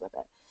happens with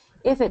it.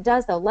 If it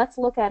does, though, let's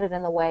look at it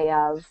in the way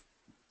of,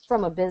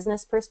 from a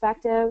business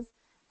perspective,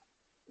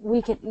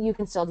 you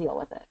can still deal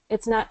with it.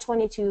 It's not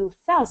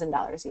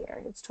 $22,000 a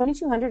year. It's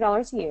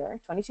 $2,200 a year,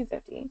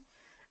 2250.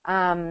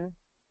 And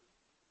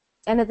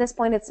at this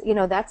point, it's,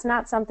 that's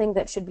not something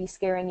that should be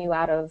scaring you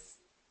out of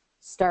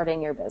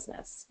starting your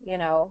business,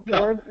 No,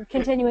 or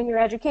continuing your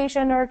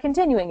education or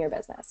continuing your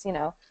business,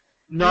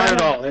 not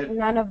at all.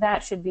 None of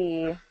that should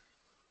be,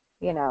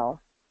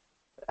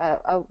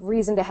 a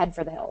reason to head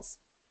for the hills,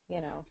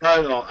 Not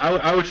at all.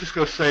 I was just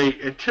going to say,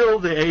 until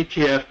the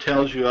ATF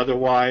tells you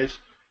otherwise,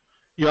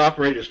 you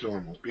operate as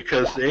normal,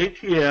 because Yeah. the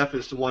ATF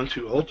is the ones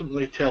who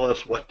ultimately tell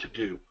us what to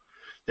do.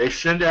 They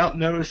send out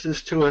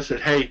notices to us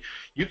that, hey,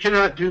 you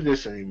cannot do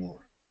this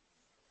anymore.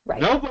 Right.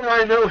 Nobody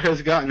I know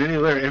has gotten any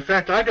letter. In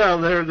fact, I got a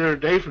letter the other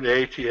day from the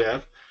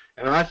ATF,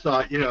 and I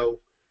thought,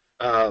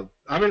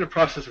 I'm in the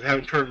process of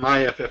having turned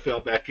my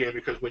FFL back in,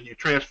 because when you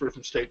transfer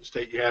from state to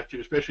state, you have to,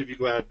 especially if you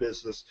go out of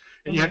business,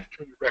 and you Mm-hmm. have to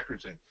turn your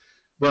records in.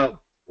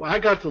 Well, when I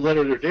got the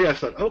letter the other day, I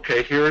thought,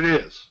 okay, here it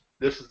is.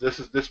 Maybe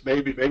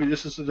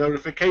this is a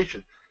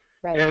notification.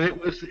 Right. And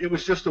it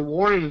was just a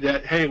warning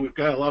that, hey, we've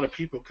got a lot of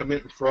people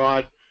committing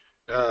fraud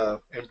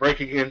and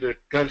breaking into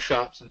gun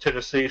shops in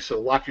Tennessee, so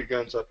lock your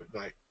guns up at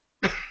night.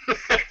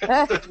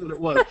 That's what it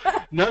was.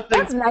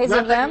 That's nice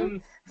of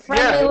them.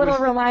 Friendly Yeah, little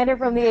reminder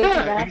from the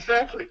ATF. yeah,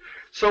 exactly.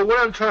 So what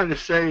I'm trying to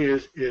say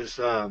is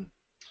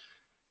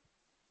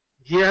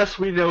yes,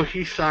 we know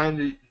he signed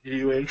the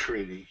UN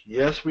treaty.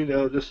 Yes, we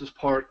know this is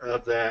part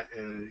of that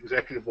and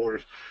executive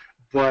orders.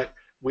 But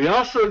we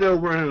also know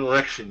we're in an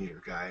election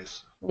year,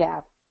 guys.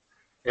 Yeah.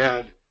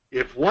 And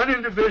if one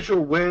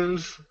individual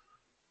wins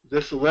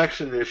this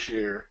election this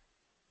year,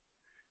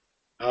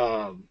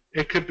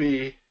 it could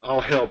be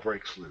all hell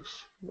breaks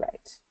loose.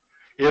 Right.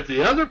 If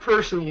the other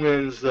person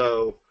wins,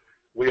 though,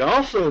 we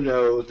also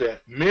know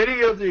that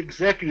many of the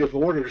executive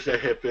orders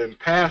that have been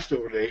passed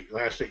over the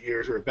last 8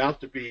 years are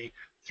about to be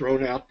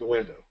thrown out the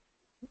window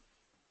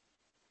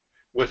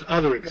with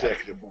other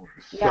executive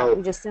orders. Yeah,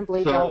 we just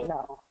simply don't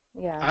know.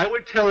 Yeah. I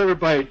would tell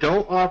everybody,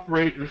 don't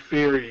operate in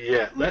fear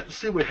yet. Let's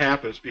see what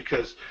happens,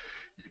 because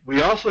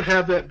we also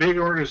have that big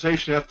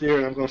organization up there,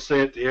 and I'm going to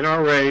say it, the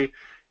NRA,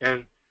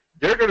 and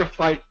they're going to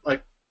fight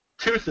like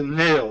tooth and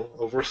nail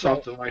over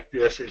something like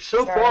this. And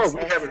so far,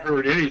 we haven't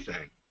heard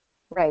anything.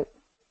 Right.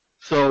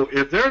 So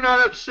if they're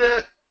not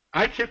upset,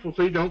 I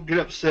typically don't get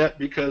upset,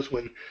 because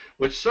when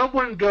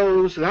someone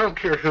goes, and I don't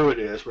care who it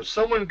is, when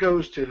someone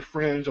goes to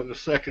infringe on the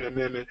Second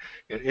Amendment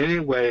in any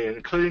way,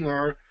 including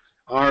our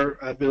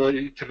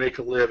ability to make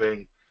a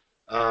living,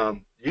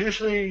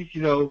 usually,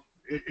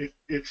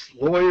 it's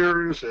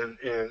lawyers and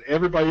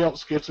everybody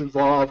else gets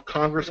involved,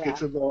 Congress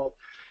gets involved,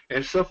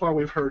 and so far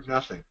we've heard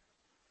nothing.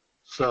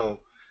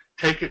 So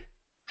take it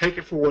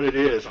for what it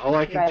is. All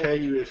I can tell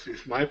you is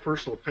my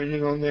personal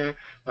opinion on that.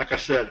 Like I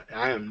said,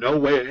 I am no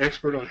way an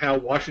expert on how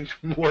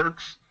Washington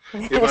works.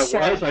 If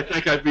I was, I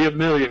think I'd be a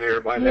millionaire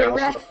by now.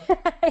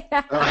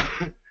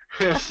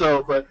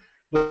 So, but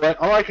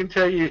all I can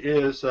tell you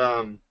is,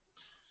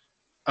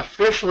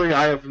 officially,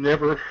 I have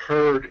never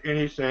heard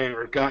anything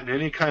or gotten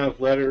any kind of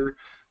letter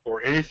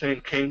or anything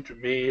came to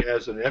me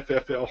as an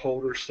FFL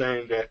holder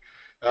saying that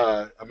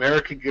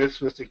American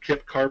Gunsmith and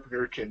Kip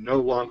Carpenter can no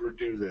longer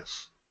do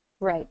this.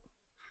 Right.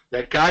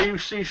 That guy you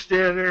see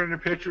standing there in the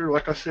picture,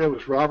 like I said,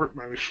 was Robert,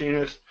 my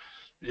machinist.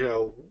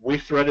 We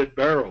threaded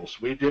barrels.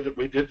 We did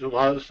a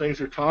lot of the things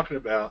they're talking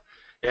about,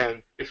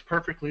 and it's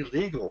perfectly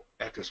legal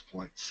at this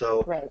point.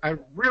 So I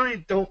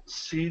really don't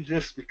see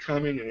this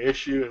becoming an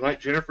issue. And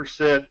like Jennifer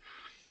said,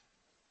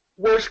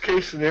 worst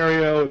case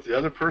scenario, if the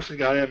other person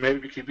got in,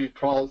 maybe it could be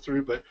crawled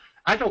through, but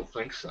I don't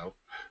think so.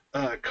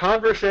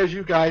 Congress, as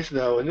you guys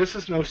know, and this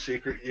is no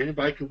secret,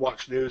 anybody can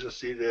watch news and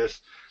see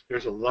this,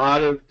 there's a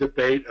lot of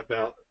debate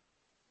about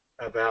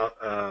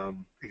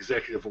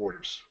executive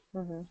orders.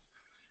 Mm-hmm.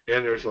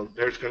 And there's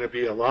going to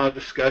be a lot of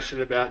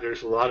discussion about,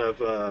 there's a lot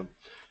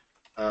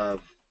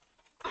of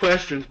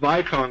questions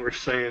by Congress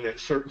saying that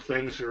certain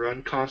things are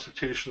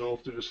unconstitutional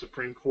through the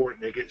Supreme Court,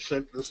 and they get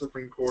sent to the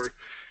Supreme Court.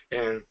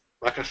 And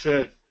like I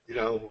said,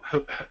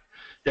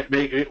 that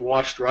may get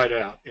washed right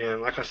out.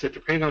 And like I said,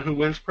 depending on who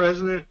wins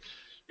president,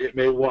 it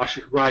may wash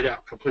it right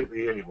out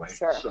completely anyway.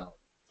 Sure. So.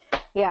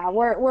 Yeah,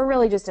 we're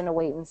really just in a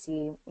wait and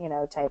see,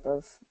 type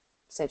of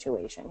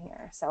situation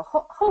here. So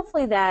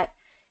hopefully that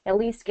at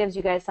least gives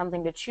you guys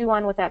something to chew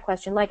on with that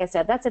question. Like I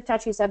said, that's a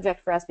touchy subject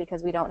for us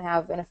because we don't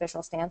have an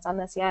official stance on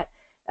this yet,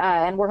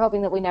 and we're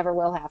hoping that we never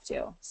will have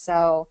to.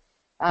 So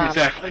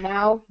exactly. For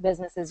now,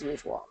 business as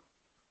usual.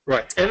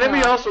 Right. And let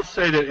me also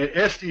say that at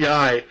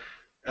SDI,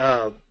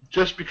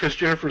 just because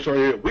Jennifer's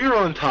already, we're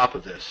on top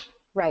of this.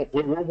 Right.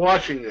 We're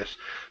watching this.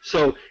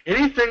 So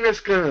anything that's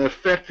going to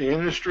affect the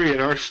industry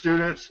and our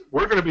students,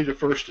 we're going to be the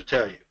first to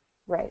tell you.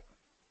 Right.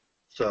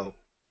 So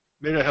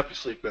maybe that'll help you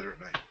sleep better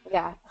at night.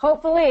 Yeah,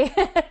 hopefully.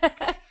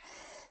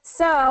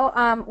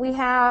 So we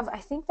have, I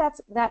think that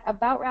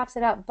about wraps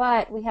it up,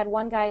 but we had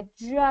one guy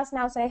just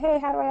now say, hey,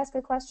 how do I ask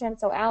a question?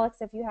 So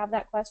Alex, if you have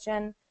that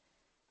question,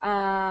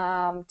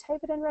 type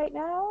it in right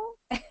now.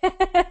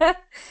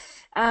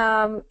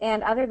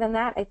 And other than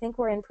that, I think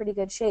we're in pretty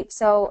good shape.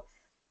 So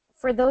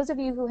for those of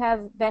you who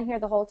have been here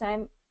the whole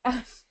time,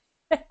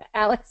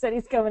 Alex said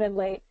he's coming in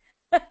late.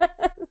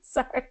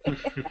 Sorry.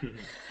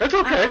 That's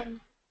okay.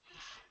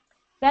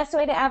 Best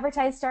way to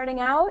advertise starting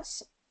out,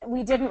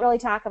 we didn't really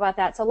talk about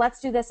that. So let's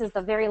do this as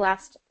the very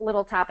last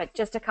little topic,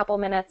 just a couple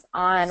minutes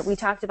on, we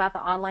talked about the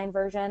online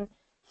version.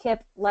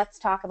 Kip, let's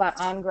talk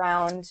about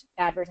on-ground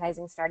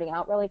advertising starting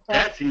out really quick.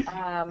 That's easy.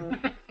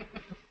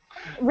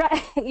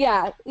 Right,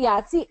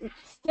 yeah. See,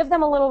 give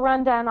them a little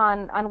rundown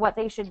on what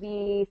they should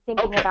be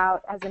thinking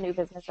about as a new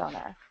business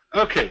owner.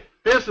 Okay,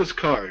 business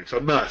cards, a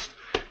must.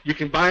 You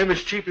can buy them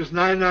as cheap as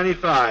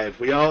 $9.95.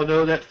 We all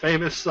know that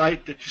famous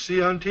site that you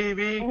see on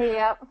TV.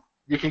 Yep.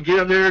 You can get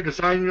them there,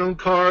 design your own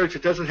cards.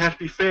 It doesn't have to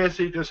be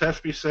fancy. It just has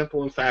to be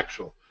simple and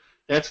factual.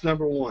 That's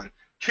number one.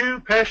 2,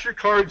 pass your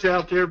cards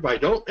out there by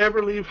don't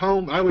ever leave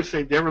home. I would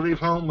say never leave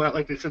home.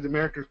 Like they said, the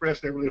American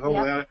Express, never leave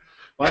home without it.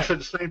 Well, I said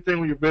the same thing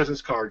with your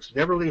business cards.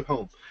 Never leave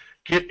home.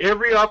 Get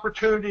every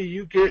opportunity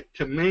you get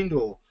to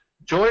mingle.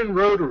 Join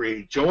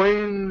Rotary.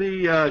 Join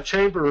the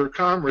Chamber of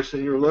Commerce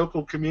in your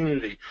local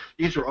community.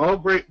 These are all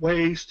great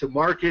ways to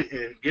market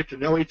and get to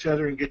know each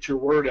other and get your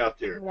word out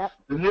there. Yep.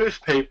 The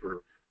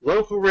newspaper,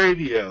 local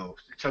radio,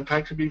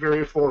 sometimes can be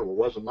very affordable. It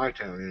wasn't my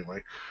town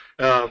anyway.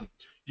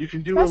 You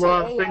can do Especially a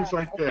lot of AM. things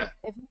like that.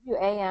 If you do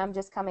AM,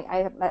 just coming,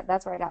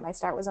 that's where I got my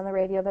start, was on the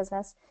radio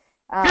business.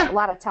 A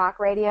lot of talk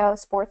radio,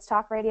 sports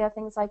talk radio,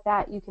 things like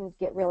that. You can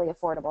get really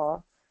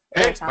affordable.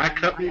 Hey, my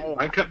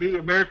company,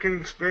 American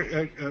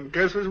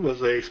Express,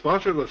 was a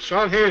sponsor of the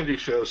Sean Hannity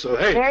show. So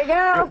hey, there you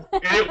go.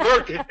 And it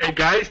worked. And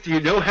guys, do you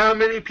know how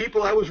many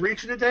people I was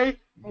reaching today?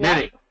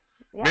 Many.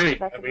 Yeah,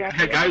 Many. I mean, I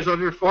had guys on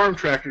their farm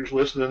tractors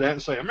listening to that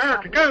and say,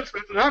 "American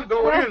Gunsmith," and I'm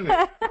going in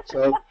there.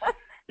 So,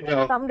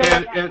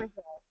 and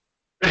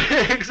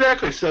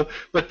exactly. So,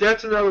 but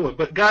that's another one.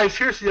 But guys,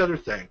 here's the other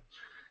thing.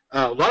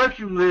 A lot of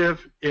you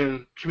live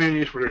in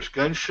communities where there's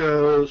gun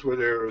shows, where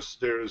there's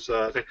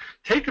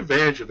take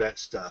advantage of that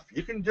stuff.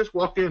 You can just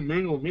walk in,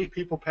 mingle, meet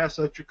people, pass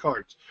out your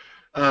cards.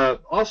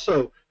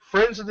 Also,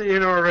 Friends of the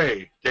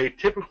NRA, they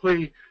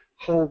typically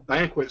hold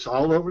banquets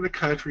all over the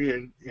country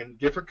in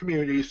different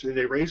communities, and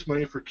they raise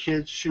money for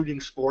kids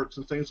shooting sports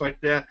and things like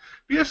that.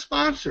 Be a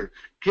sponsor.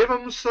 Give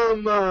them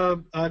some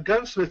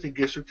gunsmithing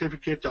gift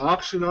certificate to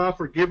auction off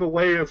or give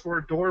away for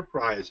a door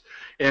prize,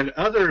 and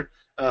other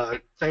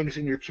things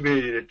in your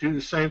community that do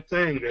the same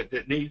thing,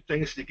 that need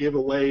things to give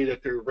away,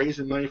 that they're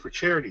raising money for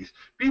charities.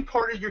 Be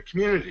part of your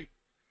community.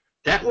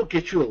 That will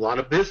get you a lot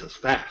of business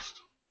fast.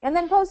 And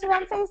then post it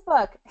on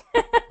Facebook.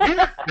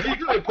 Yeah, there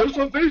you go. Post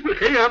on Facebook.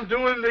 Hey, I'm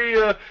doing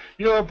the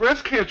a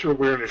breast cancer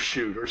awareness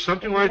shoot or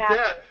something like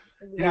that.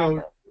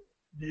 Exactly.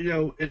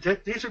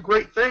 These are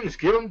great things.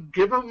 Give them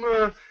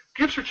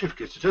gift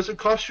certificates. It doesn't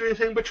cost you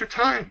anything but your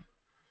time.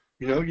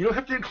 You don't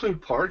have to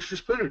include parts.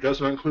 Just put it does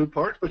not include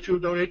parts, but you'll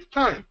donate the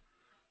time.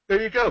 There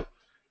you go.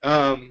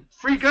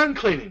 Free gun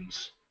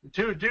cleanings.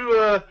 Do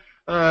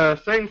a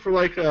thing for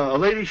like a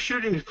ladies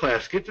shooting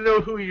class. Get to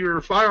know who your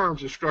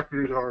firearms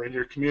instructors are in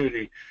your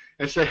community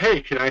and say, hey,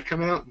 can I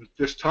come out and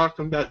just talk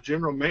to them about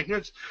general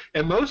maintenance?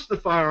 And most of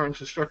the firearms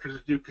instructors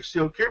that do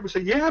concealed carry will say,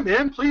 yeah,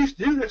 man, please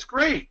do. That's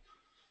great.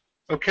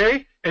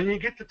 Okay? And you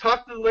get to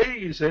talk to the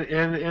ladies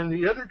and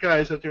the other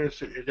guys out there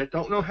that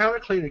don't know how to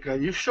clean a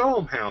gun. You show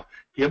them how.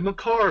 Give them a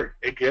card.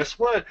 And guess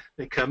what?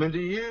 They come into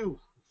you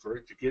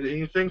to get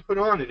anything put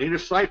on. They need a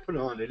sight put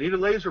on. They need a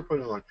laser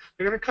put on.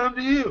 They're going to come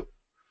to you.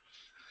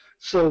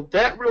 So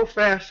that real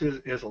fast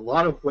is a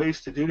lot of ways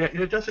to do that,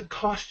 and it doesn't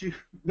cost you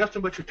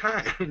nothing but your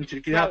time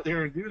to get out Right.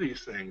 there and do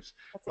these things.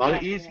 That's A lot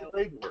of exactly easy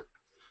right. legwork. Yep.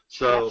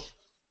 So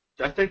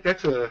I think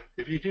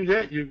if you do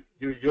that,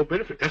 you'll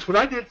benefit. That's what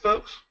I did,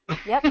 folks.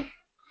 Yep.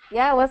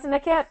 Yeah, listen to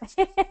Kip.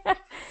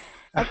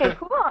 Okay,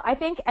 cool. I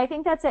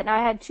think that's it. Now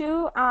I had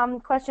two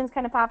questions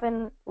kind of pop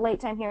in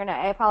late time here, and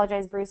I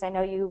apologize, Bruce. I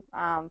know you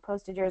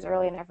posted yours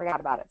early, and I forgot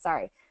about it.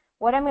 Sorry.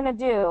 What I'm gonna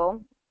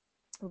do,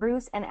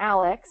 Bruce and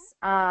Alex,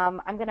 I'm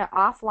gonna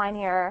offline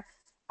here,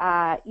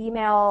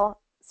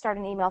 start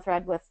an email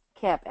thread with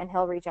Kip, and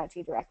he'll reach out to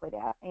you directly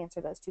to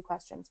answer those two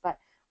questions. But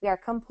we are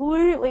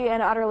completely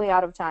and utterly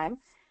out of time.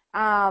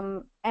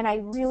 And I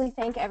really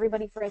thank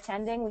everybody for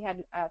attending. We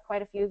had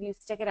quite a few of you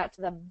stick it out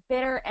to the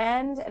bitter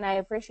end, and I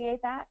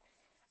appreciate that.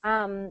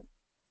 Um,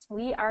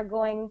 we are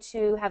going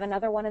to have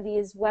another one of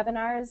these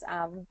webinars,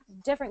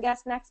 different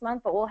guests next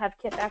month, but we'll have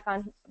Kip back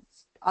on,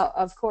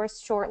 of course,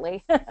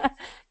 shortly.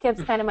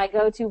 Kip's kind of my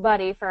go-to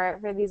buddy for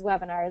these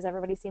webinars.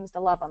 Everybody seems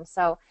to love them.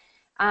 So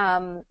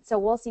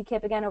we'll see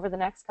Kip again over the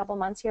next couple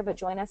months here, but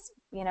join us,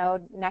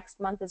 next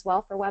month as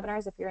well for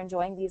webinars. If you're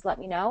enjoying these, let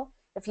me know.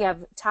 If you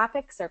have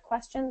topics or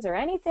questions or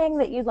anything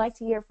that you'd like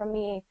to hear from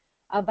me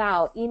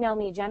about, email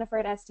me,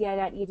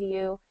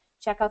 jennifer@sdi.edu.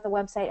 Check out the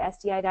website,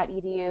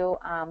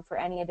 sdi.edu, for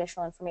any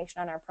additional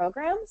information on our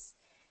programs.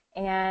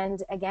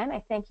 And again, I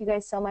thank you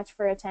guys so much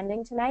for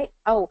attending tonight.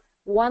 Oh,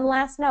 one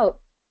last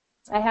note.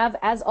 I have,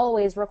 as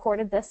always,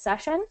 recorded this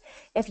session.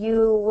 If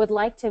you would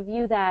like to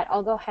view that,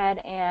 I'll go ahead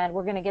and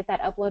we're going to get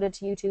that uploaded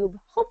to YouTube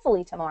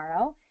hopefully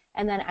tomorrow.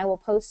 And then I will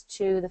post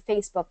to the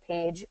Facebook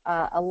page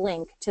a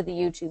link to the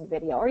YouTube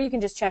video. Or you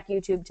can just check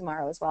YouTube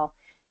tomorrow as well.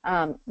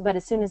 But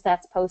as soon as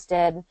that's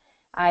posted,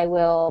 I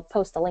will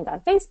post a link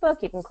on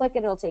Facebook. You can click it.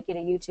 It'll take you to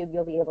YouTube.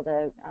 You'll be able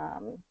to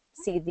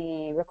see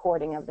the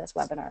recording of this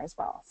webinar as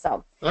well.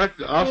 So I'd like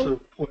to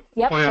also point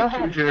go out too,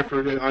 ahead.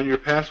 Jennifer, that on your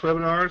past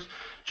webinars,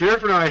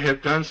 Jennifer and I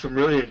have done some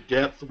really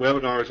in-depth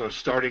webinars on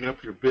starting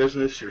up your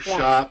business, your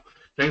shop,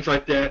 things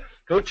like that.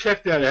 Go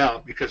check that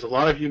out because a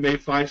lot of you may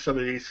find some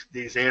of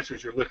these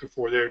answers you're looking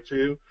for there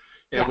too.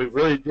 And we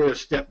really did a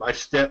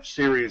step-by-step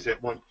series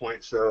at one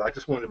point. So I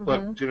just wanted to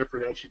plug Jennifer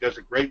that she does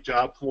a great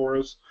job for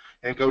us.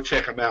 And go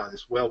check them out.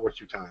 It's well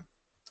worth your time.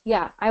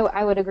 Yeah,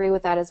 I would agree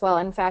with that as well.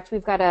 In fact,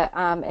 we've got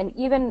and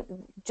even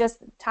just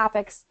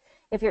topics,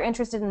 if you're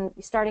interested in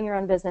starting your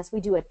own business,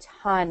 we do a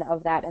ton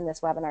of that in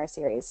this webinar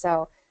series.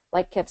 So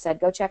like Kip said,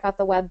 go check out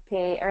the web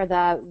page or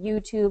the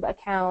YouTube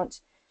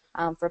account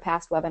for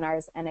past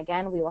webinars. And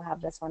again, we will have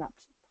this one up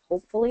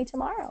hopefully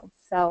tomorrow.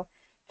 So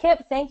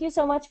Kip, thank you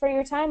so much for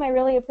your time. I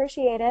really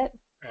appreciate it.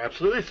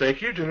 Absolutely.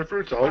 Thank you,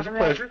 Jennifer. It's always a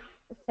pleasure.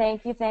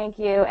 Thank you, thank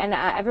you. And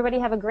everybody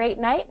have a great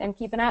night and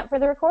keep an eye out for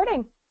the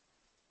recording.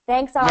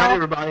 Thanks all. Good night,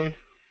 everybody.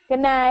 Good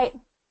night.